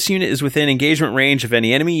 While this unit is within engagement range of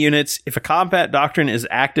any enemy units, if a combat doctrine is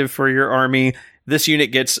active for your army, this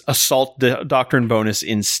unit gets assault doctrine bonus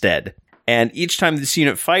instead. And each time this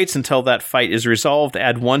unit fights until that fight is resolved,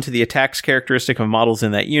 add 1 to the attack's characteristic of models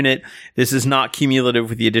in that unit. This is not cumulative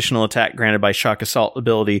with the additional attack granted by Shock Assault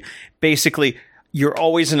ability. Basically, you're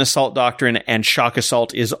always in Assault Doctrine, and Shock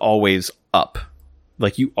Assault is always up.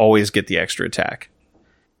 Like, you always get the extra attack.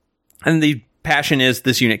 And the passion is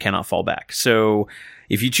this unit cannot fall back. So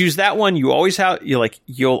if you choose that one, you'll always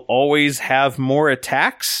have more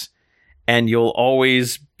attacks, and you'll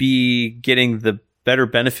always be getting the better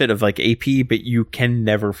benefit of like AP, but you can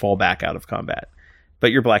never fall back out of combat.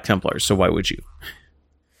 But you're Black Templars, so why would you?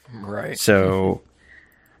 Right. So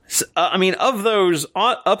I mean, of those,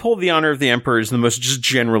 Uphold the Honor of the Emperor is the most just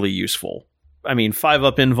generally useful. I mean,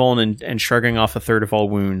 5-up invuln and shrugging off a third of all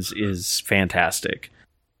wounds is fantastic.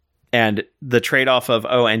 And the trade-off of,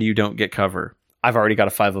 and you don't get cover. I've already got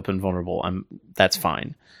a 5-up invulnerable. That's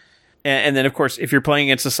fine. And then, of course, if you're playing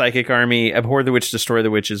against a Psychic army, Abhor the Witch, Destroy the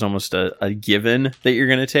Witch is almost a given that you're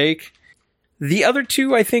going to take. The other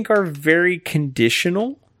two, I think, are very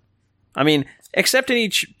conditional. I mean, accept any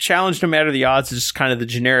challenge no matter the odds is just kind of the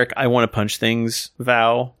generic I want to punch things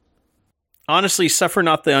vow. Honestly, Suffer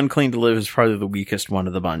Not the Unclean to Live is probably the weakest one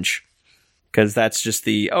of the bunch. Because that's just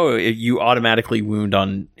you automatically wound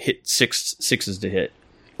on hit sixes to hit.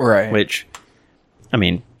 Right. Which, I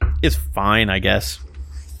mean, is fine, I guess.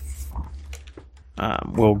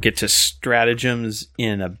 We'll get to stratagems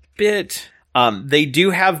in a bit. They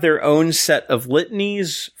do have their own set of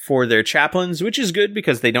litanies for their chaplains, which is good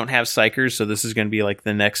because they don't have psychers, so this is going to be like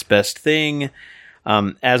the next best thing.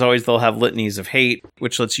 As always, they'll have litanies of hate,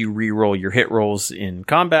 which lets you re-roll your hit rolls in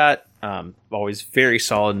combat. Always very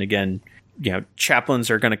solid, and again,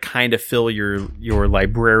 chaplains are going to kind of fill your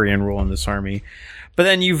librarian role in this army. But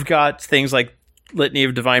then you've got things like Litany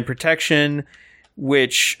of Divine Protection,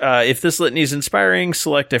 which, if this litany is inspiring,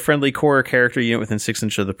 select a friendly core character unit within 6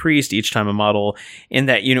 inches of the priest. Each time a model in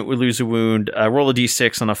that unit would lose a wound, roll a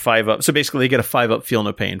d6 on a 5-up. So basically, they get a 5-up Feel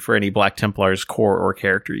No Pain for any Black Templars core or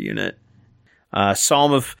character unit.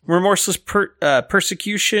 Psalm of Remorseless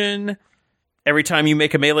Persecution. Every time you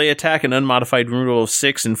make a melee attack, an unmodified wound roll of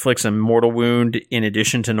 6 inflicts a mortal wound in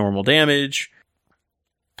addition to normal damage.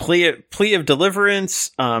 Plea of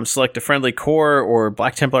Deliverance, select a friendly core or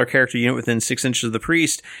Black Templar character unit within 6 inches of the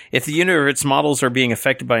priest. If the unit or its models are being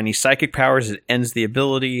affected by any psychic powers, it ends the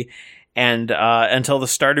ability. And until the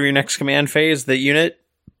start of your next command phase, the unit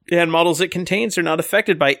and models it contains are not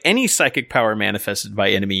affected by any psychic power manifested by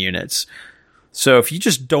enemy units. So if you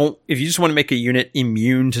just want to make a unit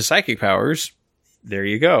immune to psychic powers, there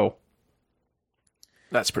you go.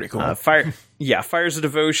 That's pretty cool. Fires of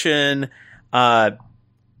Devotion.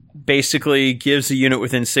 Basically gives a unit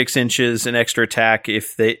within 6 inches an extra attack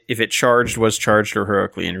if it was charged, or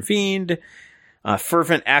heroically intervened.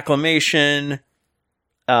 Fervent Acclamation.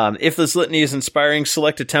 If this litany is inspiring,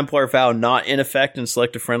 select a Templar vow not in effect and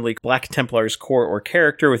select a friendly Black Templar's core or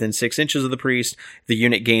character within 6 inches of the priest. The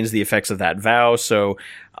unit gains the effects of that vow. So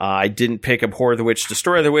I didn't pick Abhor the Witch,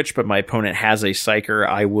 Destroy the Witch, but my opponent has a Psyker.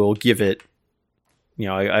 I will give it.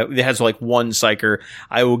 It has like one Psyker.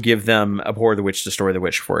 I will give them Abhor the Witch, Destroy the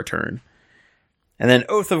Witch for a turn. And then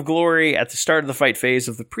Oath of Glory. At the start of the fight phase,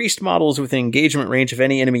 if the priest model is within engagement range of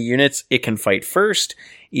any enemy units, it can fight first.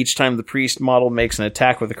 Each time the priest model makes an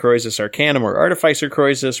attack with a Croesus Arcanum or Artificer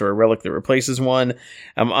Croesus or a relic that replaces one,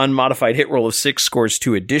 an unmodified hit roll of 6 scores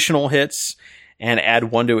 2 additional hits and add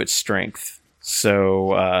 1 to its strength.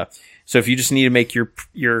 So if you just need to make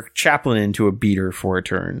your chaplain into a beater for a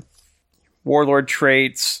turn. Warlord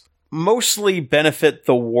traits mostly benefit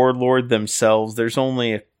the warlord themselves. There's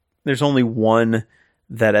only one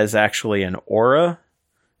that is actually an aura,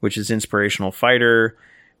 which is Inspirational Fighter,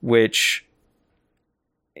 which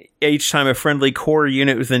each time a friendly core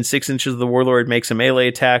unit within 6 inches of the warlord makes a melee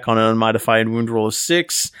attack on an unmodified wound roll of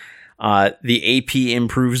 6, the AP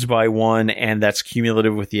improves by 1, and that's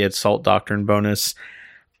cumulative with the Assault Doctrine bonus.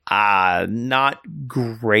 Not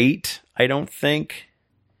great, I don't think.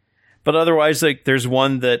 But otherwise, there's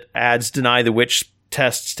one that adds Deny the Witch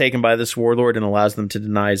tests taken by this warlord and allows them to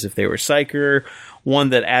deny as if they were Psyker. One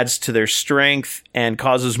that adds to their strength and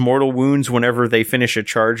causes mortal wounds whenever they finish a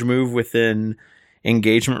charge move within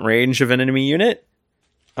engagement range of an enemy unit.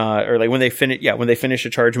 Or like when they finish a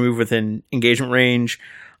charge move within engagement range,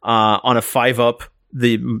 on a 5-up,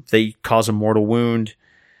 they cause a mortal wound.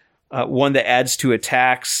 One that adds to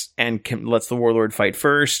attacks and lets the warlord fight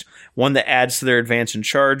first. One that adds to their advance and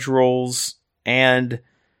charge rolls. And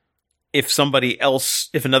if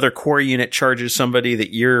another core unit charges somebody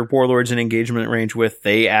that your warlord's in engagement range with,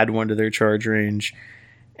 they add 1 to their charge range.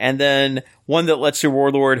 And then one that lets your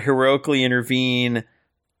warlord heroically intervene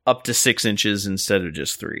up to 6 inches instead of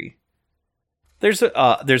just 3. There's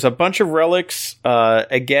a bunch of relics.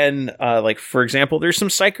 Again, like for example, there's some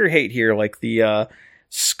Psyker hate here, like the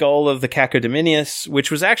skull of the Cacodemonius,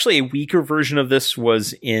 which was actually a weaker version of this,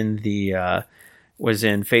 was in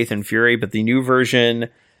Faith and Fury, but the new version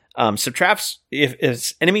subtracts if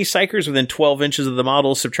it's enemy Psykers within 12 inches of the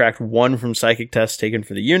model, subtract 1 from psychic tests taken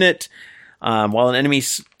for the unit. While an enemy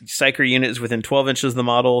Psyker unit is within 12 inches of the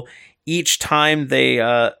model, each time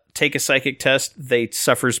they take a psychic test, they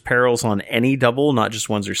suffers perils on any double, not just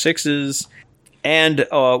 1s or 6s. And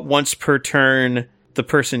once per turn, the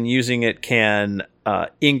person using it can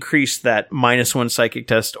increase that -1 psychic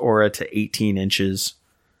test aura to 18 inches.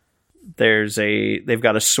 They've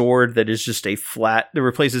got a sword that is just a flat, that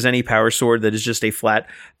replaces any power sword that is just a flat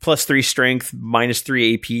 +3 strength,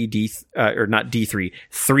 -3 AP,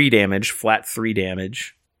 3 damage, flat 3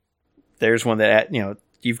 damage. There's one that,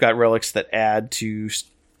 you've got relics that add to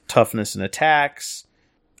toughness and attacks.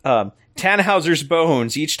 Tannhauser's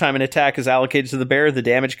Bones. Each time an attack is allocated to the bearer, the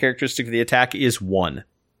damage characteristic of the attack is 1.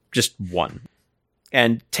 Just 1.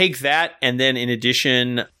 And take that, and then in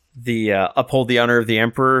addition, the Uphold the Honor of the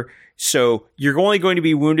Emperor. So you're only going to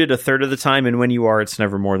be wounded a third of the time, and when you are, it's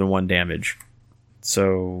never more than 1 damage.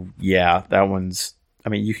 So yeah, that one's,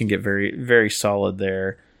 you can get very, very solid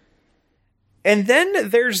there. And then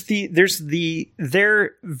there's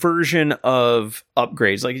their version of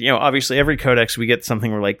upgrades. Like, obviously every codex we get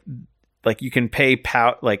something where like you can pay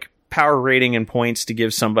power rating and points to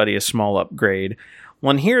give somebody a small upgrade.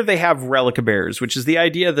 Well, here they have relic bearers, which is the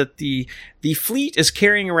idea that the fleet is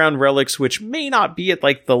carrying around relics which may not be at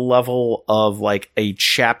like the level of like a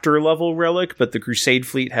chapter level relic, but the Crusade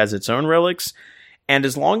fleet has its own relics. And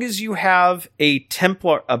as long as you have a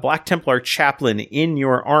Black Templar chaplain in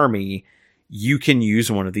your army, you can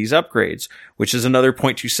use one of these upgrades, which is another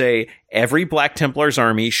point to say every Black Templar's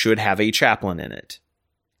army should have a chaplain in it.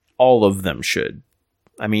 All of them should.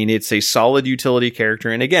 It's a solid utility character.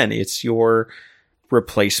 And again, it's your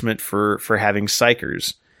replacement for having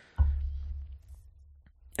Psykers.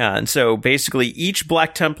 And so basically each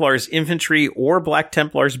Black Templar's infantry or Black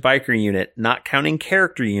Templar's biker unit, not counting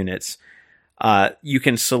character units, you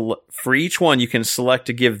can for each one, you can select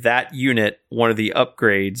to give that unit one of the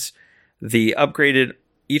upgrades.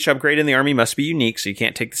 Each upgrade in the army must be unique, so you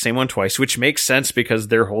can't take the same one twice, which makes sense because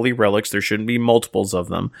they're holy relics. There shouldn't be multiples of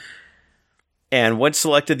them. And once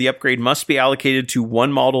selected, the upgrade must be allocated to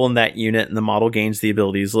one model in that unit, and the model gains the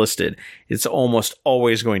abilities listed. It's almost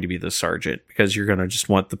always going to be the sergeant, because you're going to just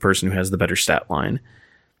want the person who has the better stat line.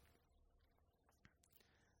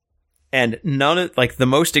 And the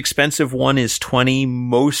most expensive one is 20.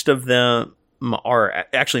 Most of them are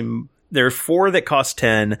actually, there are 4 that cost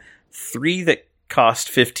 10, 3 that cost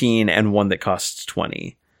 15, and 1 that costs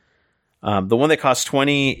 20. The one that costs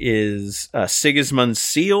 20 is Sigismund's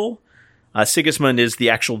Seal. Sigismund is the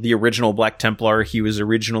original Black Templar. He was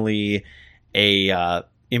originally a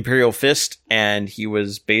Imperial Fist, and he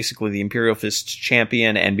was basically the Imperial Fist's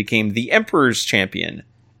champion and became the Emperor's champion,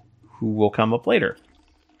 who will come up later.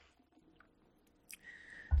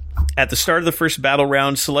 At the start of the first battle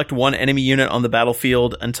round, select one enemy unit on the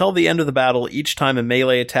battlefield. Until the end of the battle, each time a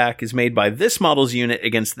melee attack is made by this model's unit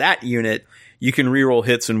against that unit, you can reroll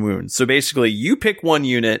hits and wounds. So basically, you pick one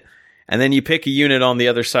unit, and then you pick a unit on the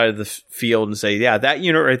other side of the field and say, yeah, that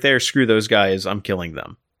unit right there, screw those guys, I'm killing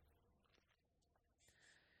them.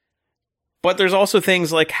 But there's also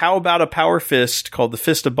things like, how about a power fist called the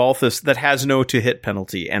Fist of Balthus that has no to-hit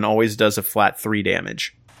penalty and always does a flat 3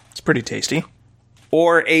 damage? It's pretty tasty.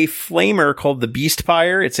 Or a flamer called the Beast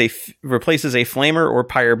Pyre. Replaces a flamer or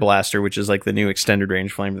pyre blaster, which is like the new extended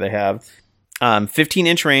range flamer they have.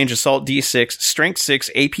 15-inch range, assault D6, strength 6,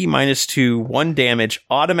 AP -2, 1 damage,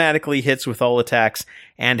 automatically hits with all attacks,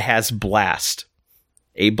 and has blast.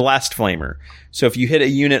 A blast flamer. So if you hit a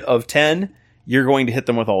unit of 10, you're going to hit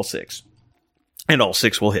them with all 6. And all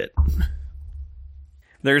 6 will hit.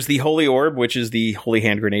 There's the Holy Orb, which is the Holy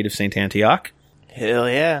Hand Grenade of St. Antioch. Hell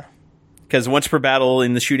yeah. Because once per battle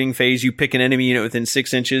in the shooting phase, you pick an enemy unit within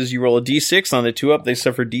 6 inches, you roll a D6 on the 2-up, they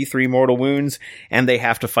suffer D3 mortal wounds, and they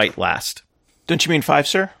have to fight last. Don't you mean 5,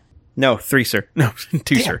 sir? No, 3, sir. No,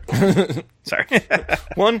 2, sir. Sorry.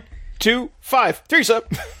 1, 2, 5. 3's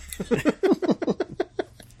up.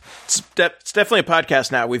 It's definitely a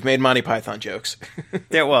podcast now. We've made Monty Python jokes.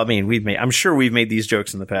 Yeah, well, I'm sure we've made these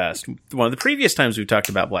jokes in the past. One of the previous times we've talked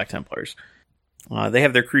about Black Templars. They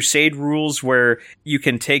have their Crusade rules where you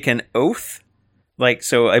can take an oath.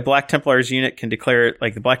 So a Black Templar's unit can declare,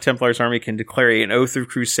 the Black Templar's army can declare an oath of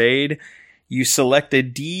Crusade. You select a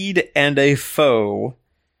deed and a foe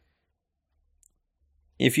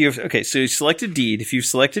If you have, okay, so you select a deed. If you've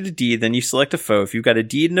selected a deed, then you select a foe. If you've got a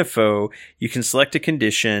deed and a foe, you can select a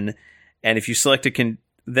condition. And if you select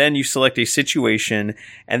then you select a situation,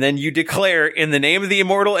 and then you declare, in the name of the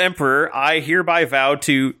immortal emperor, I hereby vow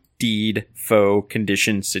to deed, foe,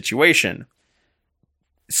 condition, situation.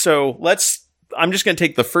 So I'm just going to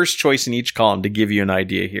take the first choice in each column to give you an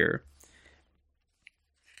idea here.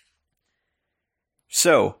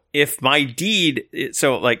 So, if my deed,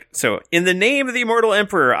 so in the name of the immortal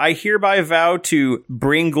emperor, I hereby vow to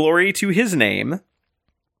bring glory to his name.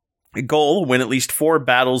 Goal, win at least 4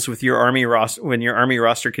 battles with your army roster when your army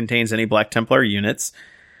roster contains any Black Templar units.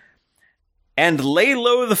 And lay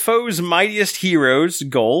low the foe's mightiest heroes.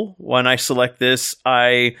 Goal, when I select this,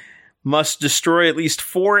 I must destroy at least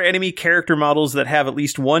 4 enemy character models that have at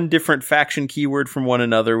least one different faction keyword from one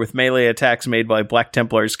another with melee attacks made by Black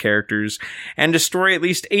Templars characters, and destroy at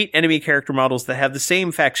least 8 enemy character models that have the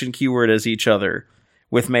same faction keyword as each other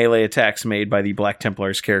with melee attacks made by the Black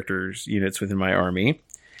Templars characters units within my army.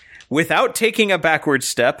 Without taking a backward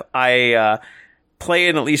step, I play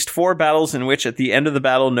in at least 4 battles in which at the end of the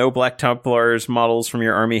battle no Black Templars models from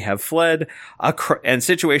your army have fled, and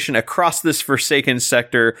situation across this Forsaken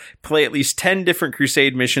sector, play at least 10 different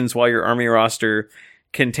Crusade missions while your army roster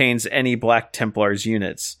contains any Black Templars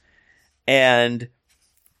units. And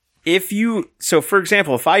for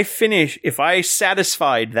example, if I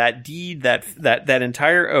satisfied that deed, that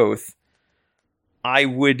entire oath, I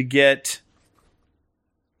would get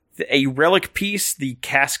a relic piece, the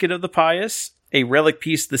Casket of the Pious, a relic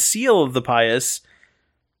piece, the Seal of the Pious.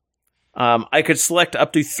 I could select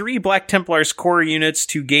up to 3 Black Templars core units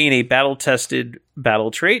to gain a battle-tested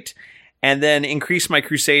battle trait, and then increase my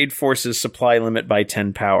Crusade forces supply limit by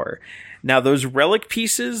 10 power. Now, those relic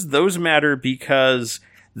pieces, those matter because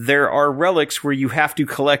there are relics where you have to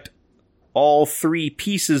collect all 3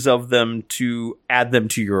 pieces of them to add them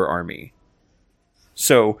to your army.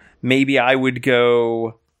 So maybe I would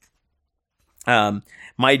go...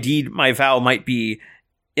 my vow might be,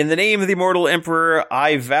 in the name of the immortal emperor,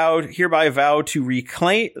 I hereby vow to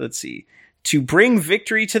bring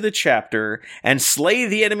victory to the chapter and slay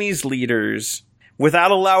the enemy's leaders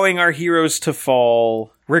without allowing our heroes to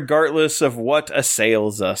fall, regardless of what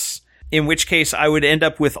assails us. In which case, I would end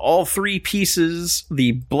up with all 3 pieces,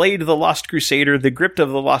 the Blade of the Lost Crusader, the Grip of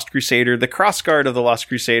the Lost Crusader, the Crossguard of the Lost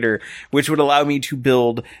Crusader, which would allow me to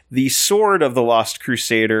build the Sword of the Lost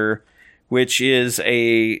Crusader, which is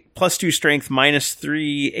a +2 strength,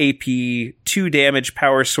 -3 AP, 2 damage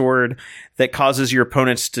power sword that causes your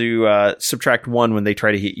opponents to subtract 1 when they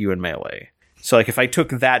try to hit you in melee. So, if I took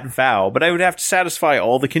that vow, but I would have to satisfy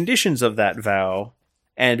all the conditions of that vow,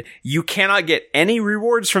 and you cannot get any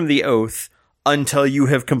rewards from the oath until you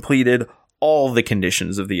have completed all the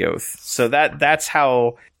conditions of the oath. So that's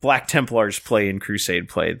how Black Templars play in Crusade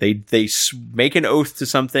play. They make an oath to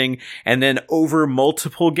something, and then over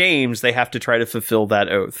multiple games, they have to try to fulfill that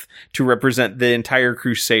oath to represent the entire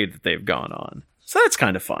crusade that they've gone on. So that's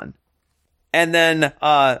kind of fun. And then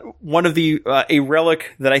one of a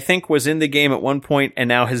relic that I think was in the game at one point and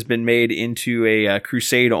now has been made into a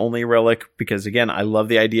Crusade only relic, because again, I love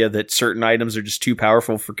the idea that certain items are just too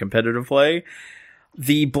powerful for competitive play.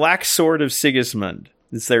 The Black Sword of Sigismund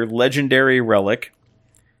is their legendary relic.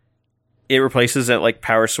 It replaces that like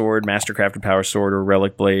Power Sword, Mastercrafted Power Sword, or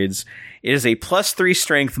Relic Blades. It is a +3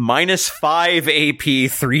 strength, -5 AP,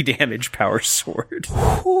 3 damage Power Sword.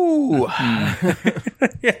 Ooh.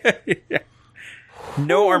 Yeah.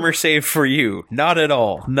 No armor save for you. Not at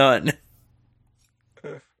all. None.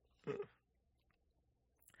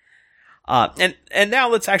 And now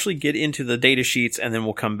let's actually get into the data sheets, and then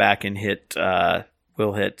we'll come back and hit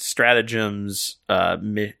stratagems,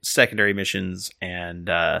 secondary missions, and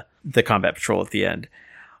the combat patrol at the end.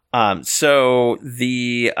 So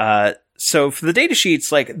for the data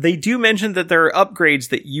sheets, like, they do mention that there are upgrades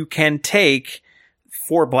that you can take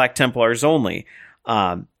for Black Templars only.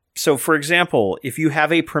 So for example, if you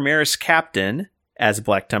have a Primaris Captain as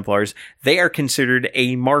Black Templars, they are considered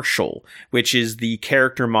a Marshal, which is the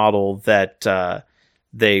character model that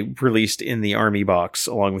they released in the army box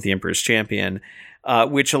along with the Emperor's Champion,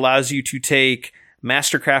 which allows you to take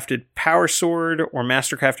Mastercrafted Power Sword or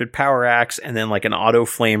Mastercrafted Power Axe and then like an Auto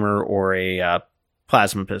Flamer or a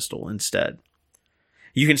Plasma Pistol instead.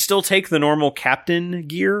 You can still take the normal Captain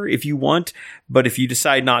gear if you want, but if you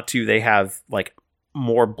decide not to, they have like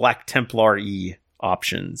more Black Templar-y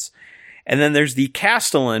options. And then there's the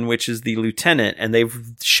Castellan, which is the Lieutenant, and they've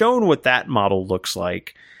shown what that model looks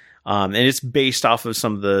like. And it's based off of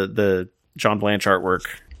some of the John Blanche artwork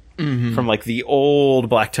from like the old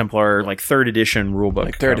Black Templar, like 3rd edition rulebook.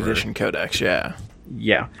 Like 3rd edition codex, yeah.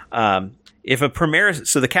 Yeah. if a Primaris,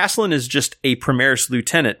 so the Castellan is just a Primaris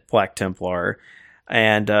Lieutenant Black Templar,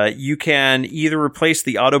 and you can either replace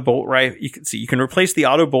the auto bolt rifle. You can replace the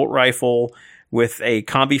auto bolt rifle with a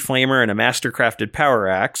combi flamer and a mastercrafted power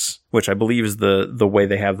axe, which I believe is the way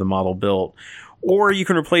they have the model built. Or you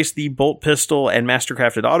can replace the bolt pistol and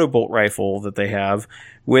mastercrafted auto bolt rifle that they have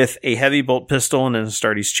with a heavy bolt pistol and an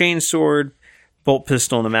Astartes chainsword, bolt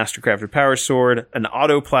pistol and a mastercrafted power sword, an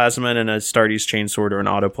auto plasma and an Astartes chainsword, or an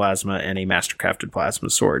auto plasma and a mastercrafted plasma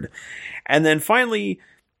sword. And then finally,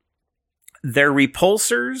 their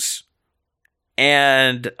repulsors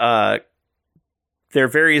and their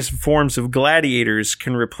various forms of gladiators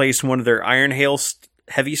can replace one of their Iron Hail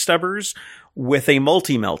heavy stubbers with a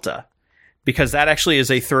multi-melta. Because that actually is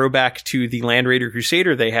a throwback to the Land Raider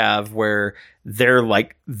Crusader they have, where they're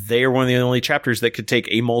one of the only chapters that could take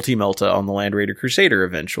a multi-melta on the Land Raider Crusader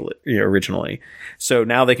originally. So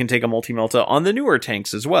now they can take a multi-melta on the newer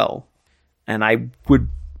tanks as well. And I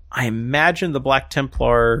imagine the Black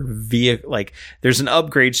Templar there's an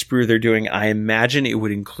upgrade sprue they're doing. I imagine it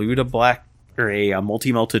would include a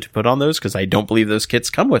multi-melta to put on those, because I don't believe those kits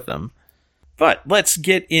come with them. But let's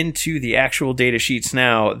get into the actual data sheets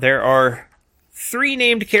now. There are 3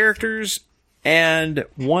 named characters and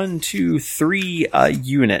 3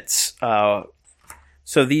 units.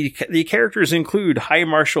 So the characters include High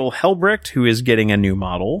Marshal Helbrecht, who is getting a new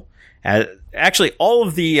model. Actually, all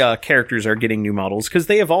of the characters are getting new models because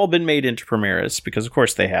they have all been made into Primaris, because of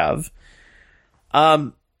course they have.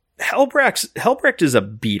 Helbrecht is a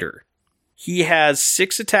beater. He has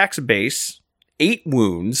 6 attacks base, 8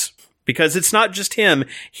 wounds. Because it's not just him,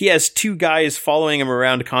 he has 2 guys following him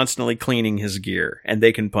around constantly cleaning his gear, and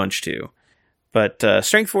they can punch too. But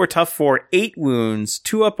Strength 4, Tough 4, 8 wounds,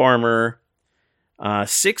 2 up armor,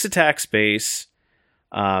 6 attack space.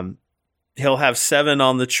 He'll have 7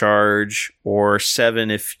 on the charge, or 7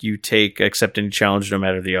 if you accept any challenge no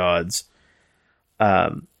matter the odds.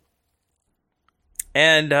 And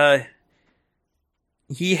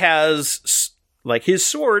he has... his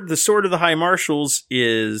sword, the Sword of the High Marshals,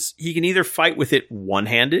 he can either fight with it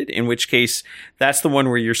one-handed, in which case that's the one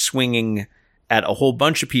where you're swinging at a whole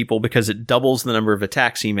bunch of people because it doubles the number of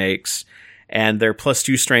attacks he makes, and they're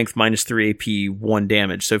 +2 strength, -3 AP, 1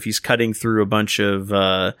 damage. So if he's cutting through a bunch of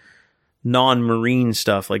non-marine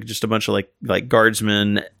stuff, like just a bunch of like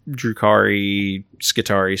guardsmen, Drukhari,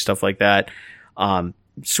 Skitarii, stuff like that,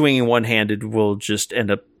 swinging one-handed will just end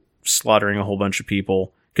up slaughtering a whole bunch of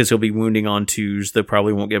people, because he'll be wounding on 2s that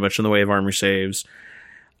probably won't get much in the way of armor saves.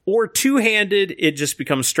 Or two-handed, it just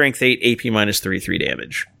becomes strength 8, AP -3, 3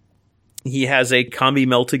 damage. He has a combi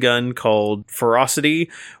melta-gun called Ferocity,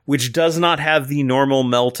 which does not have the normal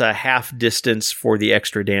melta half distance for the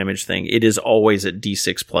extra damage thing. It is always at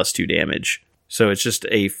D6 +2 damage. So it's just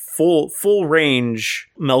a full range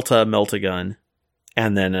melta-gun,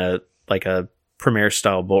 and then a Primaris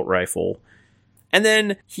style bolt rifle. And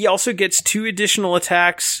then he also gets 2 additional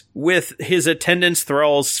attacks with his Attendant's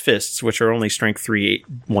Thrall's Fists, which are only strength 3,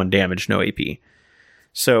 1 damage, no AP.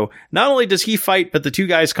 So not only does he fight, but the 2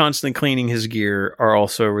 guys constantly cleaning his gear are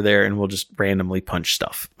also over there and will just randomly punch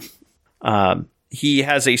stuff. He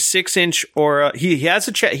has a 6-inch aura. He has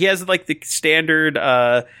the standard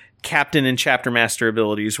Captain and Chapter Master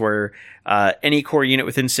abilities where any core unit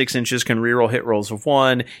within 6 inches can reroll hit rolls of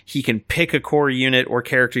 1. He can pick a core unit or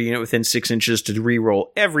character unit within 6 inches to reroll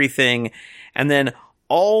everything. And then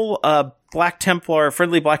all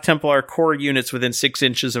friendly Black Templar core units within 6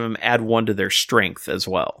 inches of him add 1 to their strength as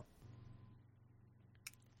well.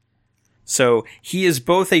 So he is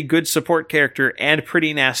both a good support character and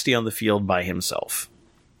pretty nasty on the field by himself.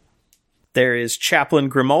 There is Chaplain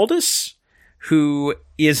Grimaldus, who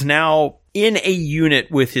is now in a unit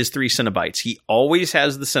with his 3 Cenobites. He always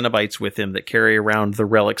has the Cenobites with him that carry around the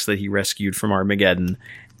relics that he rescued from Armageddon.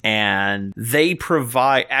 And they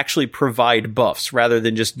actually provide buffs rather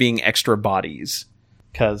than just being extra bodies.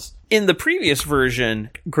 Because in the previous version,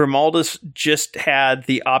 Grimaldus just had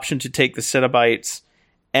the option to take the Cenobites,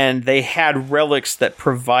 and they had relics that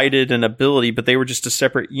provided an ability, but they were just a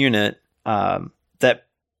separate unit that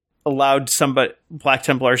allowed Black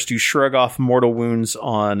Templars to shrug off mortal wounds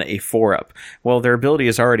on a 4-up. Well, their ability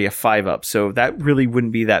is already a 5-up, so that really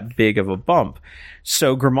wouldn't be that big of a bump.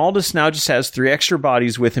 So Grimaldus now just has 3 extra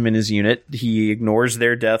bodies with him in his unit. He ignores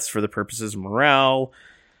their deaths for the purposes of morale.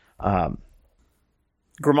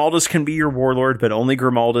 Grimaldus can be your warlord, but only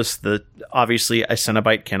Grimaldus. Obviously, a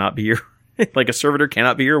Cenobite cannot be your... like, a servitor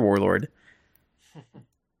cannot be your warlord.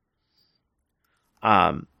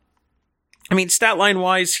 I mean, stat line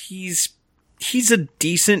wise, he's a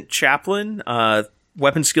decent chaplain.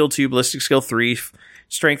 Weapon skill 2, ballistic skill 3,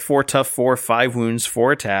 strength 4, tough 4, 5 wounds,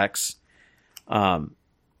 4 attacks.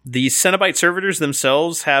 The Cenobite servitors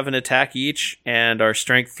themselves have an attack each and are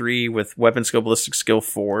strength 3 with weapon skill, ballistic skill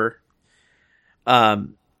 4. But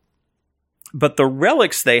the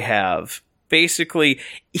relics they have, basically,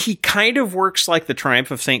 he kind of works like the Triumph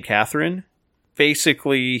of St. Catherine.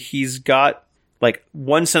 Basically, he's got, like,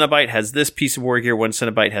 one Cenobite has this piece of war gear, one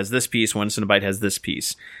Cenobite has this piece, one Cenobite has this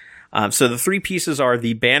piece. So the 3 pieces are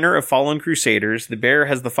the Banner of Fallen Crusaders. The bearer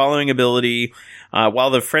has the following ability. While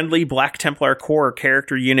the friendly Black Templar Corps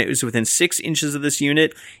character unit is within 6 inches of this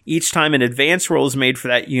unit, each time an advance roll is made for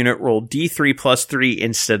that unit, roll D3 plus 3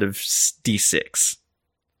 instead of D6.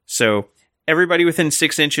 So everybody within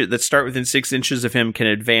 6 inches that start within 6 inches of him can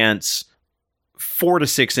advance 4 to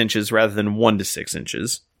 6 inches rather than 1 to 6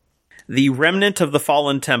 inches. The Remnant of the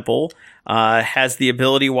Fallen Temple has the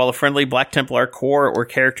ability, while a friendly Black Templar Corps or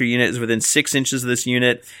character unit is within 6 inches of this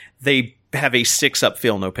unit, they have a 6-up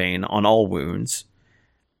feel no pain on all wounds.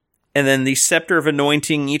 And then the Scepter of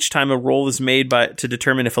Anointing, each time a roll is made to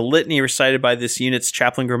determine if a litany recited by this unit's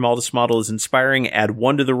Chaplain Grimaldus model is inspiring, add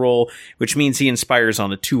 1 to the roll, which means he inspires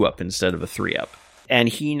on a 2-up instead of a 3-up. And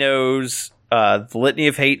he knows the Litany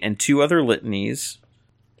of Hate and 2 other litanies.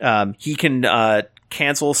 He can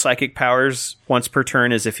cancel psychic powers once per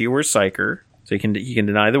turn as if he were Psyker. So he can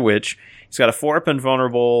deny the witch. He's got a 4-up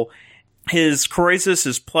invulnerable. His Croesus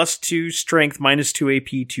is +2 strength, -2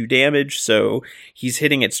 AP, 2 damage. So he's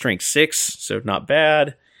hitting at strength 6, so not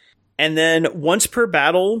bad. And then once per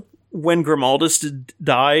battle, when Grimaldus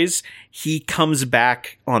dies, he comes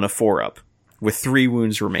back on a 4-up with 3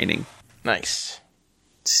 wounds remaining. Nice.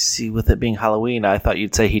 See, with it being Halloween, I thought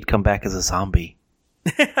you'd say he'd come back as a zombie.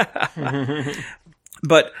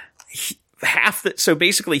 But so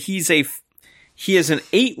basically he is an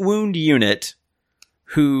 8 wound unit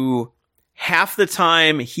who half the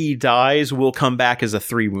time he dies will come back as a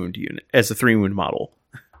 3 wound unit, as a 3 wound model.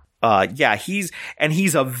 His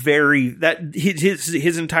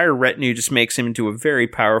entire retinue just makes him into a very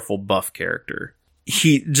powerful buff character.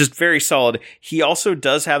 He just very solid. He also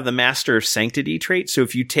does have the Master of Sanctity trait. So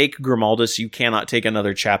if you take Grimaldus, you cannot take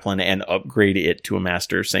another chaplain and upgrade it to a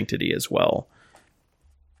Master of Sanctity as well.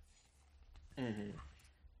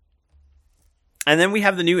 And then we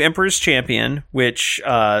have the new Emperor's Champion, which,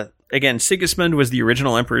 again, Sigismund was the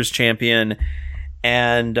original Emperor's Champion.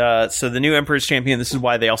 And so the new Emperor's Champion, this is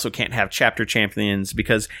why they also can't have chapter champions,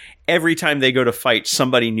 because every time they go to fight,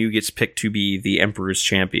 somebody new gets picked to be the Emperor's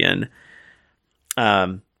Champion.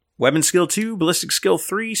 Weapon skill 2, ballistic skill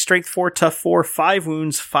 3, strength 4, tough 4, 5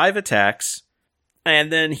 wounds, 5 attacks.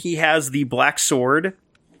 And then he has the Black Sword.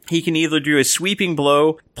 He can either do a sweeping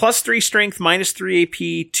blow, +3 strength, -3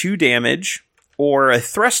 AP, 2 damage, or a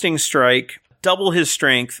thrusting strike, double his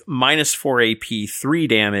strength, -4 AP, 3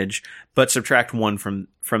 damage, but subtract 1 from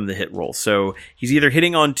the hit roll. So he's either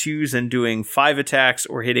hitting on 2s and doing 5 attacks,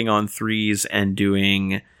 or hitting on 3s and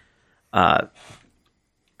doing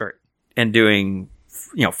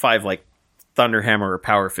 5 like Thunderhammer or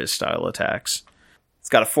Power Fist style attacks. It's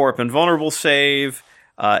got a 4-up invulnerable save.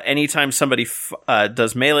 Anytime somebody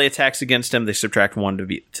does melee attacks against him, they subtract 1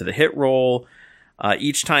 to the hit roll.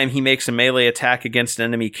 Each time he makes a melee attack against an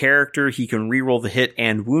enemy character, he can reroll the hit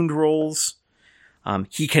and wound rolls.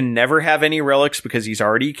 He can never have any relics because he's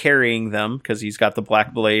already carrying them, because he's got the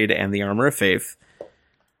Black Blade and the Armor of Faith.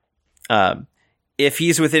 If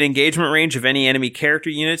he's within engagement range of any enemy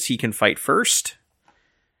character units, he can fight first.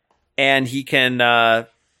 And he can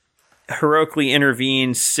heroically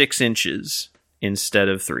intervene 6 inches instead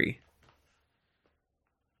of 3.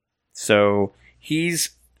 So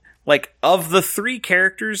he's, like, of the 3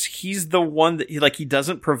 characters, he's the one that he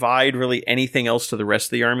doesn't provide really anything else to the rest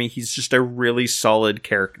of the army. He's just a really solid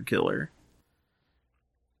character killer.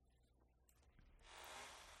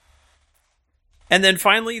 And then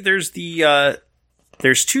finally, there's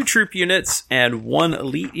 2 troop units and 1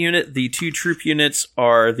 elite unit. The 2 troop units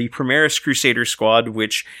are the Primaris Crusader Squad,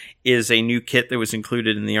 which is a new kit that was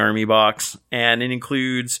included in the army box, and it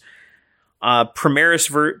includes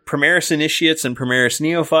Primaris Initiates and Primaris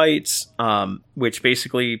Neophytes, which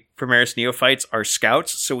basically Primaris Neophytes are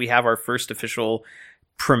scouts. So we have our first official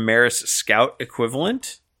Primaris Scout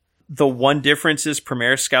equivalent. The one difference is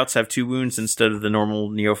Primaris Scouts have 2 wounds instead of the normal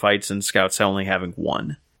Neophytes and Scouts only having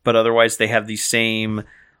 1. But otherwise they have the same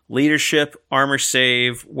leadership, armor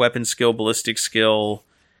save, weapon skill, ballistic skill,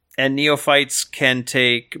 and Neophytes can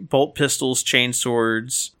take bolt pistols,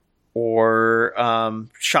 chainswords, or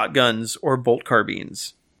shotguns, or bolt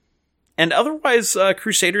carbines. And otherwise,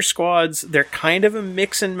 Crusader squads, they're kind of a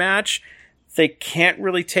mix and match. They can't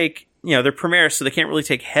really take, they're Primaris, so they can't really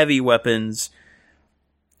take heavy weapons,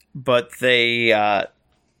 but they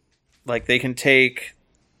can take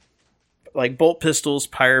like bolt pistols,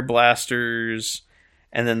 pyre blasters,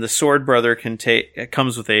 and then the sword brother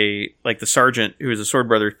comes with the sergeant, who is a sword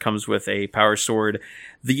brother, comes with a power sword.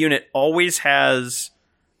 The unit always has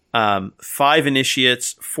 5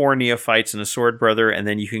 initiates, 4 neophytes, and a sword brother, and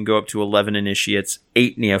then you can go up to 11 initiates,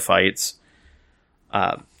 8 neophytes.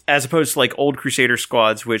 As opposed to like old Crusader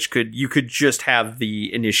squads, which you could just have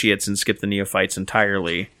the initiates and skip the neophytes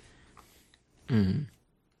entirely. Mm-hmm.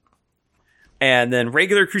 And then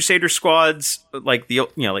regular Crusader squads, like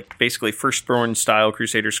basically Firstborn style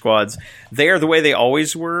Crusader squads, they are the way they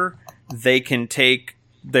always were. They can take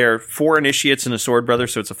their 4 initiates and a sword brother,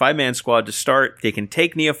 so it's a 5-man squad to start. They can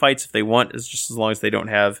take neophytes if they want, as long as they don't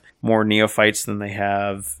have more neophytes than they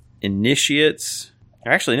have initiates.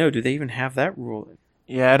 Actually, no, do they even have that rule?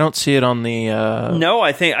 Yeah, I don't see it on the. No,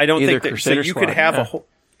 I don't think that. Crusader so you squad, could have a whole.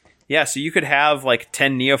 Yeah, so you could have like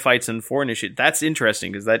 10 neophytes and 4 initiates. That's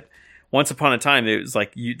interesting because that once upon a time it was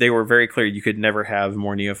like they were very clear you could never have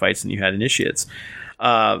more neophytes than you had initiates.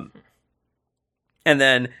 And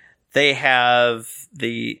then they have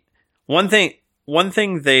the one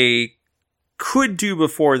thing they could do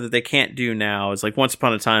before that they can't do now is like once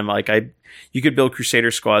upon a time you could build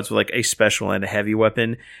Crusader squads with like a special and a heavy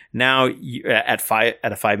weapon. Now at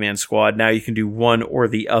a 5-man squad, now you can do one or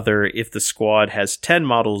the other. If the squad has 10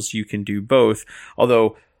 models, you can do both.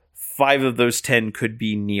 Although 5 of those 10 could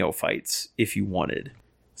be neophytes if you wanted.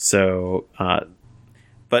 So,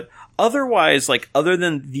 but otherwise, like other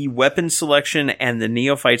than the weapon selection and the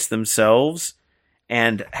neophytes themselves,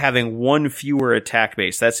 and having 1 fewer attack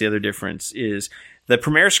base, that's the other difference. Is the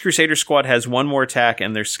Primaris Crusader squad has 1 more attack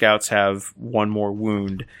and their scouts have 1 more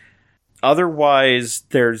wound. Otherwise,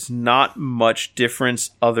 there's not much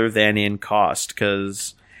difference other than in cost,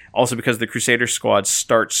 because the Crusader squad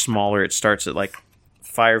starts smaller. It starts at like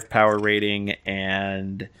 5 power rating,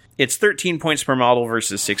 and it's 13 points per model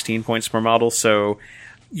versus 16 points per model. So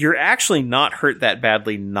you're actually not hurt that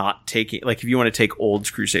badly not taking, like if you want to take old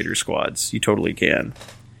Crusader squads, you totally can.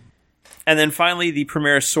 And then finally, the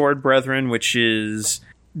Primaris Sword Brethren, which is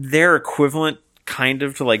their equivalent kind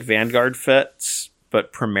of to like Vanguard Fets,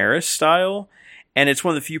 but Primaris style. And it's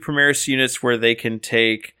one of the few Primaris units where they can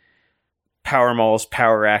take power mauls,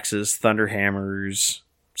 power axes, thunder hammers,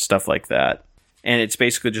 stuff like that. And it's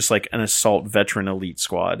basically just like an assault veteran elite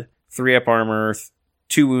squad. 3 up armor,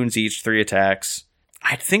 2 wounds each, 3 attacks.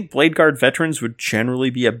 I think Blade Guard veterans would generally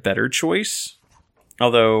be a better choice.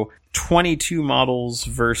 Although 22 models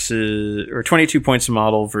versus, or 22 points a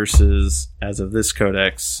model versus, as of this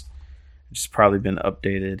codex, which has probably been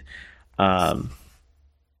updated.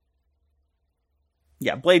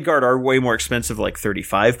 Yeah, Blade Guard are way more expensive, like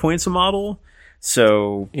 35 points a model.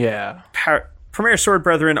 So yeah, Primaris Sword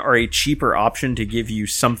Brethren are a cheaper option to give you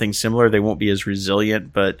something similar. They won't be as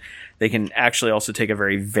resilient, but they can actually also take a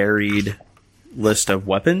very varied list of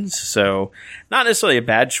weapons, so not necessarily a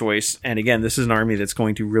bad choice. And again, this is an army that's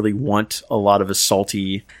going to really want a lot of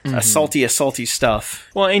assaulty stuff.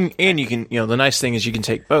 Well, and you can, the nice thing is you can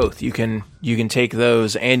take both. You can take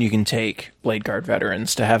those, and you can take Blade Guard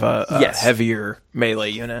veterans to have a heavier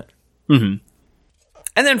melee unit. Mm-hmm.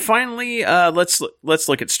 And then finally, let's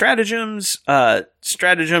look at stratagems.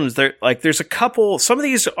 Stratagems, there's a couple. Some of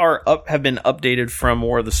these have been updated from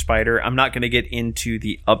War of the Spider. I'm not going to get into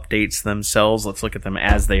the updates themselves. Let's look at them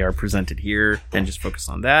as they are presented here and just focus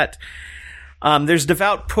on that. There's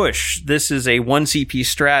Devout Push. This is a 1 CP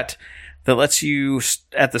strat that lets you,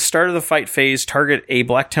 at the start of the fight phase, target a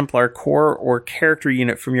Black Templar core or character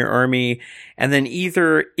unit from your army, and then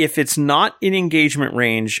either, if it's not in engagement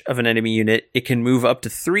range of an enemy unit, it can move up to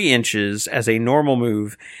 3 inches as a normal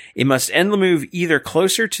move. It must end the move either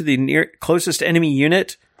closer to the closest enemy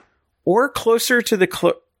unit or closer to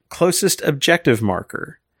the closest objective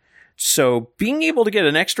marker. So being able to get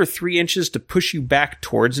an extra 3 inches to push you back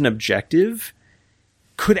towards an objective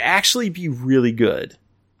could actually be really good.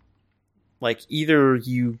 Like, either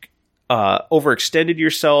you overextended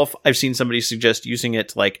yourself. I've seen somebody suggest using it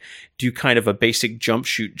to, like, do kind of a basic jump,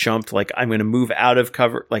 shoot, jump. Like, I'm going to move out of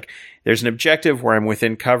cover. Like, there's an objective where I'm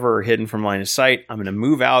within cover or hidden from line of sight. I'm going to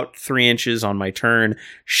move out 3 inches on my turn,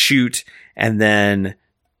 shoot, and then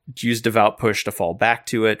use Devout Push to fall back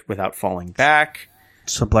to it without falling back.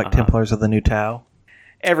 So Black Templars are the new Tau?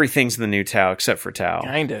 Everything's the new Tau except for Tau.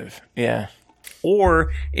 Kind of, yeah.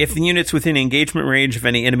 Or if the unit's within engagement range of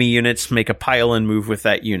any enemy units, make a pile-in move with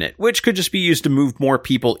that unit, which could just be used to move more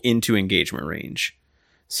people into engagement range.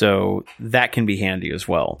 So that can be handy as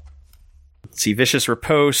well. Let's see, Vicious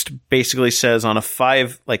Riposte basically says on a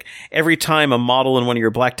 5, like every time a model in one of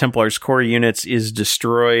your Black Templars core units is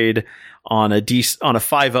destroyed on a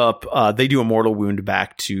 5-up, they do a mortal wound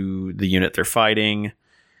back to the unit they're fighting.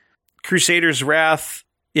 Crusader's Wrath.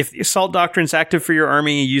 If the Assault Doctrine's active for your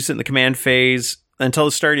army, you use it in the command phase. Until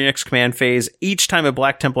the start of your next command phase, each time a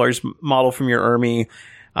Black Templar's model from your army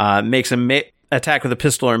makes a attack with a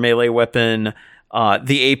pistol or melee weapon,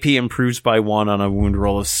 the AP improves by 1 on a wound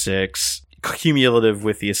roll of 6, cumulative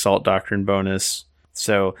with the Assault Doctrine bonus.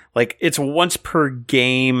 So, like, it's once per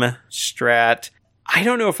game strat. I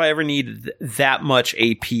don't know if I ever need that much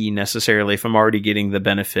AP necessarily if I'm already getting the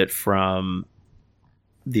benefit from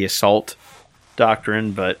the Assault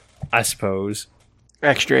Doctrine, but I suppose.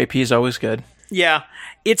 Extra AP is always good. Yeah.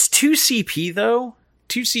 It's 2 CP, though.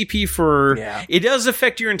 2 CP for... Yeah. It does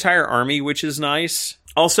affect your entire army, which is nice.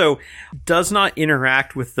 Also, does not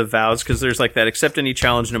interact with the vows, because there's like that accept any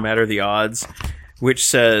challenge no matter the odds, which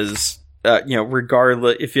says,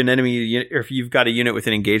 regardless, if an enemy, or if you've got a unit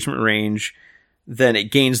within engagement range, then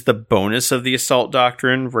it gains the bonus of the Assault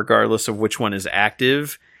Doctrine, regardless of which one is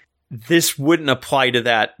active. This wouldn't apply to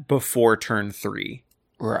that before turn 3.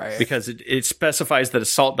 Right. Because it specifies that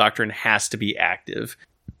Assault Doctrine has to be active.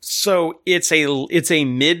 So it's a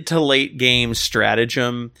mid to late game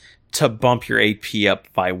stratagem to bump your AP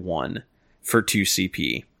up by 1 for 2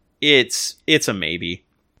 CP. It's a maybe.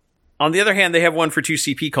 On the other hand, they have one for 2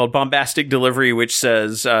 CP called Bombastic Delivery, which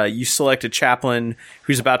says you select a chaplain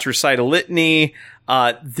who's about to recite a litany.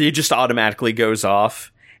 It just automatically goes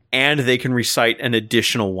off, and they can recite an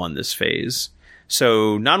additional one this phase.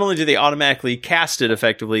 So not only do they automatically cast it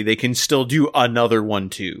effectively, they can still do another one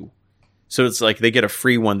too. So it's like they get a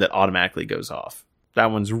free one that automatically goes off.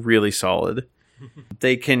 That one's really solid.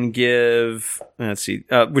 They can give, let's see,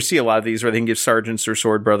 we see a lot of these where they can give sergeants or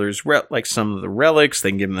sword brothers, like some of the relics. They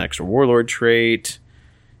can give them an extra warlord trait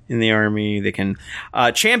in the army. They can,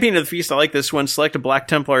 champion of the feast. I like this one. Select a Black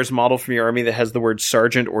Templar's model from your army that has the word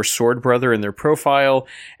sergeant or sword brother in their profile.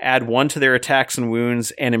 Add 1 to their attacks and wounds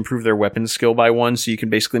and improve their weapon skill by 1. So you can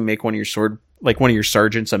basically make one of your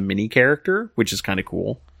sergeants a mini character, which is kind of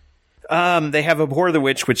cool. They have Abhor the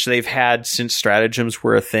Witch, which they've had since stratagems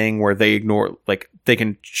were a thing, where they ignore, like, they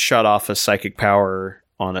can shut off a psychic power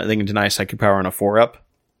they can deny psychic power on a 4-up.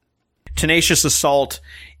 Tenacious Assault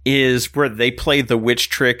is where they play the witch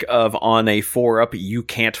trick of on a 4-up, you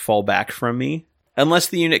can't fall back from me, unless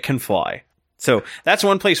the unit can fly. So that's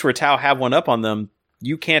one place where Tau have one up on them.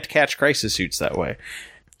 You can't catch crisis suits that way.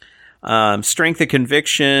 Strength of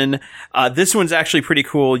Conviction. This one's actually pretty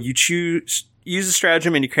cool. You use a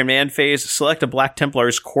stratagem in your command phase. Select a Black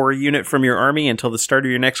Templar's core unit from your army until the start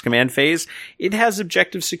of your next command phase. It has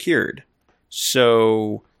objective secured.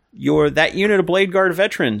 So that unit of Blade Guard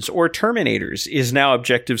veterans or Terminators is now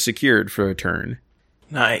objective secured for a turn.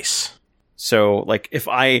 Nice. So,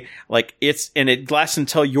 it lasts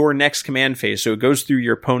until your next command phase, so it goes through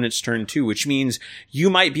your opponent's turn too, which means you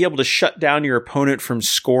might be able to shut down your opponent from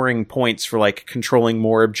scoring points for, like, controlling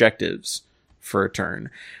more objectives for a turn.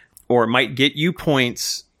 Or it might get you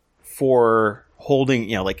points for holding,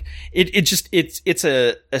 it's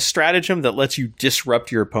a stratagem that lets you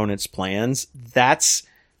disrupt your opponent's plans. That's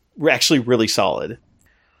actually really solid.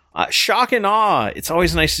 Shock and Awe. It's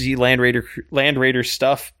always nice to see Land Raider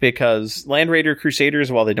stuff, because Land Raider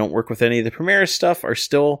Crusaders, while they don't work with any of the Primaris stuff, are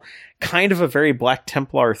still kind of a very Black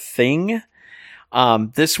Templar thing.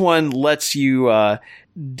 This one lets you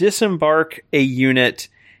disembark a unit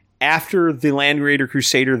after the Land Raider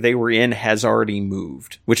Crusader they were in has already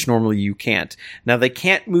moved, which normally you can't. Now, they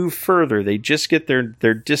can't move further. They just get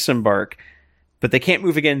their disembark, but they can't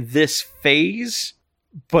move again this phase.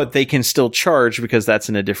 But they can still charge because that's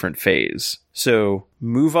in a different phase. So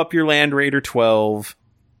move up your Land Raider 12,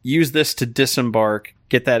 use this to disembark,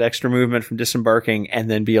 get that extra movement from disembarking,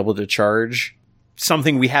 and then be able to charge.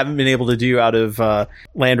 Something we haven't been able to do out of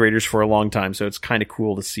Land Raiders for a long time, so it's kind of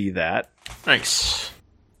cool to see that. Nice.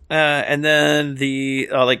 And then the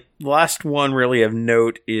last one really of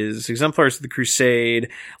note is Exemplars of the Crusade.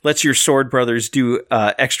 Lets your Sword Brothers do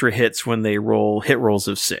extra hits when they roll hit rolls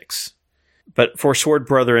of 6. But for Sword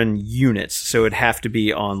Brethren units, so it'd have to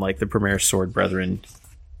be on, like, the Primaris Sword Brethren.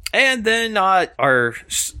 And then our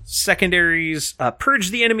secondaries,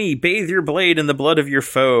 Purge the Enemy, bathe your blade in the blood of your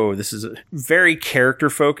foe. This is very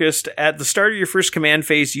character-focused. At the start of your first command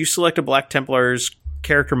phase, you select a Black Templar's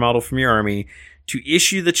character model from your army to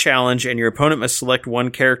issue the challenge, and your opponent must select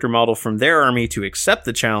one character model from their army to accept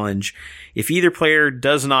the challenge. If either player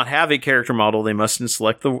does not have a character model, they must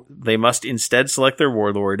instead select their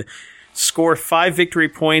warlord. Score 5 victory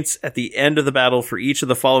points at the end of the battle for each of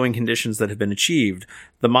the following conditions that have been achieved.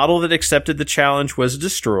 The model that accepted the challenge was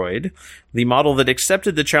destroyed. The model that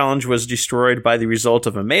accepted the challenge was destroyed by the result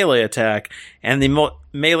of a melee attack. And the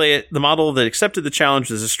model that accepted the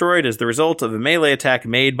challenge was destroyed as the result of a melee attack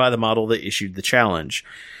made by the model that issued the challenge.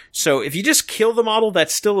 So if you just kill the model,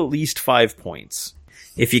 that's still at least 5 points.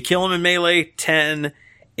 If you kill him in melee, 10.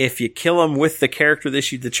 If you kill him with the character that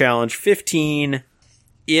issued the challenge, 15.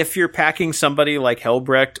 If you're packing somebody like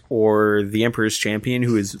Helbrecht or the Emperor's Champion,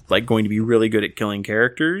 who is like going to be really good at killing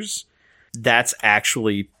characters, that's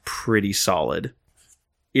actually pretty solid.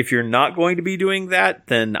 If you're not going to be doing that,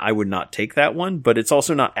 then I would not take that one, but it's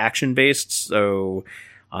also not action based, so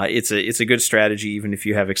it's a good strategy even if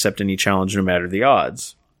you have accept any challenge no matter the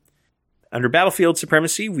odds. Under Battlefield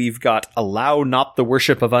Supremacy, we've got Allow Not the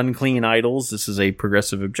Worship of Unclean Idols. This is a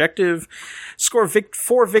progressive objective. Score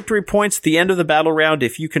 4 victory points at the end of the battle round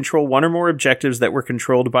if you control one or more objectives that were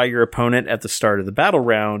controlled by your opponent at the start of the battle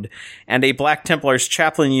round, and a Black Templar's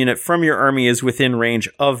chaplain unit from your army is within range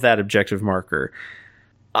of that objective marker.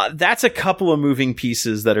 That's a couple of moving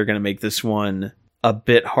pieces that are going to make this one a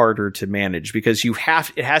bit harder to manage, because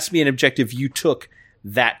it has to be an objective you took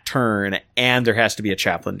that turn, and there has to be a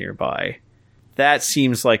chaplain nearby. That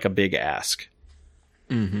seems like a big ask.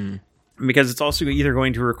 Mm-hmm. Because it's also either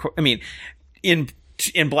going to require... I mean, in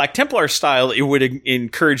Black Templar style, it would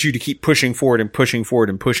encourage you to keep pushing forward and pushing forward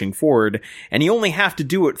and pushing forward, and you only have to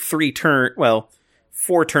do it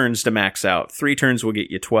 4 turns to max out. 3 turns will get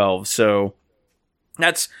you 12, so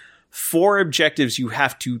that's 4 objectives you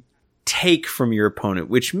have to take from your opponent,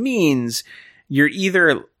 which means you're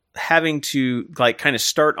either having to like kind of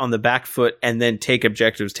start on the back foot and then take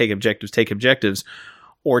objectives,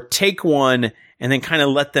 or take one and then kind of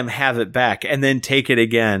let them have it back and then take it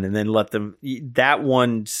again and then let them. That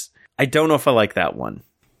one's, I don't know if I like that one.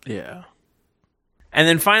 Yeah. And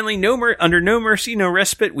then finally, under No Mercy, No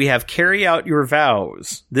Respite, we have Carry Out Your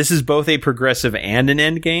Vows. This is both a progressive and an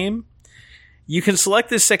end game. You can select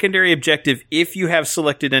this secondary objective if you have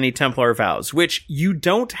selected any Templar vows, which you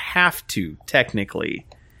don't have to, technically.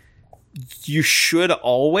 You should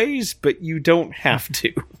always, but you don't have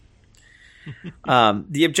to.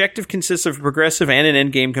 The objective consists of a progressive and an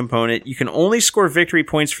endgame component. You can only score victory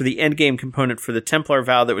points for the endgame component for the Templar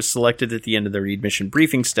vow that was selected at the end of the read mission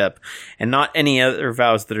briefing step, and not any other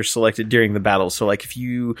vows that are selected during the battle. So like if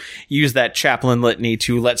you use that chaplain litany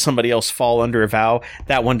to let somebody else fall under a vow,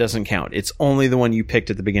 that one doesn't count. It's only the one you picked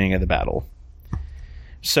at the beginning of the battle.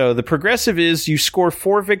 So the progressive is you score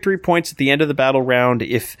 4 victory points at the end of the battle round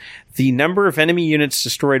if the number of enemy units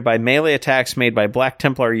destroyed by melee attacks made by Black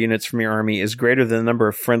Templar units from your army is greater than the number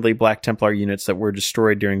of friendly Black Templar units that were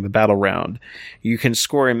destroyed during the battle round. You can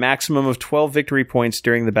score a maximum of 12 victory points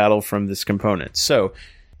during the battle from this component. So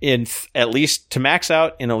at least to max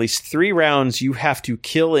out, in at least 3 rounds, you have to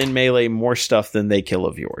kill in melee more stuff than they kill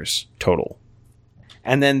of yours total.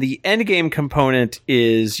 And then the endgame component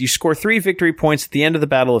is you score 3 victory points at the end of the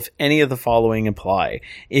battle if any of the following apply.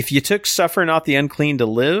 If you took Suffer Not the Unclean to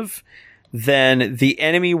live, then the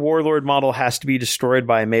enemy warlord model has to be destroyed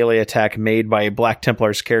by a melee attack made by a Black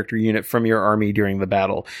Templar's character unit from your army during the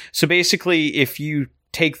battle. So basically, if you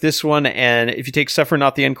take this one and if you take Suffer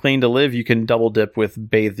Not the Unclean to live, you can double dip with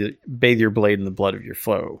bathe your blade in the blood of your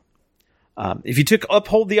foe. If you took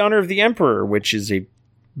Uphold the Honor of the Emperor, which is a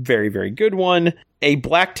very, very good one, a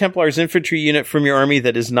Black Templar's infantry unit from your army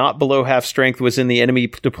that is not below half strength was in the enemy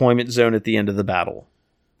deployment zone at the end of the battle.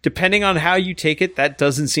 Depending on how you take it, that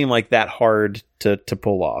doesn't seem like that hard to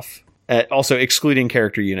pull off. Also, excluding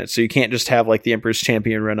character units, so you can't just have like the Emperor's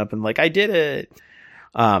Champion run up and like, I did it.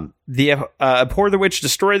 The Abhor the Witch,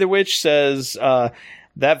 Destroy the Witch says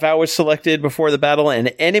that vow was selected before the battle,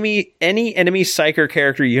 and any enemy psyker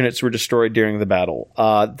character units were destroyed during the battle.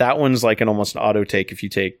 That one's like an almost auto take if you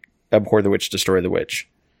take Abhor the Witch, Destroy the Witch.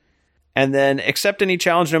 And then Accept Any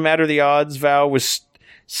Challenge No Matter the Odds vow was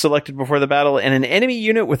selected before the battle, and an enemy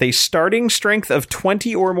unit with a starting strength of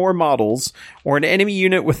 20 or more models, or an enemy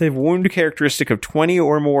unit with a wound characteristic of 20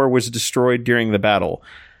 or more was destroyed during the battle.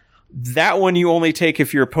 That one you only take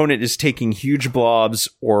if your opponent is taking huge blobs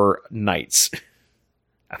or knights.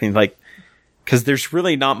 I mean, like, because there's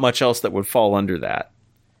really not much else that would fall under that.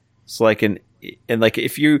 It's like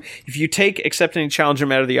if you take Accept Any Challenge No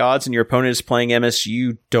Matter the Odds and your opponent is playing MS,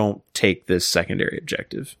 you don't take this secondary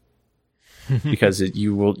objective because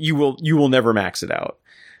you will never max it out.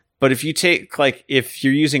 But if you take, like, if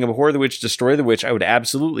you're using Abhor the Witch, Destroy the Witch, I would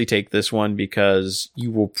absolutely take this one because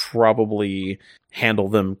you will probably handle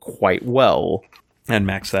them quite well and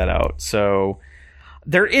max that out. So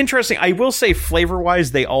they're interesting. I will say,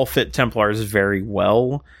 flavor-wise, they all fit Templars very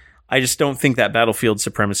well. I just don't think that Battlefield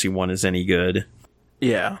Supremacy one is any good.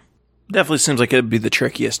 Yeah. Definitely seems like it'd be the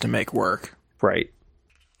trickiest to make work. Right.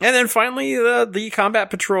 And then finally, the Combat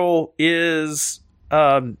Patrol is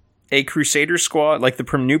a Crusader squad, like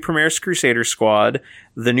the new Primaris Crusader squad,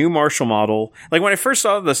 the new Martial model. Like when I first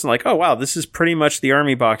saw this, I'm like, oh wow, this is pretty much the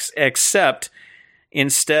army box, except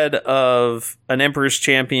instead of an Emperor's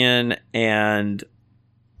Champion and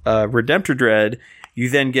Redemptor Dread, you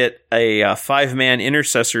then get a 5-man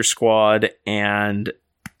Intercessor squad and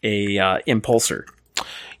a Impulsor.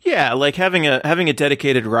 Yeah, like having a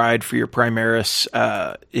dedicated ride for your Primaris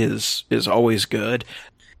is always good.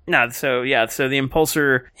 No, so the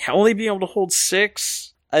Impulsor only be able to hold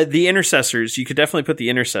 6. The Intercessors, you could definitely put the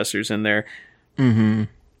Intercessors in there. Mm-hmm.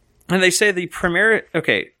 And they say the Primaris,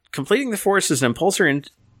 completing the force is an Impulsor in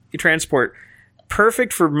transport,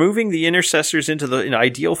 perfect for moving the Intercessors into the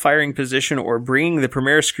ideal firing position or bringing the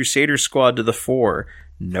Primaris Crusader squad to the fore.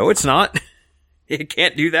 No, it's not. It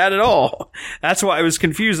can't do that at all. That's why I was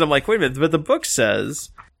confused. I'm like, wait a minute, but the book says,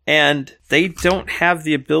 and they don't have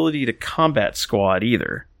the ability to combat squad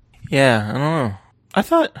either. Yeah, I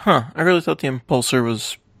don't know. I really thought the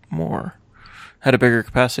Impulsor had a bigger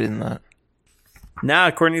capacity than that. Nah,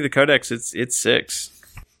 according to the Codex, it's 6.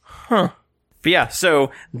 Huh. But yeah,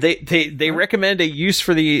 so they recommend a use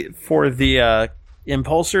for the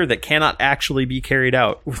Impulsor that cannot actually be carried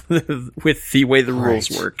out with the way the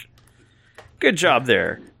rules work. Good job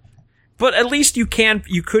there. But at least you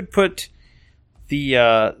could put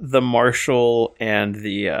the Martial and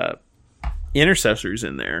the Intercessors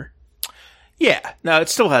in there. Yeah, no, it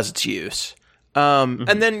still has its use.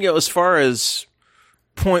 And then, as far as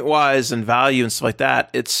point-wise and value and stuff like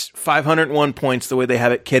that, it's 501 points the way they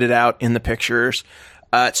have it kitted out in the pictures.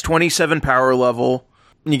 It's 27 power level.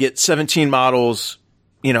 You get 17 models,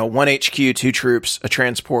 1 HQ, 2 troops, a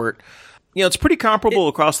transport. It's pretty comparable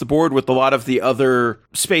across the board with a lot of the other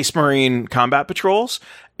Space Marine combat patrols.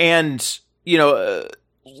 And,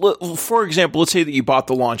 for example, let's say that you bought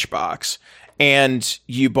the launch box and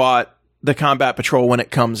you bought the combat patrol when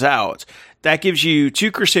it comes out. That gives you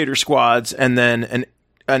 2 Crusader squads and then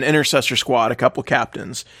an Intercessor squad, a couple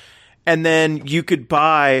captains. And then you could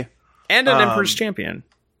buy... And an Emperor's Champion.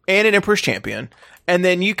 And an Emperor's Champion. And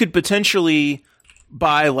then you could potentially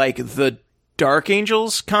buy, the Dark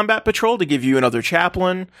Angels combat patrol to give you another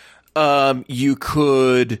chaplain. You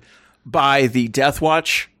could buy the Death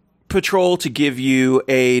Watch patrol to give you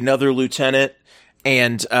another lieutenant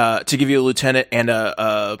and an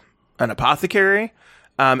apothecary.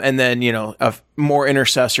 And then, more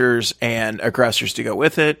intercessors and aggressors to go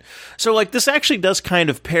with it. So, this actually does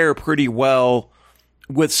kind of pair pretty well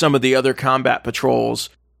with some of the other combat patrols,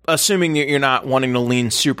 assuming that you're not wanting to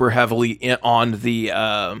lean super heavily on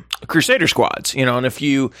the Crusader squads. And if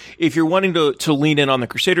you're wanting to lean in on the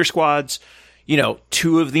Crusader squads,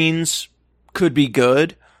 2 of these could be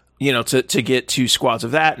good. To get 2 squads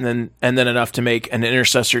of that, and then enough to make an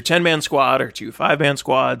Intercessor 10-man squad or 2 5-man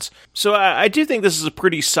squads. So I do think this is a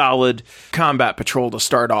pretty solid combat patrol to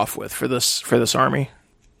start off with for this army.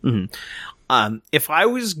 Mm-hmm. If I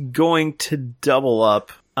was going to double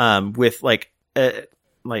up with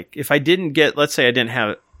if I didn't get, let's say I didn't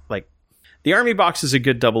have the army box is a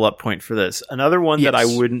good double up point for this. Another one that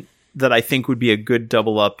I think would be a good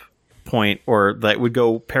double up point, or that would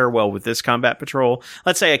go pair well with this combat patrol.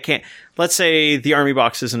 Let's say the army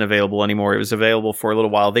box isn't available anymore. It was available for a little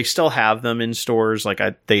while. They still have them in stores.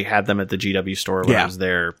 They had them at the GW store when I was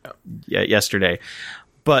there yesterday.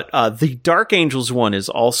 But the Dark Angels one is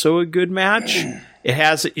also a good match. It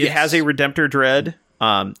has a Redemptor Dread.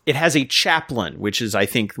 It has a chaplain, which is, I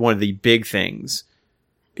think, one of the big things.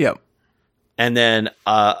 Yep. And then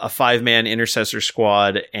a 5-man Intercessor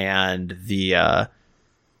squad and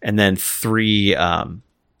then 3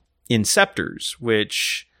 Inceptors,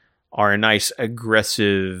 which are a nice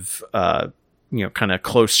aggressive, kind of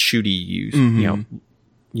close shooty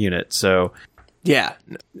unit. So yeah,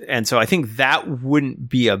 and so I think that wouldn't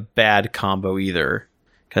be a bad combo either,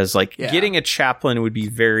 because getting a chaplain would be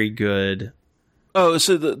very good. Oh,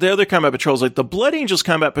 so the other combat patrols, the Blood Angels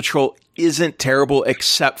combat patrol isn't terrible,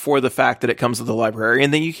 except for the fact that it comes with the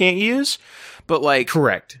librarian that you can't use. But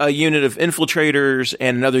correct, a unit of infiltrators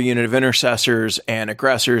and another unit of intercessors and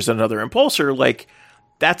aggressors and another impulsor,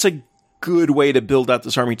 that's a good way to build out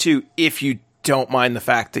this army too, if you don't mind the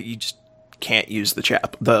fact that you just can't use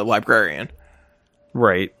the librarian.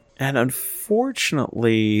 Right. And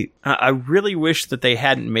unfortunately, I really wish that they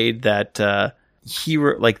hadn't made that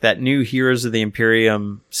hero, that new Heroes of the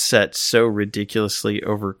Imperium set so ridiculously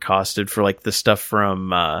overcosted for the stuff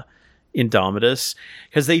from Indomitus,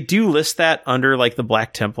 because they do list that under the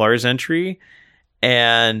Black Templars entry,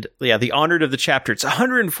 and the Honored of the Chapter, it's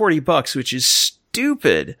 $140, which is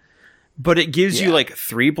stupid, but it gives you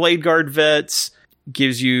 3 Blade Guard vets,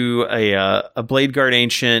 gives you a Blade Guard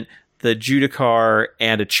Ancient, the Judicar,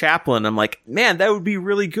 and a Chaplain. I'm like, man, that would be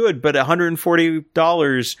really good, but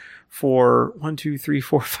 $140 for 1, 2, 3,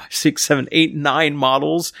 4, 5, 6, 7, 8, 9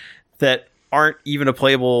 models that aren't even a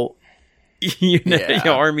playable unit,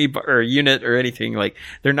 army or unit or anything. Like,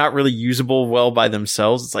 they're not really usable well by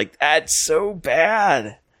themselves. It's like, that's so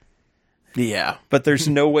bad. Yeah. But there's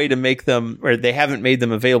no way to make them, or they haven't made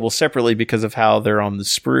them available separately because of how they're on the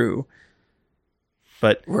sprue.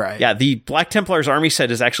 But yeah, the Black Templars army set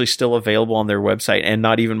is actually still available on their website and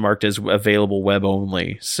not even marked as available web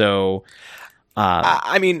only. So,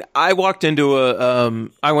 I mean, I walked into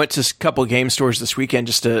I went to a couple game stores this weekend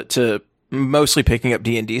just to mostly picking up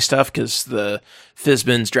D&D stuff because the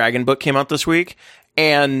Fizban's Dragon book came out this week,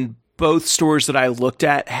 and both stores that I looked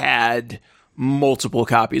at had multiple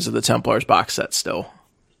copies of the Templars box set still.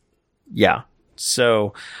 Yeah.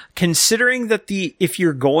 So, considering that if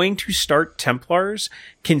you're going to start Templars,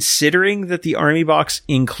 considering that the army box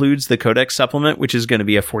includes the Codex supplement, which is going to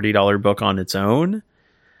be a $40 book on its own.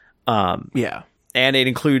 Yeah. And it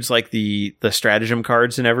includes like the stratagem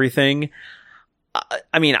cards and everything.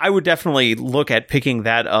 I mean, I would definitely look at picking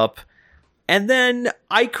that up. And then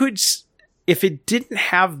I could, if it didn't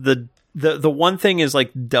have the one thing is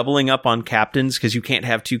like doubling up on captains, because you can't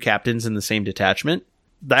have 2 captains in the same detachment.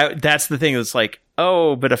 That's the thing that's like,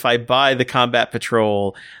 oh, but if I buy the combat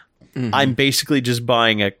patrol, I'm basically just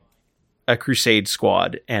buying a crusade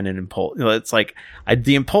squad and an impulse. It's like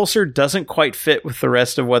the impulsor doesn't quite fit with the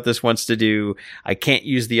rest of what this wants to do. I can't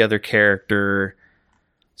use the other character.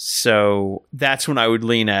 So that's when I would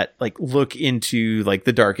lean at, like, look into like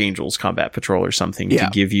the Dark Angels combat patrol or something to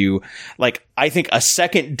give you, like, I think a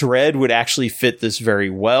second Dread would actually fit this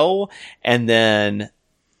very well. And then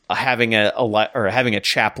having having a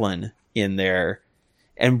Chaplain in there,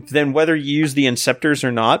 and then whether you use the Inceptors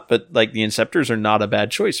or not, but like the Inceptors are not a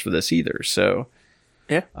bad choice for this either. So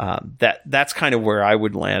yeah, that's kind of where I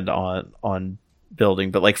would land on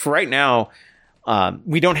building. But like for right now,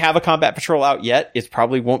 we don't have a combat patrol out yet. It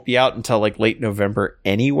probably won't be out until like late November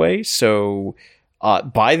anyway. So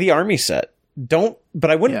buy the army set.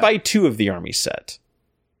 But I wouldn't buy 2 of the army set.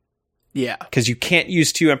 Yeah. Because you can't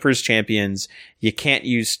use 2 Emperor's Champions. You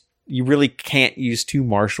really can't use 2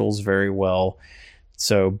 Marshals very well.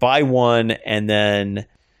 So buy 1, and then,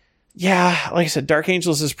 yeah, like I said, Dark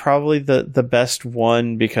Angels is probably the best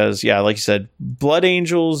one because, yeah, like you said, Blood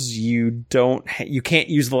Angels, you can't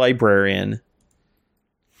use the Librarian.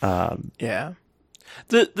 Yeah.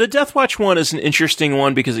 The Deathwatch one is an interesting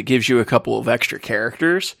one because it gives you a couple of extra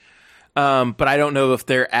characters. But I don't know if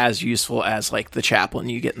they're as useful as like the Chaplain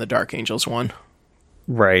you get in the Dark Angels one.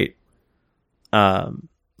 Right.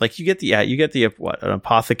 Like you get an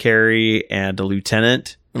Apothecary and a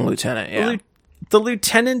Lieutenant. Yeah. The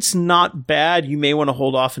Lieutenant's not bad. You may want to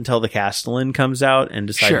hold off until the Castellan comes out and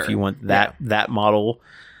decide if you want that model.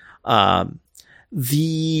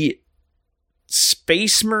 The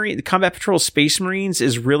Space Marine, the Combat Patrol Space Marines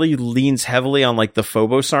leans heavily on like the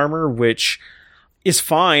Phobos armor, which is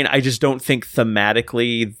fine. I just don't think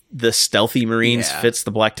thematically the Stealthy Marines fits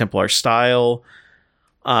the Black Templar style.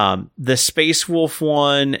 The Space Wolf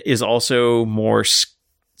one is also more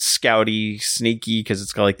scouty, sneaky, because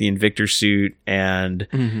it's got like the Invictor suit and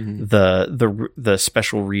the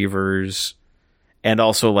special Reavers, and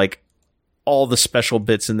also like all the special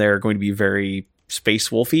bits in there are going to be very Space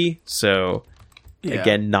Wolfy. So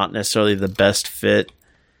again, not necessarily the best fit.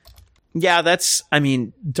 Yeah,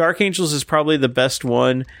 Dark Angels is probably the best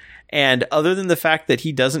one. And other than the fact that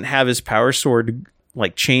he doesn't have his power sword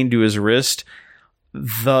like chained to his wrist,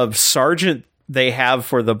 the sergeant they have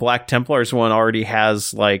for the Black Templars one already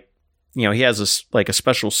has like, he has a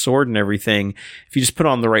special sword and everything. If you just put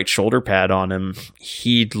on the right shoulder pad on him,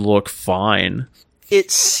 he'd look fine.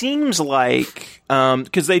 It seems like,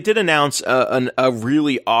 because they did announce a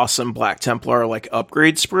really awesome Black Templar like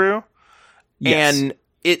upgrade sprue. Yes. And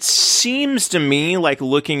it seems to me, like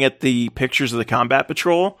looking at the pictures of the Combat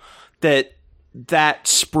Patrol, that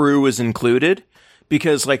sprue is included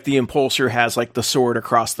because like the Impulsor has like the sword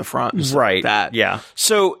across the front. And right. Like that. Yeah.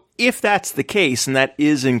 So if that's the case and that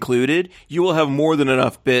is included, you will have more than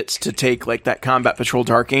enough bits to take like that Combat Patrol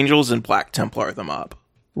Dark Angels and Black Templar them up.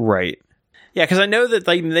 Right. Yeah, because I know that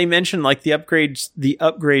they mentioned like the upgrade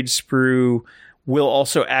sprue will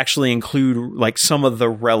also actually include like some of the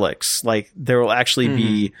relics. Like there will actually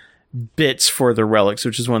be bits for the relics,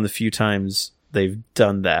 which is one of the few times they've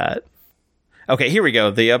done that. Okay, here we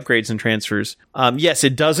go. The upgrades and transfers. Yes,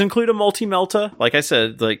 it does include a multi-melta, like I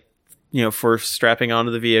said, like, for strapping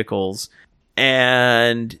onto the vehicles.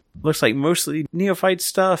 And looks like mostly neophyte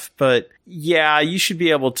stuff, but yeah, you should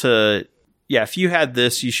be able to if you had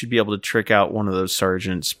this, you should be able to trick out one of those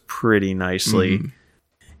sergeants pretty nicely. Mm-hmm.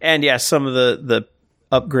 And yeah, some of the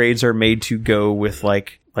upgrades are made to go with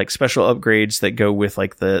like special upgrades that go with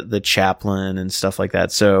like the chaplain and stuff like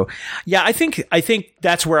that. So yeah, I think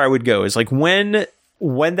that's where I would go, is like when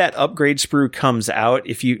that upgrade sprue comes out,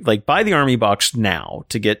 if you like buy the army box now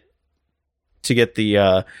to get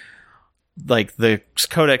the like the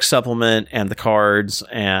Codex supplement and the cards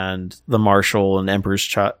and the Marshal and Emperor's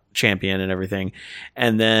Champion and everything,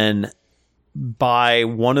 and then buy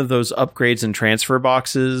one of those upgrades and transfer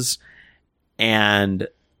boxes and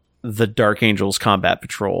the Dark Angels Combat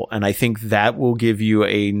Patrol. And I think that will give you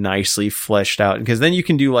a nicely fleshed out, because then you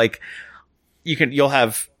can do like, you'll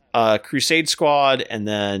have a Crusade Squad, and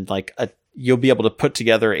then like you'll be able to put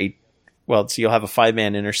together so you'll have a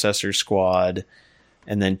 5-man Intercessor Squad,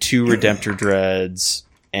 and then 2 Redemptor Dreads,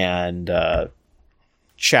 and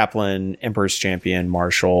Chaplain, Emperor's Champion,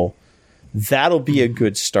 Marshal. That'll be a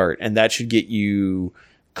good start, and that should get you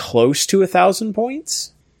close to 1,000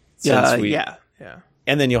 points. Yeah.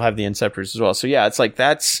 And then you'll have the Inceptors as well. So yeah, it's like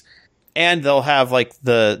that's, and they'll have like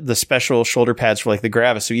the special shoulder pads for like the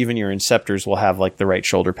Gravis. So even your Inceptors will have like the right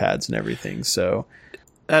shoulder pads and everything. So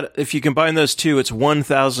that, if you combine those two, it's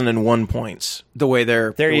 1,001 points. The way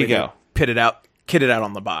they're kitted out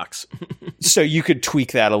on the box. So you could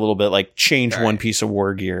tweak that a little bit, like change one piece of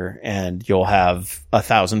war gear, and you'll have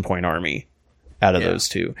 1,000-point army out of those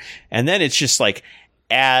two. And then it's just like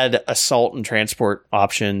add assault and transport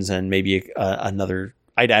options, and maybe another.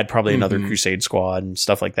 I'd add probably another Crusade Squad and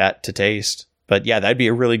stuff like that to taste. But yeah, that'd be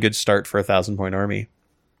a really good start for a 1,000-point army.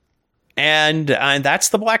 And that's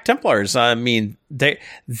the Black Templars. I mean,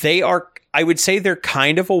 they are. I would say they're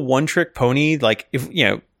kind of a one-trick pony. Like, if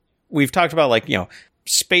we've talked about, like,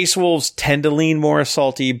 Space Wolves tend to lean more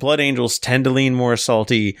assaulty. Blood Angels tend to lean more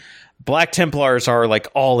assaulty. Black Templars are like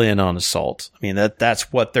all in on assault. I mean,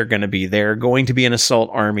 that's what they're going to be. They're going to be an assault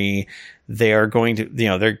army. They are going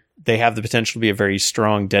to, they have the potential to be a very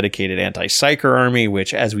strong, dedicated anti-psyker army,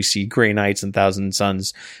 which, as we see Grey Knights and Thousand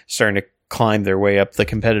Sons starting to climb their way up the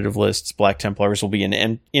competitive lists, Black Templars will be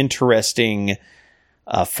an interesting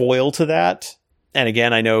foil to that. And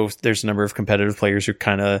again, I know there's a number of competitive players who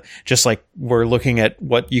kind of, just like we're looking at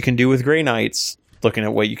what you can do with Grey Knights, looking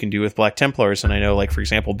at what you can do with Black Templars. And I know, like, for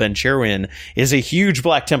example, Ben Sherwin is a huge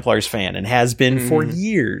Black Templars fan and has been for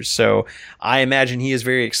years. So I imagine he is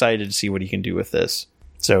very excited to see what he can do with this.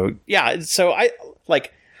 So yeah, so I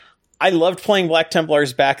loved playing Black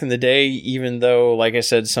Templars back in the day, even though, like I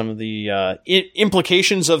said, some of the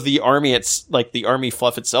implications of the army, it's like the army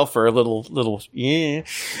fluff itself are a little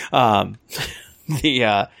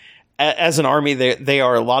as an army, they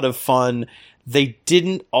are a lot of fun. They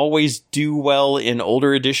didn't always do well in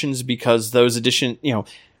older editions, because those editions,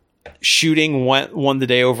 shooting won the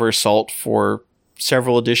day over assault for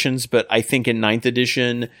several editions. But I think in 9th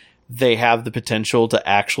edition, they have the potential to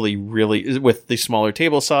actually really, with the smaller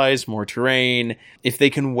table size, more terrain, if they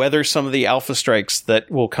can weather some of the alpha strikes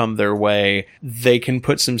that will come their way, they can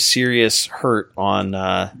put some serious hurt on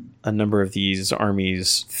a number of these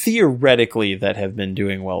armies, theoretically, that have been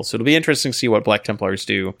doing well. So it'll be interesting to see what Black Templars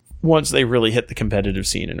do once they really hit the competitive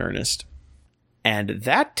scene in earnest. And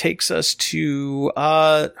that takes us to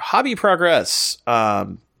hobby progress.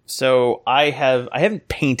 So I haven't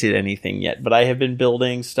painted anything yet, but I have been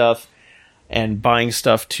building stuff and buying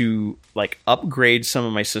stuff to like upgrade some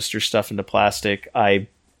of my sister's stuff into plastic. I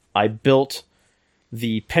built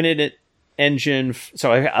the Penitent engine.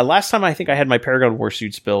 So last time I think I had my Paragon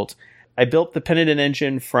Warsuits built. I built the Penitent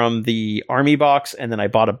engine from the army box, and then I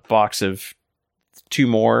bought a box of 2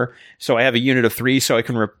 more. So I have a unit of 3, so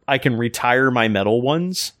I can retire my metal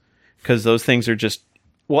ones, because those things are just,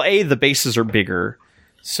 well, the bases are bigger.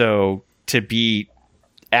 So to be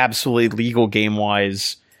absolutely legal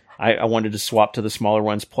game-wise, I wanted to swap to the smaller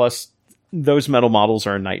ones. Plus, those metal models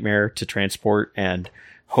are a nightmare to transport, and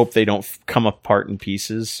hope they don't come apart in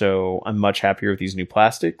pieces. So I'm much happier with these new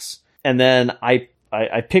plastics. And then I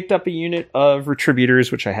picked up a unit of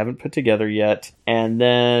Retributors, which I haven't put together yet. And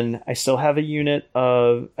then I still have I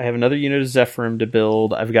have another unit of Zephyrim to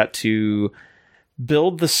build. I've got to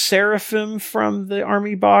build the Seraphim from the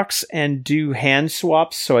army box and do hand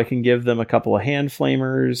swaps so I can give them a couple of hand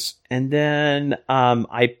flamers. And then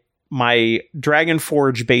my Dragon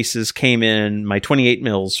Forge bases came in, my 28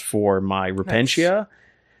 mils for my Repentia. Nice.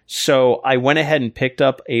 So I went ahead and picked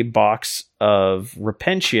up a box of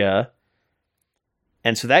Repentia.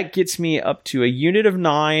 And so that gets me up to a unit of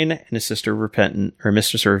 9 and a Sister Repentant, or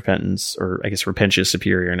Mistress of Repentance, or I guess Repentia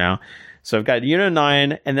Superior now. So I've got a unit of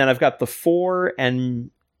 9, and then I've got the 4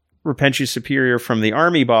 and Repentia Superior from the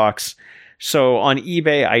army box. So on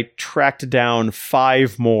eBay, I tracked down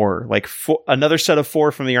 5 more, like another set of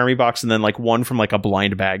 4 from the army box, and then like 1 from like a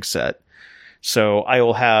blind bag set. So I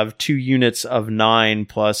will have 2 units of 9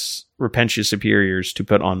 plus Repentia Superiors to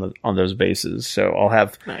put on those bases. So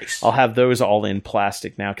I'll have those all in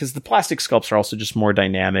plastic now, because the plastic sculpts are also just more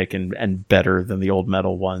dynamic and better than the old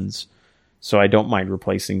metal ones. So I don't mind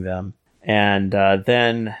replacing them. And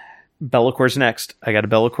then Bellacor's next. I got a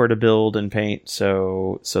Be'lakor to build and paint,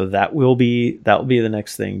 so that will be the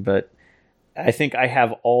next thing. But I think I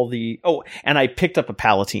have all the... Oh, and I picked up a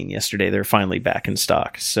Palatine yesterday. They're finally back in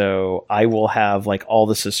stock. So I will have like all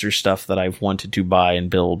the sister stuff that I've wanted to buy and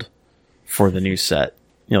build for the new set.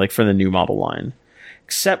 Like for the new model line.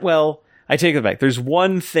 Except, well, I take it back. There's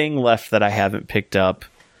one thing left that I haven't picked up.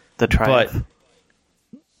 The Triumph.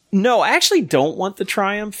 But no, I actually don't want the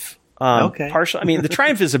Triumph. Okay. Partially. I mean, the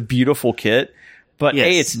Triumph is a beautiful kit, but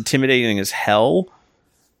yes. It's intimidating as hell.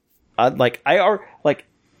 I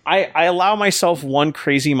allow myself one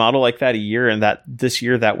crazy model like that a year, and that this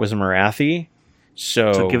year that was a Morathi.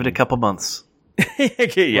 So give it a couple months.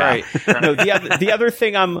 Yeah. Right. No, the other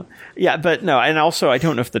thing but no, and also I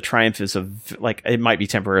don't know if the Triumph is it might be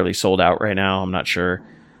temporarily sold out right now. I'm not sure.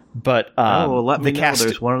 But let me know.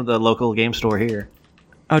 There's one at the local game store here.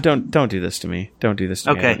 Oh, don't do this to me. Don't do this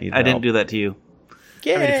to me. Okay, I didn't do that to you.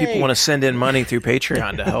 Yay. I mean, if people want to send in money through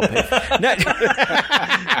Patreon to help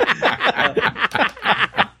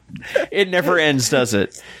it never ends, does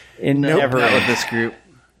it? It never ends with this group.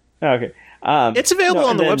 Okay. It's available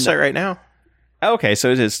on the website right now. Okay, so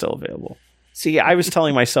it is still available. See, I was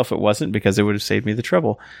telling myself it wasn't because it would have saved me the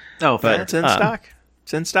trouble. Oh, but it's in stock.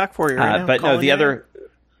 It's in stock for you right now. But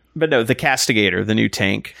the Castigator, the new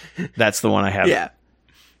tank, that's the one I have. Yeah.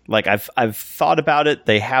 Like I've thought about it.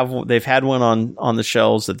 They've had one on the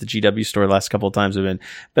shelves at the GW store the last couple of times but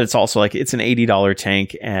it's also like it's an $80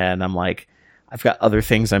 tank, and I'm like, I've got other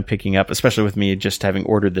things I'm picking up, especially with me just having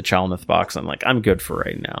ordered the Chalmouth box. I'm like, I'm good for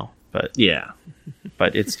right now. But yeah,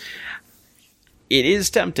 but it is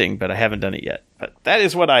tempting, but I haven't done it yet. But that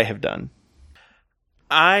is what I have done.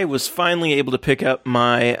 I was finally able to pick up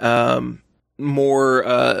my more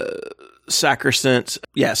Sacrosanct,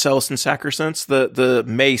 Celestin Sacrosancts, the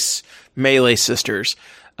Mace Melee Sisters.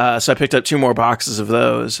 So I picked up 2 more boxes of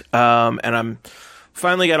those, and I'm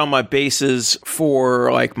finally got all my bases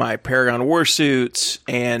for like my Paragon Warsuits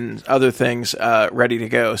and other things ready to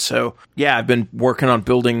go. So yeah, I've been working on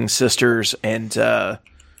building sisters, and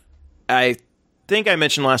I think I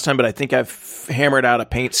mentioned last time, but I think I've hammered out a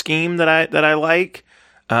paint scheme that I like.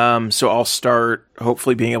 So I'll start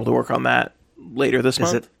hopefully being able to work on that later this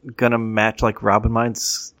month. Is it gonna match like Robin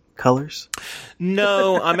Mine's colors?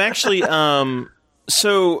 No, I'm actually Turbo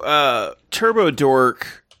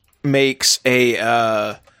Dork makes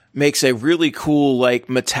a really cool like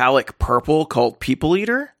metallic purple called People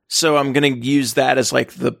Eater. So I'm gonna use that as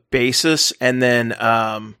like the basis, and then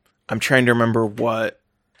I'm trying to remember what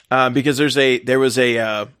because there was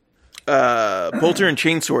a Bolter and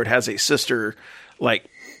Chainsword has a sister like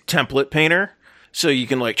template painter. So you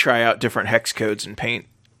can like try out different hex codes and paint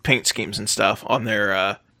schemes and stuff on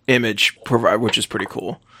their image, which is pretty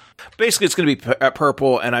cool. Basically, it's going to be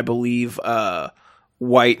purple, and I believe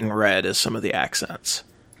white and red as some of the accents.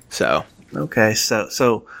 So okay,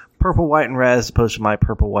 so purple, white, and red as opposed to my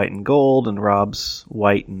purple, white, and gold, and Rob's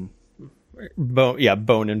white and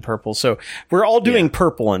bone and purple. So we're all doing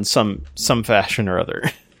purple in some fashion or other,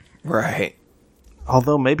 right?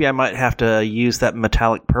 Although maybe I might have to use that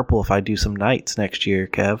metallic purple if I do some knights next year,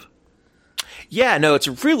 Kev. Yeah, no, it's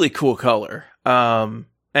a really cool color. And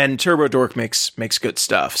Turbo Dork makes good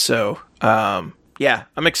stuff. So, I'm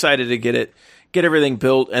excited to get everything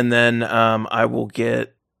built, and then I will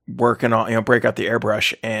get working on, break out the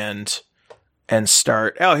airbrush and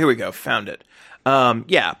start. Oh, here we go. Found it.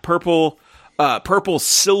 Purple,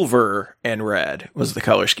 silver, and red was the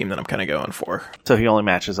color scheme that I'm kind of going for. So he only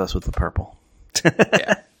matches us with the purple.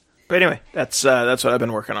 Yeah. But anyway, that's what I've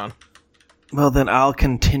been working on. Well, then I'll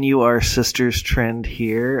continue our sisters trend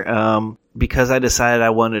here. Because I decided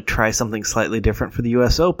I wanted to try something slightly different for the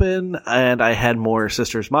US Open, and I had more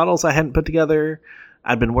sisters models I hadn't put together.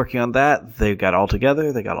 I'd been working on that. They got all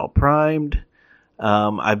together. They got all primed.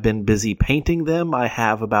 I've been busy painting them. I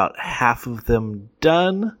have about half of them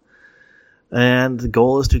done. And the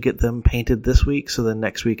goal is to get them painted this week, so then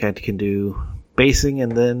next week I can do basing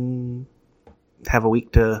and then have a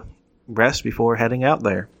week to rest before heading out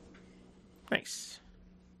there. Nice.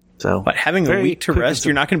 So, but having a week to rest,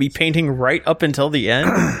 you're not going to be painting right up until the end?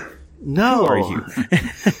 No. Who are you?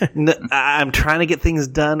 I'm trying to get things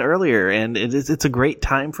done earlier, and it's a great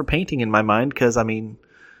time for painting in my mind, because, I mean,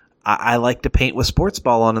 I like to paint with sports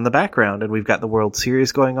ball on in the background, and we've got the World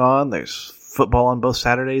Series going on. There's football on both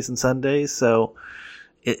Saturdays and Sundays, so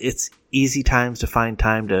it's easy times to find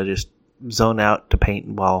time to just zone out to paint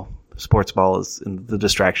while sports ball is in the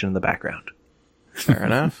distraction in the background. Fair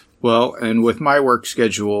enough. Well, and with my work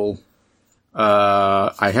schedule,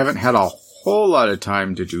 I haven't had a whole lot of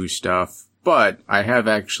time to do stuff, but I have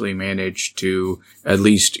actually managed to at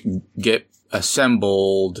least get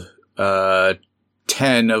assembled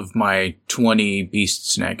 10 of my 20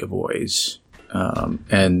 Beast Snagaboys,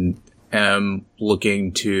 and am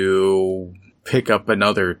looking to pick up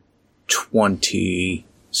another 20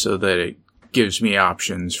 so that it gives me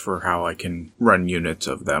options for how I can run units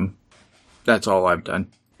of them. That's all I've done.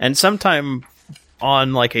 And sometime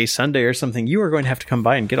on like a Sunday or something, you are going to have to come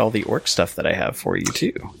by and get all the orc stuff that I have for you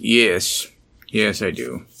too. Yes. Yes, I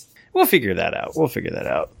do. We'll figure that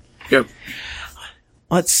out. Yep.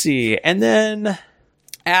 Let's see. And then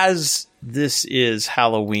as this is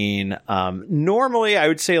Halloween, normally I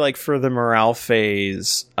would say like for the morale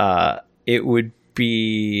phase, it would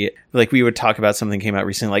be like we would talk about something came out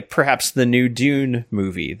recently, like perhaps the new Dune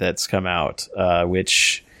movie that's come out,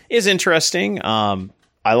 which is interesting.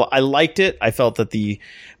 I liked it. I felt that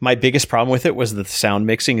my biggest problem with it was that the sound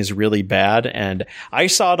mixing is really bad. And I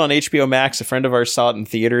saw it on HBO Max. A friend of ours saw it in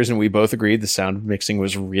theaters, and we both agreed the sound mixing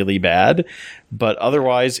was really bad. But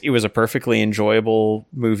otherwise, it was a perfectly enjoyable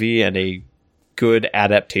movie and a good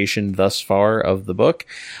adaptation thus far of the book.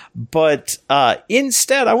 But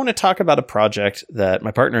instead, I want to talk about a project that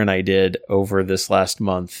my partner and I did over this last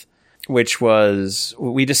month, which was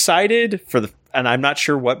we decided and I'm not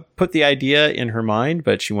sure what put the idea in her mind,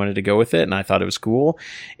 but she wanted to go with it, and I thought it was cool,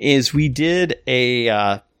 is we did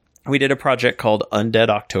a project called Undead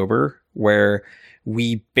October, where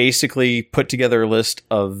we basically put together a list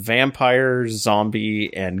of vampire,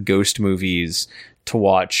 zombie, and ghost movies to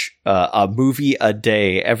watch a movie a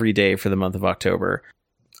day every day for the month of October.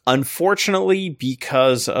 Unfortunately,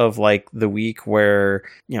 because of like the week where,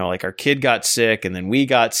 like our kid got sick and then we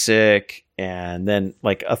got sick, and then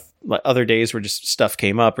like other days where just stuff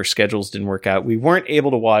came up or schedules didn't work out, we weren't able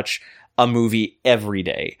to watch a movie every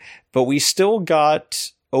day, but we still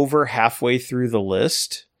got over halfway through the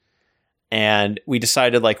list. And we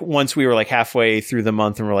decided, like, once we were like halfway through the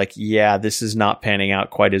month and we're like, yeah, this is not panning out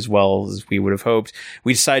quite as well as we would have hoped,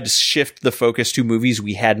 we decided to shift the focus to movies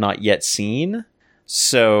we had not yet seen.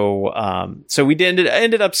 So we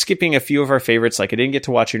ended up skipping a few of our favorites. Like, I didn't get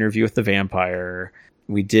to watch Interview with the Vampire.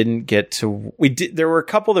 There were a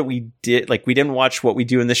couple that we did, like, we didn't watch What We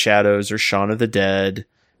Do in the Shadows or Shaun of the Dead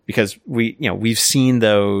because we've seen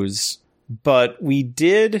those, but we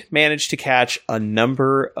did manage to catch a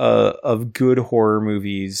number of good horror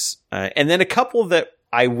movies. And then a couple that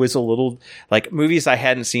I was a little like movies I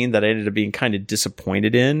hadn't seen that I ended up being kind of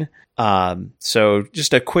disappointed in. So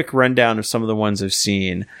just a quick rundown of some of the ones I've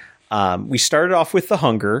seen. We started off with The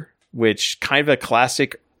Hunger, which kind of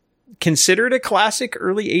considered a classic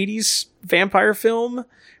early 80s vampire film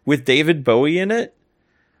with David Bowie in it.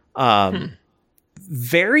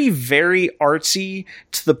 Very, very artsy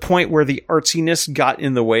to the point where the artsiness got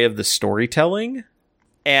in the way of the storytelling,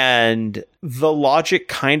 and the logic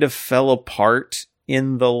kind of fell apart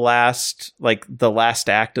in the last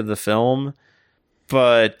act of the film.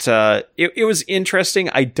 But it was interesting.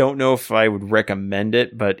 I don't know if I would recommend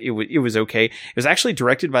it, but it was okay. It was actually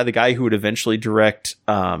directed by the guy who would eventually direct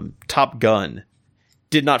Top Gun.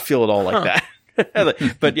 Did not feel at all like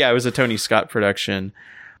that. But yeah, it was a Tony Scott production.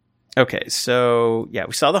 Okay, so yeah,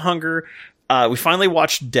 we saw The Hunger. We finally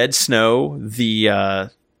watched Dead Snow, the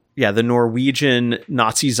Norwegian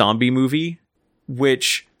Nazi zombie movie,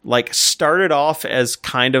 which like started off as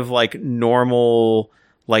kind of like normal,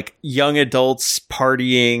 like young adults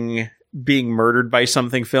partying, being murdered by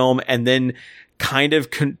something film, and then kind of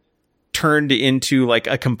turned into like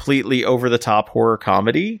a completely over the top horror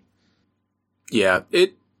comedy. Yeah,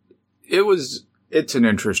 it's an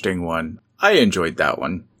interesting one. I enjoyed that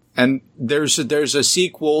one. And there's a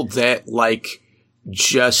sequel that like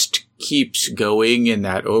just keeps going in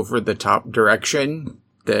that over the top direction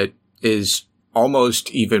that is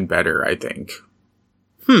almost even better, I think.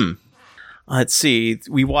 Let's see.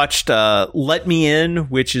 We watched Let Me In,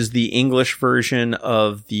 which is the English version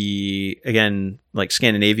of the, again, like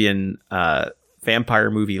Scandinavian vampire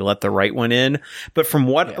movie Let the Right One In. But from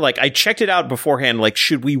what, like, I checked it out beforehand, like,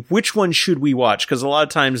 which one should we watch? Because a lot of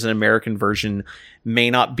times an American version may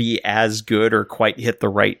not be as good or quite hit the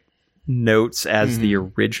right notes as the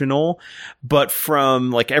original. But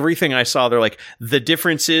from, like, everything I saw, they're like, the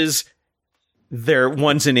difference is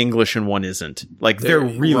one's in English and one isn't. Like, they're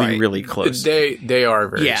really, really close. They are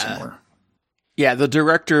very similar. Yeah, the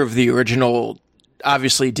director of the original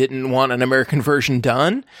obviously didn't want an American version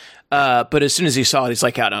done. But as soon as he saw it, he's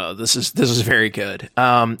like, "Oh no, this is very good."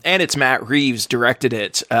 And it's Matt Reeves directed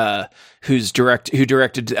it, who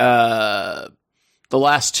directed the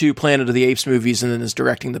last 2 Planet of the Apes movies, and then is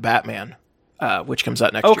directing the Batman, which comes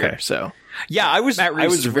out next year. So yeah, Matt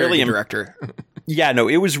Reeves was really director. Yeah, no,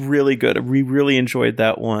 it was really good. We really enjoyed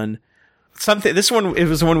that one. It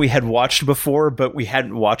was one we had watched before, but we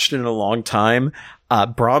hadn't watched it in a long time.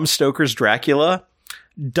 Bram Stoker's Dracula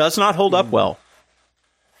does not hold up well.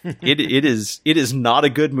 It is not a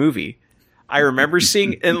good movie. I remember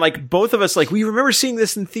seeing, and like both of us, like we remember seeing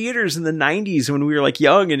this in theaters in the 90s when we were like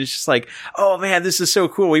young, and it's just like, oh man, this is so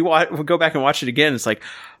cool. We'll go back and watch it again. It's like,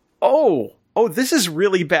 oh, this is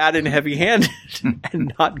really bad and heavy-handed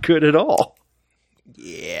and not good at all.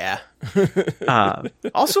 Yeah.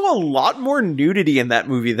 Also a lot more nudity in that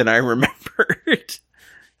movie than I remembered.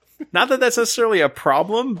 Not that that's necessarily a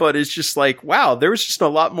problem, but it's just like, wow, there was just a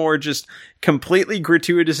lot more just completely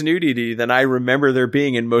gratuitous nudity than I remember there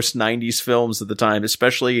being in most 90s films at the time,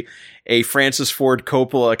 especially a Francis Ford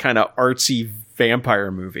Coppola kind of artsy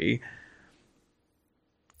vampire movie.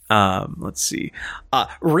 Let's see.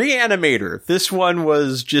 Reanimator. This one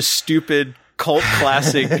was just stupid cult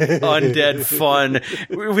classic undead fun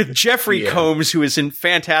with Jeffrey Combs, who is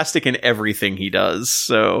fantastic in everything he does.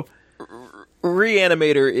 So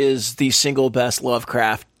Reanimator is the single best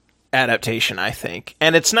Lovecraft adaptation, I think.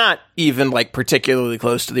 And it's not even like particularly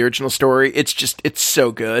close to the original story. It's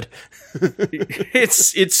so good.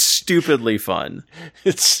 It's stupidly fun.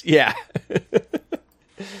 Yeah.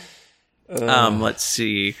 Let's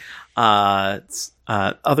see.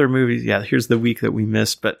 Other movies. Yeah, here's the week that we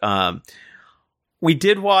missed, but we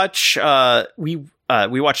did watch we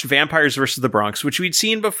watched Vampires vs. the Bronx, which we'd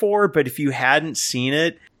seen before, but if you hadn't seen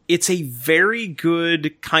it, it's a very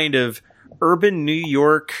good kind of urban New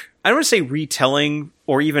York, I don't want to say retelling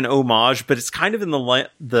or even homage, but it's kind of in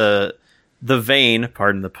the vein,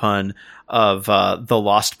 pardon the pun, of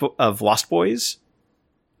Lost Boys,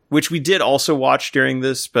 which we did also watch during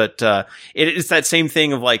this, but it's that same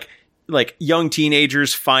thing of like young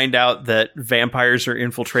teenagers find out that vampires are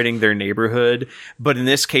infiltrating their neighborhood, but in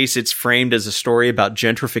this case it's framed as a story about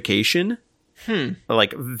gentrification.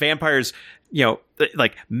 Like vampires,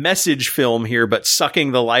 like message film here, but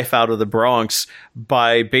sucking the life out of the Bronx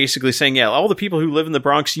by basically saying, yeah, all the people who live in the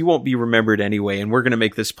Bronx, you won't be remembered anyway, and we're going to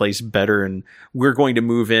make this place better, and we're going to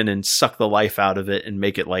move in and suck the life out of it and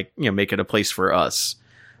make it make it a place for us.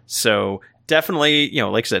 So definitely,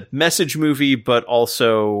 like I said, message movie, but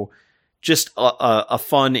also just a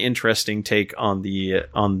fun, interesting take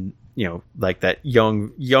on like that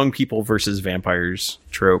young people versus vampires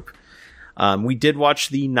trope. We did watch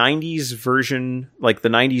the 90s version, like the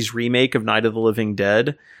 90s remake of Night of the Living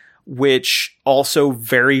Dead, which also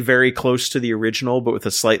very, very close to the original, but with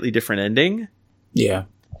a slightly different ending. Yeah.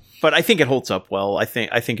 But I think it holds up well. I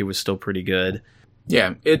think it was still pretty good.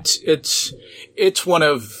 Yeah, it's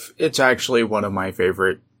actually one of my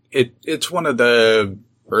favorite. It's one of the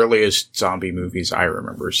earliest zombie movies I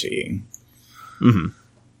remember seeing. Mm-hmm.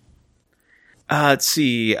 Let's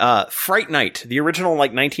see. Fright Night, the original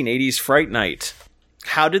 1980s Fright Night.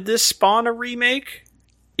 How did this spawn a remake?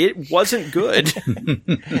 It wasn't good.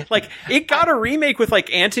 It got a remake with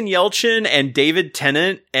Anton Yelchin and David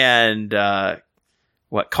Tennant and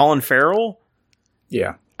Colin Farrell?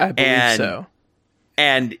 Yeah, I believe so.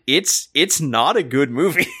 And it's not a good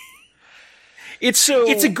movie. It's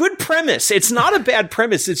a good premise. It's not a bad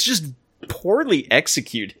premise. It's just poorly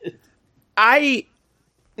executed.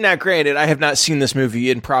 Now, granted, I have not seen this movie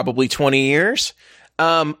in probably 20 years.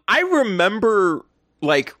 I remember,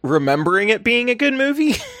 remembering it being a good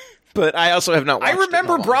movie, but I also have not watched it. I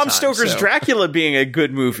remember Bram Stoker's Dracula being a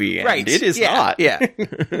good movie, and right? It is not. Yeah,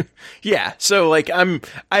 yeah. So, I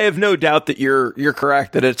have no doubt that you're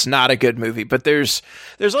correct that it's not a good movie. But there's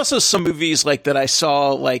also some movies that I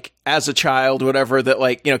saw as a child, whatever,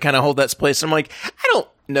 that kind of hold that place. I'm like, I don't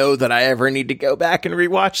know that I ever need to go back and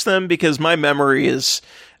rewatch them because my memory is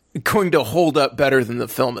going to hold up better than the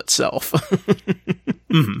film itself.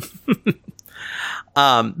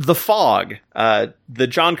 The Fog, the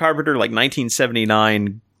John Carpenter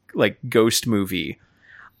 1979 ghost movie.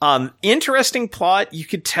 Interesting plot. You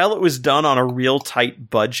could tell it was done on a real tight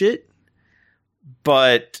budget,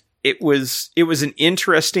 but it was an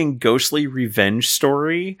interesting ghostly revenge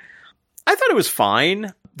story. I thought it was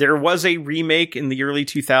fine. There was a remake in the early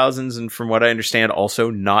 2000s, and from what I understand, also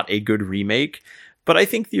not a good remake. But I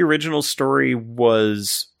think the original story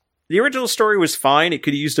was fine. It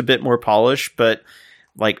could have used a bit more polish, but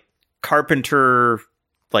Carpenter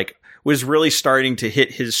was really starting to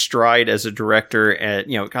hit his stride as a director. And,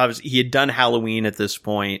 he had done Halloween at this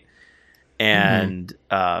point. And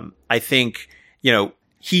I think,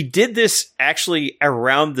 he did this actually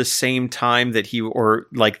around the same time that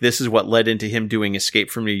this is what led into him doing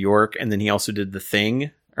Escape from New York. And then he also did The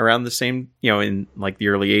Thing around the same, in like the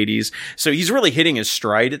early 80s. So he's really hitting his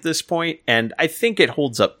stride at this point, and I think it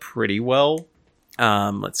holds up pretty well.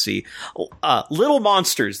 Let's see. Little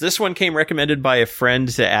Monsters. This one came recommended by a friend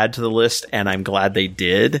to add to the list, and I'm glad they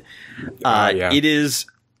did. It is,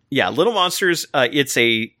 Little Monsters. It's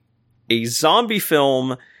a zombie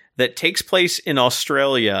film that takes place in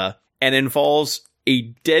Australia and involves a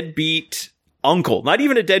deadbeat uncle, not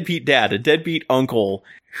even a deadbeat dad, a deadbeat uncle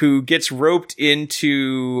who gets roped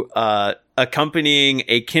into accompanying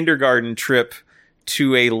a kindergarten trip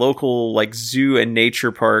to a local like zoo and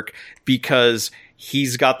nature park because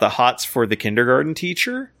he's got the hots for the kindergarten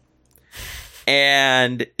teacher.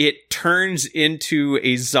 And it turns into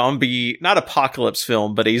a zombie, not apocalypse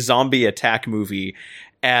film, but a zombie attack movie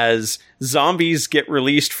as zombies get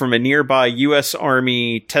released from a nearby U.S.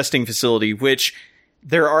 Army testing facility, which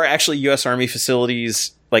there are actually U.S. Army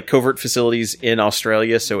facilities, like covert facilities in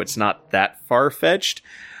Australia, so it's not that far-fetched.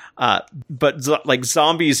 But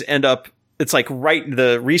zombies end up, it's like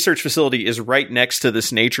the research facility is right next to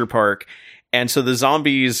this nature park. And so the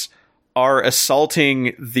zombies are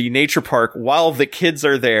assaulting the nature park while the kids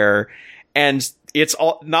are there. And it's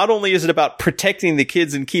all, not only is it about protecting the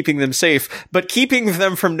kids and keeping them safe, but keeping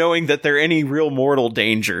them from knowing that they're any real mortal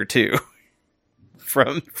danger too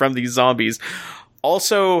from these zombies.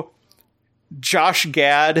 Also, Josh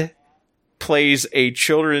Gad plays a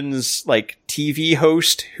children's like TV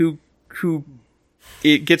host who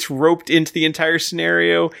it gets roped into the entire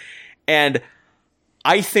scenario. And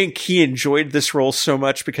I think he enjoyed this role so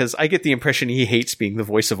much because I get the impression he hates being the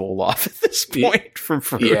voice of Olaf at this point from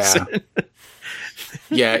Frozen.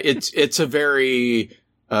 Yeah, it's a very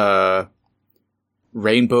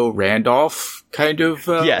Rainbow Randolph kind of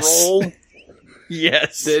role.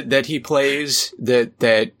 Yes. That he plays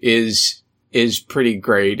that is pretty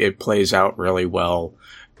great. It plays out really well.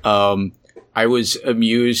 I was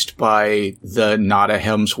amused by the not a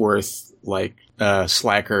Hemsworth like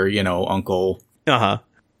slacker, uncle. Uh-huh.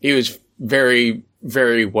 He was very,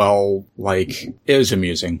 very well, it was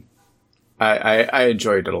amusing. I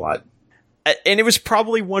enjoyed it a lot. And it is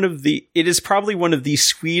probably one of the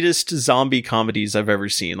sweetest zombie comedies I've ever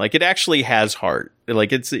seen. Like, it actually has heart.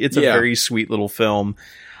 Like, it's a very sweet little film.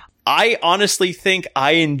 I honestly think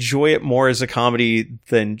I enjoy it more as a comedy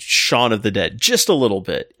than Shaun of the Dead. Just a little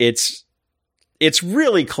bit. It's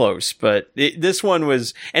really close, but this one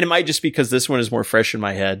was, and it might just because this one is more fresh in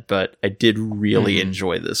my head, but I did really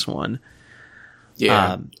enjoy this one.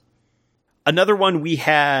 Yeah. Another one we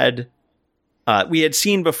had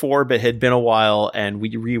seen before, but had been a while, and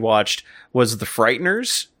we rewatched was The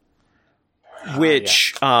Frighteners,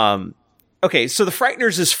 which, okay, so The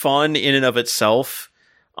Frighteners is fun in and of itself.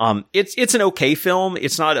 It's an okay film.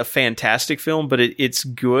 It's not a fantastic film, but it's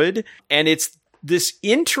good. And it's this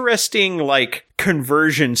interesting, like,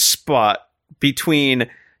 conversion spot between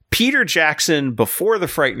Peter Jackson before The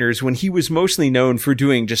Frighteners, when he was mostly known for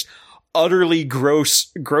doing just utterly gross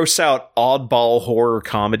out oddball horror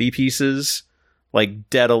comedy pieces like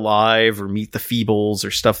Dead Alive or Meet the Feebles or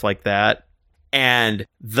stuff like that, and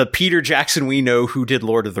the Peter Jackson we know who did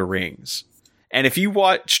Lord of the Rings. And if you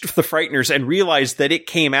watched The Frighteners and realized that it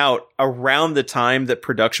came out around the time that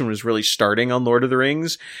production was really starting on Lord of the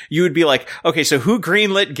Rings, you would be like, okay, so who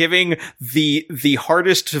greenlit giving the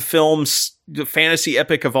hardest to film fantasy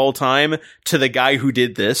epic of all time to the guy who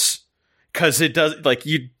did this? Because it does, like,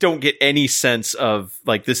 you don't get any sense of,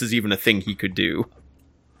 like, this is even a thing he could do.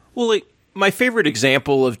 Well, like, my favorite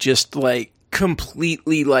example of just, like,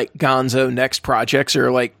 completely, like, gonzo next projects or,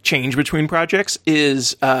 like, change between projects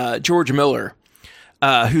is George Miller,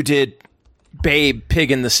 who did Babe,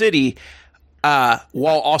 Pig in the City, while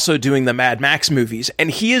also doing the Mad Max movies. And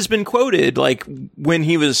he has been quoted, like, when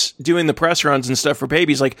he was doing the press runs and stuff for Babe,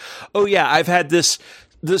 he's like, oh, yeah, I've had this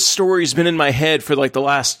story's been in my head for, like, the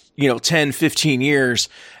last, 10, 15 years.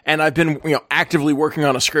 And I've been, actively working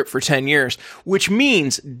on a script for 10 years, which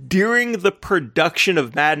means during the production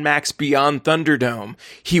of Mad Max Beyond Thunderdome,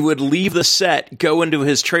 he would leave the set, go into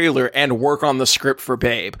his trailer, and work on the script for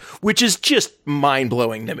Babe, which is just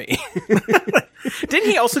mind-blowing to me.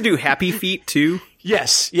 Didn't he also do Happy Feet, too?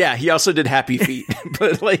 Yes. Yeah, he also did Happy Feet.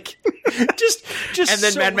 But, like, just and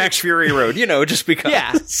then Mad Max Fury Road, just because.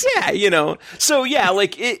 Yeah, So, yeah,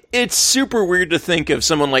 like, it's super weird to think of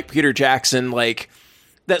someone like Peter Jackson, like,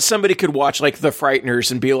 that somebody could watch, like, The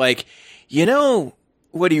Frighteners and be like,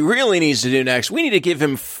 what he really needs to do next, we need to give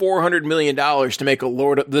him $400 million to make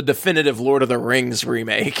the definitive Lord of the Rings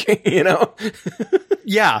remake, you know?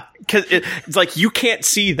 Yeah, because it's like you can't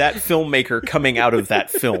see that filmmaker coming out of that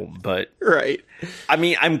film, but... Right. I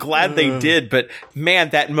mean, I'm glad they did, but man,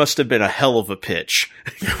 that must have been a hell of a pitch.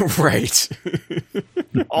 Right.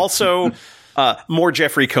 Also, more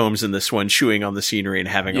Jeffrey Combs in this one, chewing on the scenery and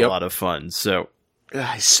having a lot of fun, so...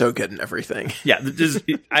 He's so good in everything. Yeah,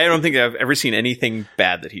 I don't think I've ever seen anything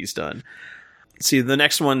bad that he's done. See, the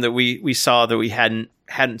next one that we saw that we hadn't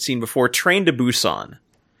seen before, Train to Busan,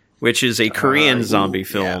 which is a Korean zombie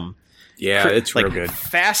film. Yeah, it's real good.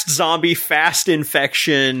 Fast zombie, fast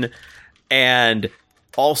infection, and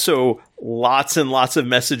also lots and lots of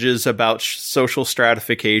messages about social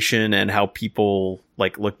stratification and how people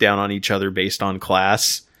like look down on each other based on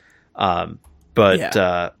class.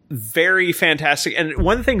 Very fantastic. And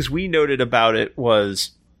one of the things we noted about it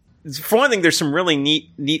was, for one thing, there's some really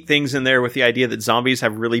neat things in there with the idea that zombies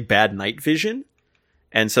have really bad night vision.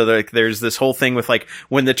 And so there's this whole thing with like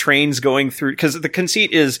when the train's going through, because the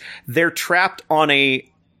conceit is they're trapped on a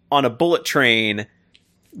bullet train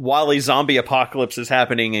while a zombie apocalypse is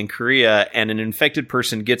happening in Korea, and an infected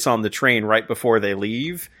person gets on the train right before they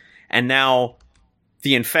leave. And now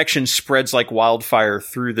the infection spreads like wildfire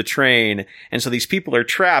through the train. And so these people are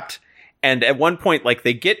trapped. And at one point, like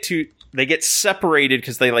they get separated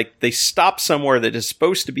because they stop somewhere that is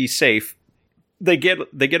supposed to be safe. They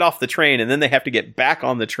get off the train, and then they have to get back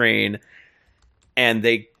on the train, and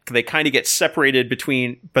they kind of get separated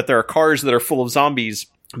but there are cars that are full of zombies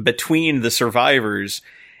between the survivors,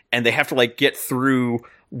 and they have to like get through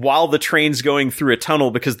while the train's going through a tunnel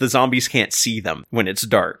because the zombies can't see them when it's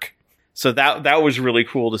dark. So that was really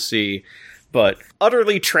cool to see, but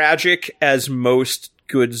utterly tragic as most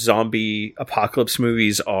good zombie apocalypse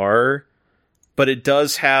movies are, but it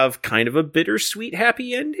does have kind of a bittersweet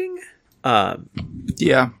happy ending.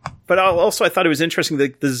 Yeah. But also I thought it was interesting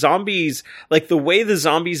that the zombies, like the way the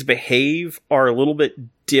zombies behave are a little bit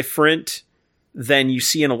different than you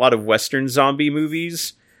see in a lot of Western zombie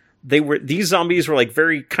movies. These zombies were like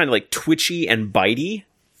very kind of like twitchy and bitey,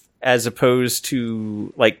 as opposed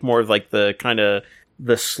to like more of like the kind of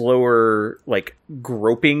the slower, like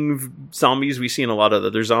groping zombies we see in a lot of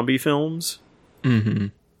other zombie films. Mm-hmm.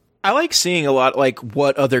 I like seeing a lot like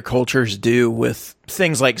what other cultures do with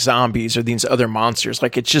things like zombies or these other monsters.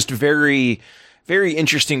 Like it's just very, very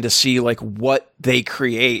interesting to see like what they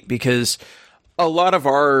create, because a lot of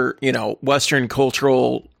our, Western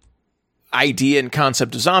cultural idea and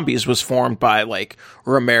concept of zombies was formed by like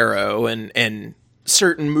Romero and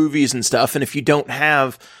certain movies and stuff. And if you don't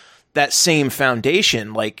have that same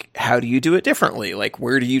foundation, like how do you do it differently? Like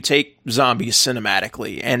where do you take zombies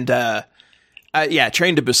cinematically? And,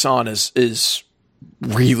 Train to Busan is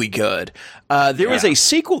really good. There was a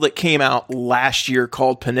sequel that came out last year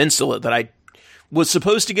called Peninsula that I was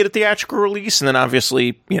supposed to get a theatrical release, and then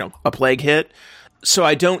obviously, a plague hit. So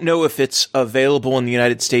I don't know if it's available in the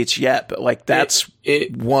United States yet, but like that's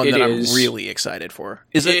one that I'm really excited for.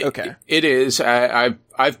 Is it? Okay. It is.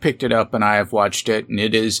 I've picked it up and I have watched it, and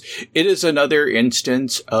it is another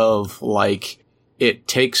instance of like it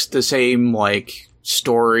takes the same like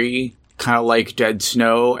story, kind of like Dead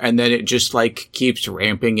Snow, and then it just like keeps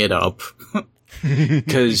ramping it up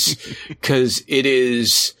because it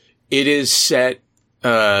is set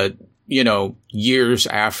years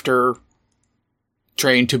after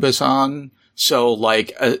Train to Busan. So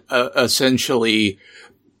like essentially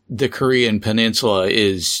the Korean peninsula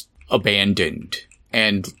is abandoned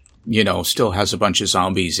and still has a bunch of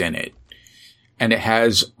zombies in it. And it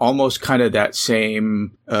has almost kind of that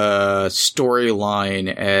same storyline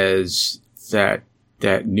as that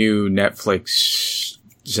new Netflix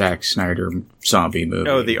Zack Snyder zombie movie.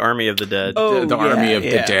 Oh, The Army of the Dead. The Army of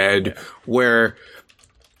the Dead, where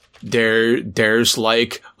there's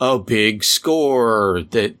like a big score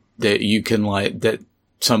that you can like, that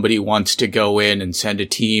somebody wants to go in and send a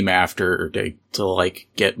team after to like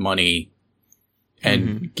get money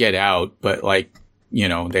and get out, but like,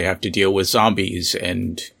 they have to deal with zombies.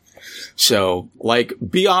 And so like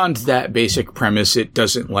beyond that basic premise, it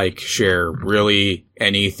doesn't like share really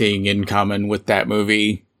anything in common with that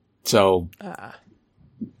movie. So,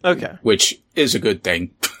 okay. Which is a good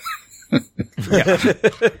thing.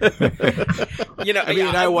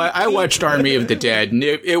 I watched Army of the Dead, and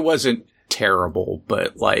it wasn't terrible,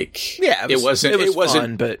 but like, it was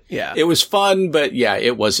fun, but it was fun, but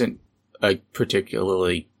it wasn't a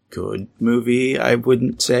particularly good movie, I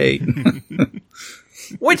wouldn't say.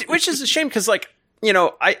 Which is a shame, because like you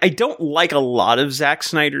know, I don't like a lot of Zack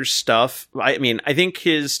Snyder's stuff. I mean, I think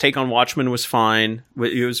his take on Watchmen was fine.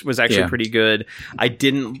 It was actually pretty good. I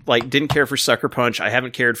didn't care for Sucker Punch. I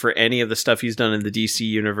haven't cared for any of the stuff he's done in the DC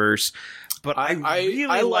universe. But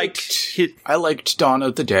I liked Dawn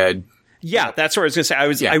of the Dead. Yeah, that's what I was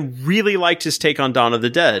going to say. I really liked his take on Dawn of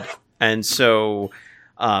the Dead. And so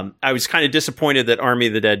I was kind of disappointed that Army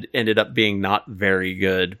of the Dead ended up being not very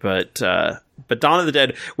good, but Dawn of the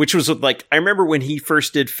Dead, which was like, I remember when he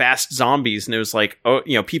first did Fast Zombies, and it was like, oh,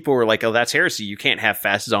 you know, people were like, oh, that's heresy. You can't have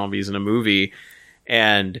fast zombies in a movie.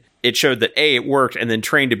 And it showed that it worked, and then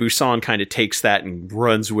Train to Busan kind of takes that and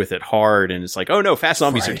runs with it hard, and it's like, oh no, fast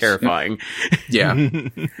zombies are terrifying. Yeah.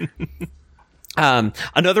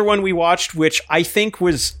 Another one we watched, which I think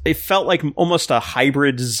it felt like almost a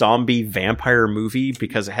hybrid zombie vampire movie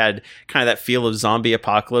because it had kind of that feel of zombie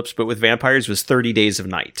apocalypse, but with vampires, was 30 Days of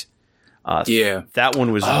Night. That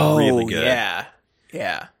one was really good.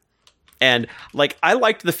 Yeah. And like, I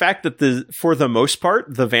liked the fact that for the most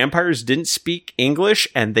part, the vampires didn't speak English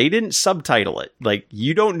and they didn't subtitle it. Like,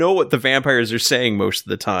 you don't know what the vampires are saying most of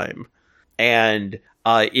the time. And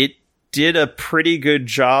it did a pretty good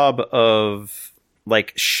job of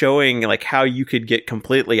like showing like how you could get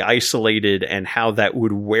completely isolated and how that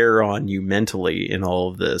would wear on you mentally in all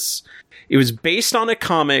of this. It was based on a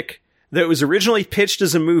comic that was originally pitched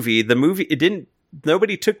as a movie.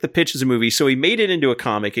 Nobody took the pitch as a movie, so he made it into a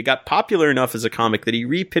comic. It got popular enough as a comic that he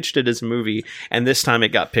repitched it as a movie, and this time it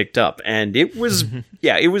got picked up. And it was,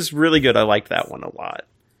 it was really good. I liked that one a lot.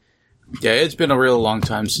 Yeah, it's been a real long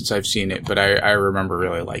time since I've seen it, but I remember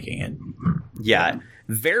really liking it. Yeah,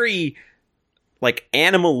 very like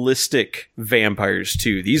animalistic vampires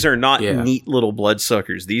too. These are not neat little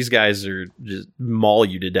bloodsuckers. These guys are just maul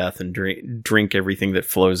you to death and drink everything that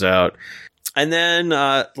flows out. And then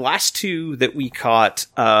last two that we caught,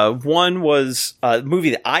 one was a movie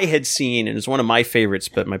that I had seen and is one of my favorites,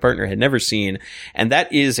 but my partner had never seen, and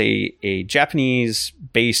that is a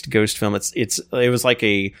Japanese-based ghost film. It was like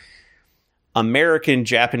a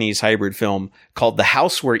American-Japanese hybrid film called The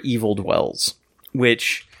House Where Evil Dwells,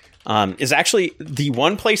 which is actually the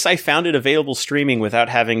one place I found it available streaming without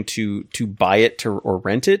having to buy it or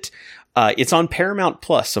rent it. It's on Paramount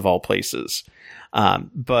Plus of all places.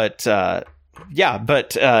 But it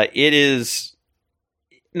is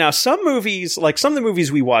now some of the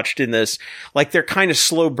movies we watched in this, like they're kind of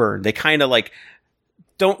slow burn. They kind of like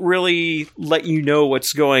don't really let you know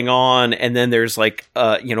what's going on. And then there's like,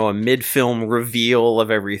 a mid-film reveal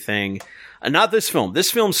of everything. Not this film.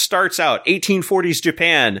 This film starts out 1840s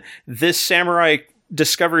Japan. This samurai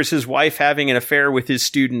discovers his wife having an affair with his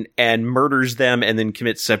student and murders them and then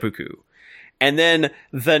commits seppuku. And then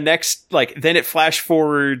then it fast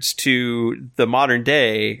forwards to the modern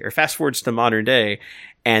day,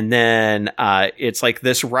 and then it's like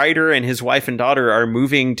this writer and his wife and daughter are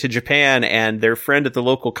moving to Japan, and their friend at the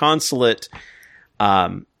local consulate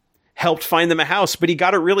helped find them a house, but he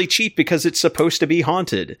got it really cheap because it's supposed to be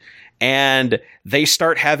haunted. And they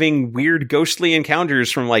start having weird ghostly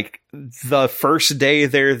encounters from like the first day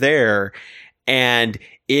they're there, and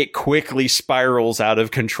it quickly spirals out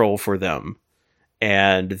of control for them.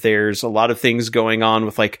 And there's a lot of things going on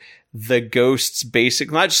with like the ghosts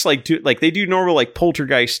not just like they do normal like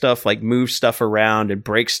poltergeist stuff, like move stuff around and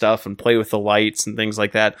break stuff and play with the lights and things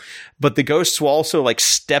like that. But the ghosts will also like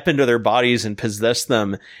step into their bodies and possess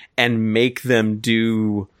them and make them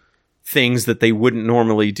do things that they wouldn't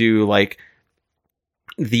normally do. Like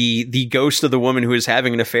the ghost of the woman who is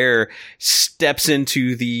having an affair steps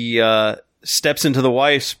into the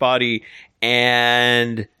wife's body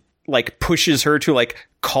and like pushes her to like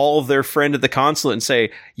call their friend at the consulate and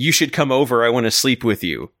say, you should come over. I want to sleep with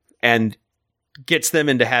you, and gets them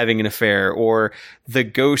into having an affair. Or the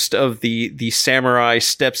ghost of the samurai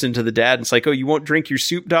steps into the dad and it's like, oh, you won't drink your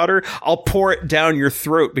soup, daughter? I'll pour it down your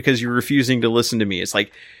throat because you're refusing to listen to me. It's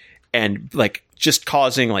like, and like just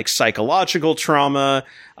causing like psychological trauma.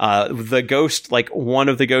 The ghost, like one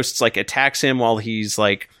of the ghosts like attacks him while he's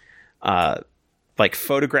like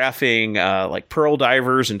photographing like pearl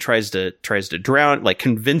divers and tries to drown, like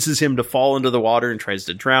convinces him to fall into the water and tries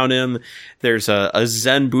to drown him. There's a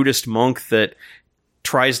Zen Buddhist monk that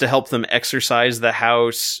tries to help them exorcise the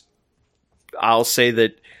house. I'll say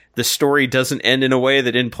that the story doesn't end in a way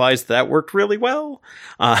that implies that worked really well.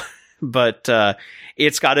 But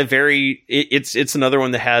it's got it's another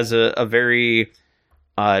one that has a very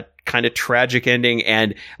kind of tragic ending,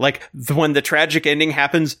 and like when the tragic ending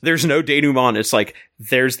happens, there's no denouement. It's like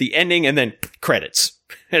there's the ending and then credits.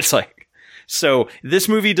 It's like, so this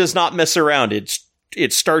movie does not mess around.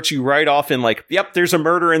 It starts you right off in like, yep, there's a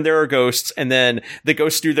murder and there are ghosts, and then the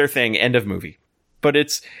ghosts do their thing. End of movie. but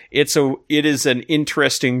it is an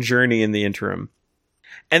interesting journey in the interim.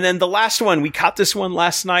 And then the last one, we caught this one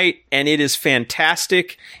last night, and it is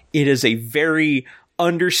fantastic. It is a very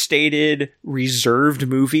understated, reserved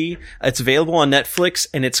movie. It's available on Netflix,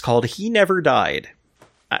 and it's called He Never Died.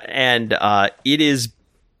 And it is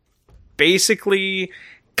basically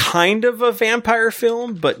kind of a vampire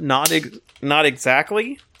film, but not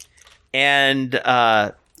exactly. And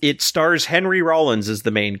it stars Henry Rollins as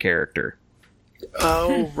the main character.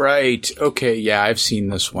 Oh, right. Okay, yeah, I've seen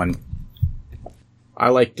this one. I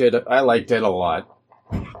liked it a lot.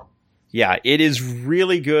 Yeah, it is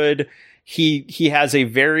really good. He has a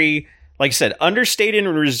very, like I said, understated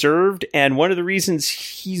and reserved, and one of the reasons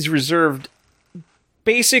he's reserved,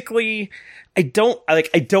 basically, I don't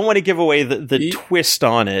want to give away the twist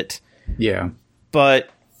on it. Yeah. But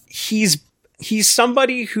he's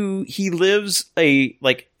somebody who he lives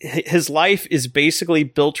his life is basically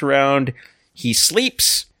built around, he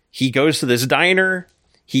sleeps, he goes to this diner,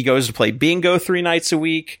 he goes to play bingo 3 nights a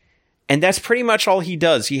week, and that's pretty much all he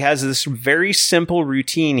does. He has this very simple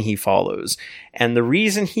routine he follows. And the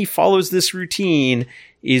reason he follows this routine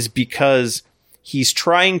is because he's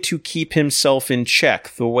trying to keep himself in check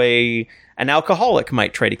the way an alcoholic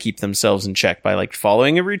might try to keep themselves in check by like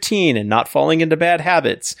following a routine and not falling into bad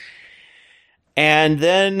habits. And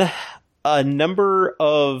then a number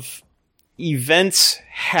of events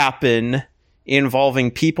happen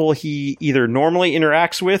involving people he either normally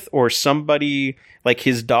interacts with, or somebody like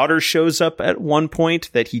his daughter shows up at one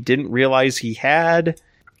point that he didn't realize he had.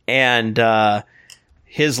 And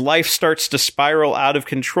his life starts to spiral out of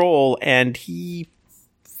control, and he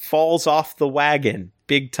falls off the wagon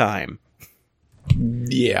big time.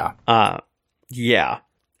 Yeah. Yeah.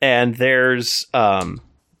 And there's that.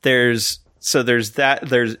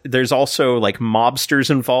 There's also like mobsters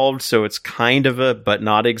involved, so it's kind of a, but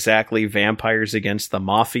not exactly vampires against the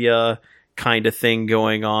mafia kind of thing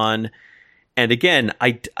going on. And again,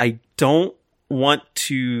 I don't want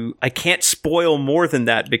to, I can't spoil more than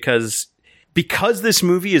that because this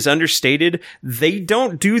movie is understated. They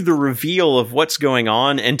don't do the reveal of what's going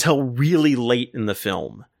on until really late in the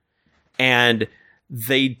film. And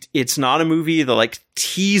it's not a movie that like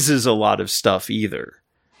teases a lot of stuff either.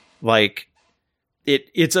 Like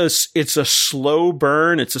it's a slow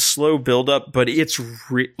burn. It's a slow build up, but it's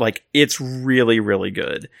really, really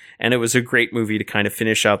good. And it was a great movie to kind of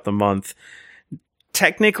finish out the month.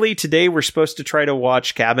 Technically today we're supposed to try to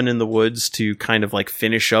watch Cabin in the Woods to kind of like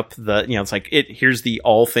finish up the, it's like here's the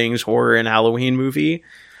all things horror and Halloween movie.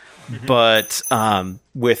 Mm-hmm. But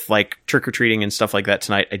with like trick or treating and stuff like that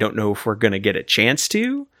tonight, I don't know if we're going to get a chance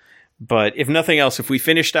to. But if nothing else, if we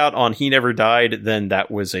finished out on He Never Died, then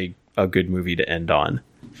that was a good movie to end on.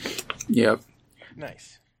 Yep.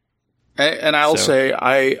 Nice. And I'll say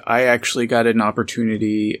I actually got an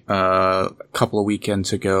opportunity a couple of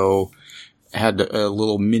weekends ago. Had a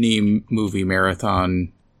little mini movie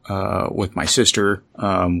marathon with my sister.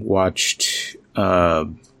 Watched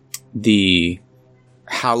the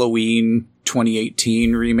Halloween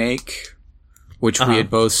 2018 remake, which we had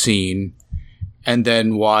both seen, and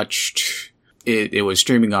then watched it was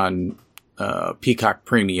streaming on Peacock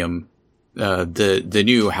Premium, the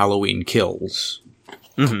new Halloween Kills,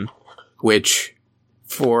 which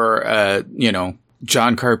for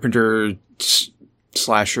John Carpenter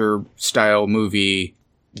slasher style movie,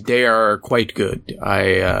 they are quite good.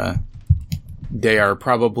 They are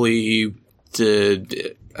probably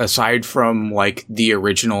aside from like the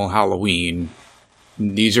original Halloween,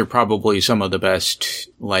 these are probably some of the best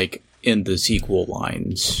like in the sequel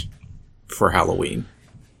lines for Halloween.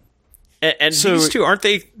 And so, these two, aren't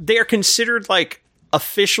they? They are considered like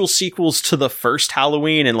official sequels to the first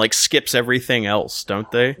Halloween and like skips everything else, don't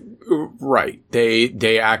they? Right.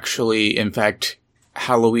 They actually, in fact,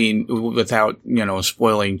 Halloween, without,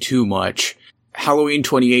 spoiling too much, Halloween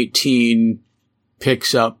 2018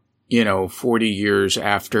 picks up, 40 years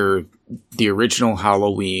after the original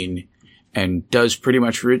Halloween and does pretty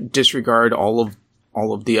much disregard all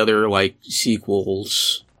of the other like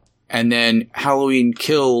sequels. And then Halloween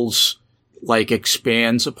Kills like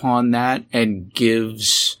expands upon that and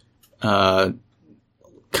gives kind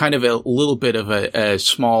of a little bit of a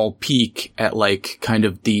small peek at like kind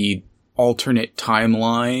of the alternate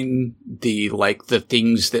timeline, the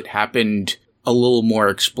things that happened a little more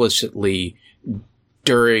explicitly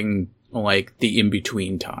during like the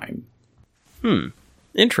in-between time.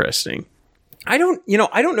 Interesting. I don't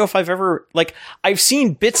know if I've ever, like, I've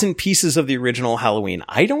seen bits and pieces of the original Halloween.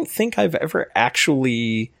 I don't think I've ever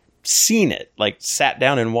actually seen it, like sat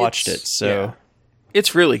down and watched it. So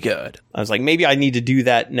It's really good. I was like, maybe I need to do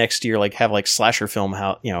that next year, like have like slasher film,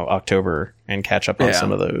 October, and catch up on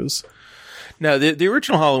some of those. No, the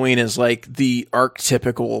original Halloween is like the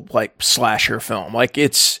archetypical like slasher film. Like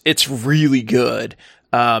it's really good.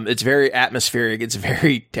 It's very atmospheric. It's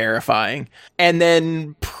very terrifying. And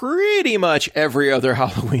then pretty much every other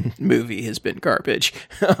Halloween movie has been garbage.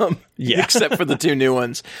 Except for the 2 new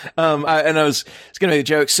ones. I was going to make a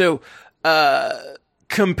joke. So,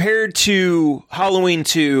 compared to Halloween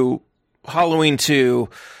 2,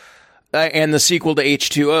 and the sequel to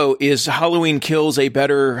H2O, is Halloween Kills a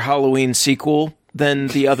better Halloween sequel than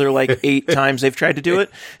the other like 8 times they've tried to do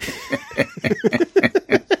it?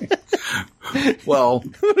 Well,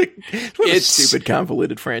 it's a stupid,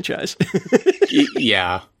 convoluted franchise.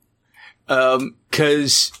 Yeah.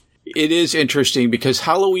 Because it is interesting because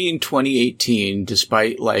Halloween 2018,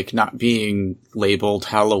 despite like not being labeled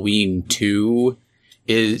Halloween 2,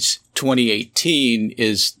 is 2018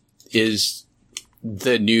 is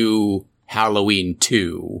the new Halloween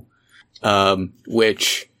 2,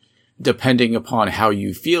 which, depending upon how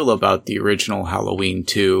you feel about the original Halloween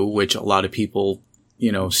 2, which a lot of people,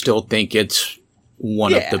 still think it's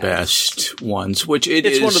one of the best ones, which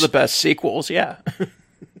it's one of the best sequels. Yeah.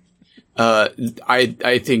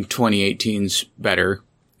 I think 2018's better,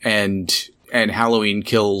 and Halloween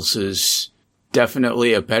Kills is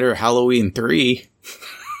definitely a better Halloween 3.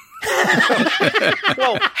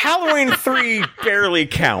 Well, Halloween 3 barely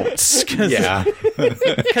counts.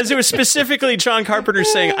 Because it was specifically John Carpenter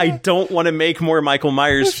saying, I don't want to make more Michael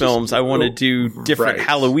Myers films. I want to do different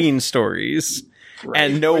Halloween stories. Right.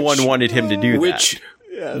 And no one wanted him to do that. Which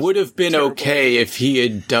would have been okay if he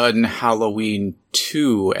had done Halloween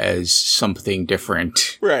 2 as something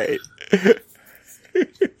different. Right.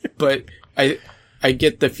 But I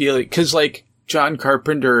get the feeling, because like John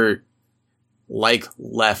Carpenter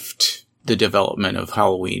left the development of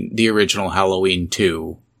Halloween, the original Halloween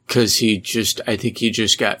 2, because I think he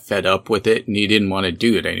just got fed up with it and he didn't want to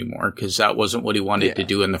do it anymore, because that wasn't what he wanted to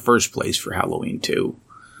do in the first place for Halloween 2.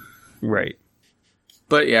 Right.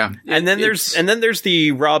 But yeah. And then there's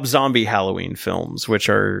the Rob Zombie Halloween films, which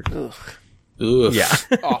are yeah,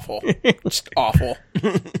 awful. Just awful.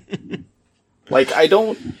 Like,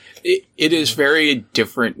 it is very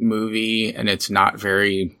different movie, and it's not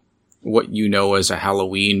very what you know as a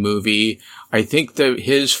Halloween movie. I think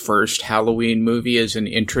his first Halloween movie is an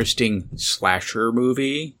interesting slasher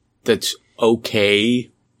movie that's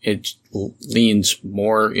okay. It leans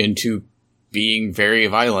more into being very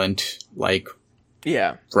violent, like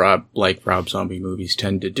Rob Zombie movies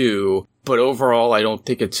tend to do. But overall, I don't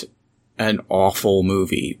think it's an awful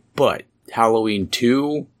movie. But Halloween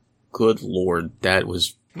 2, good lord,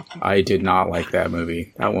 I did not like that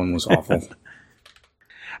movie. That one was awful.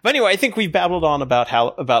 But anyway, I think we've babbled on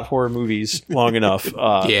about horror movies long enough.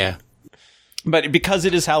 Yeah. But because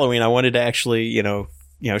it is Halloween, I wanted to actually,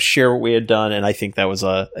 share what we had done, and I think that's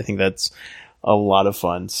a lot of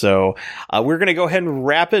fun. So we're going to go ahead and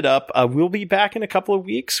wrap it up. We'll be back in a couple of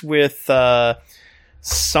weeks with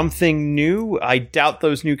something new. I doubt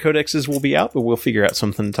those new codexes will be out, but we'll figure out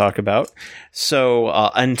something to talk about. So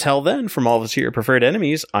until then, from all of us here at Preferred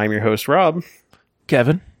Enemies, I'm your host, Rob.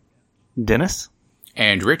 Kevin. Dennis.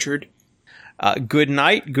 And Richard. Good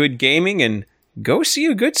night, good gaming, and go see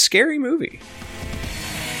a good scary movie.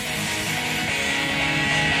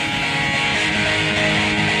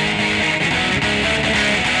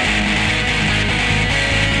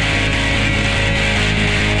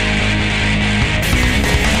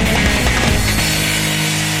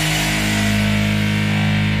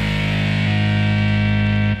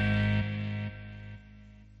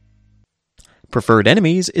 Preferred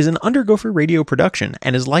Enemies is an Undergopher Radio production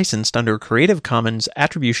and is licensed under Creative Commons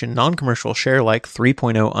Attribution Non-Commercial Share-alike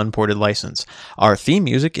 3.0 Unported license. Our theme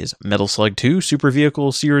music is Metal Slug 2 Super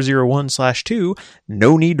Vehicle 001/2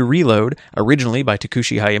 No Need to Reload, originally by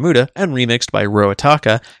Takushi Hayamuda and remixed by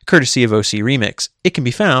Roataka, courtesy of OC Remix. It can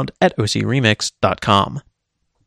be found at ocremix.com.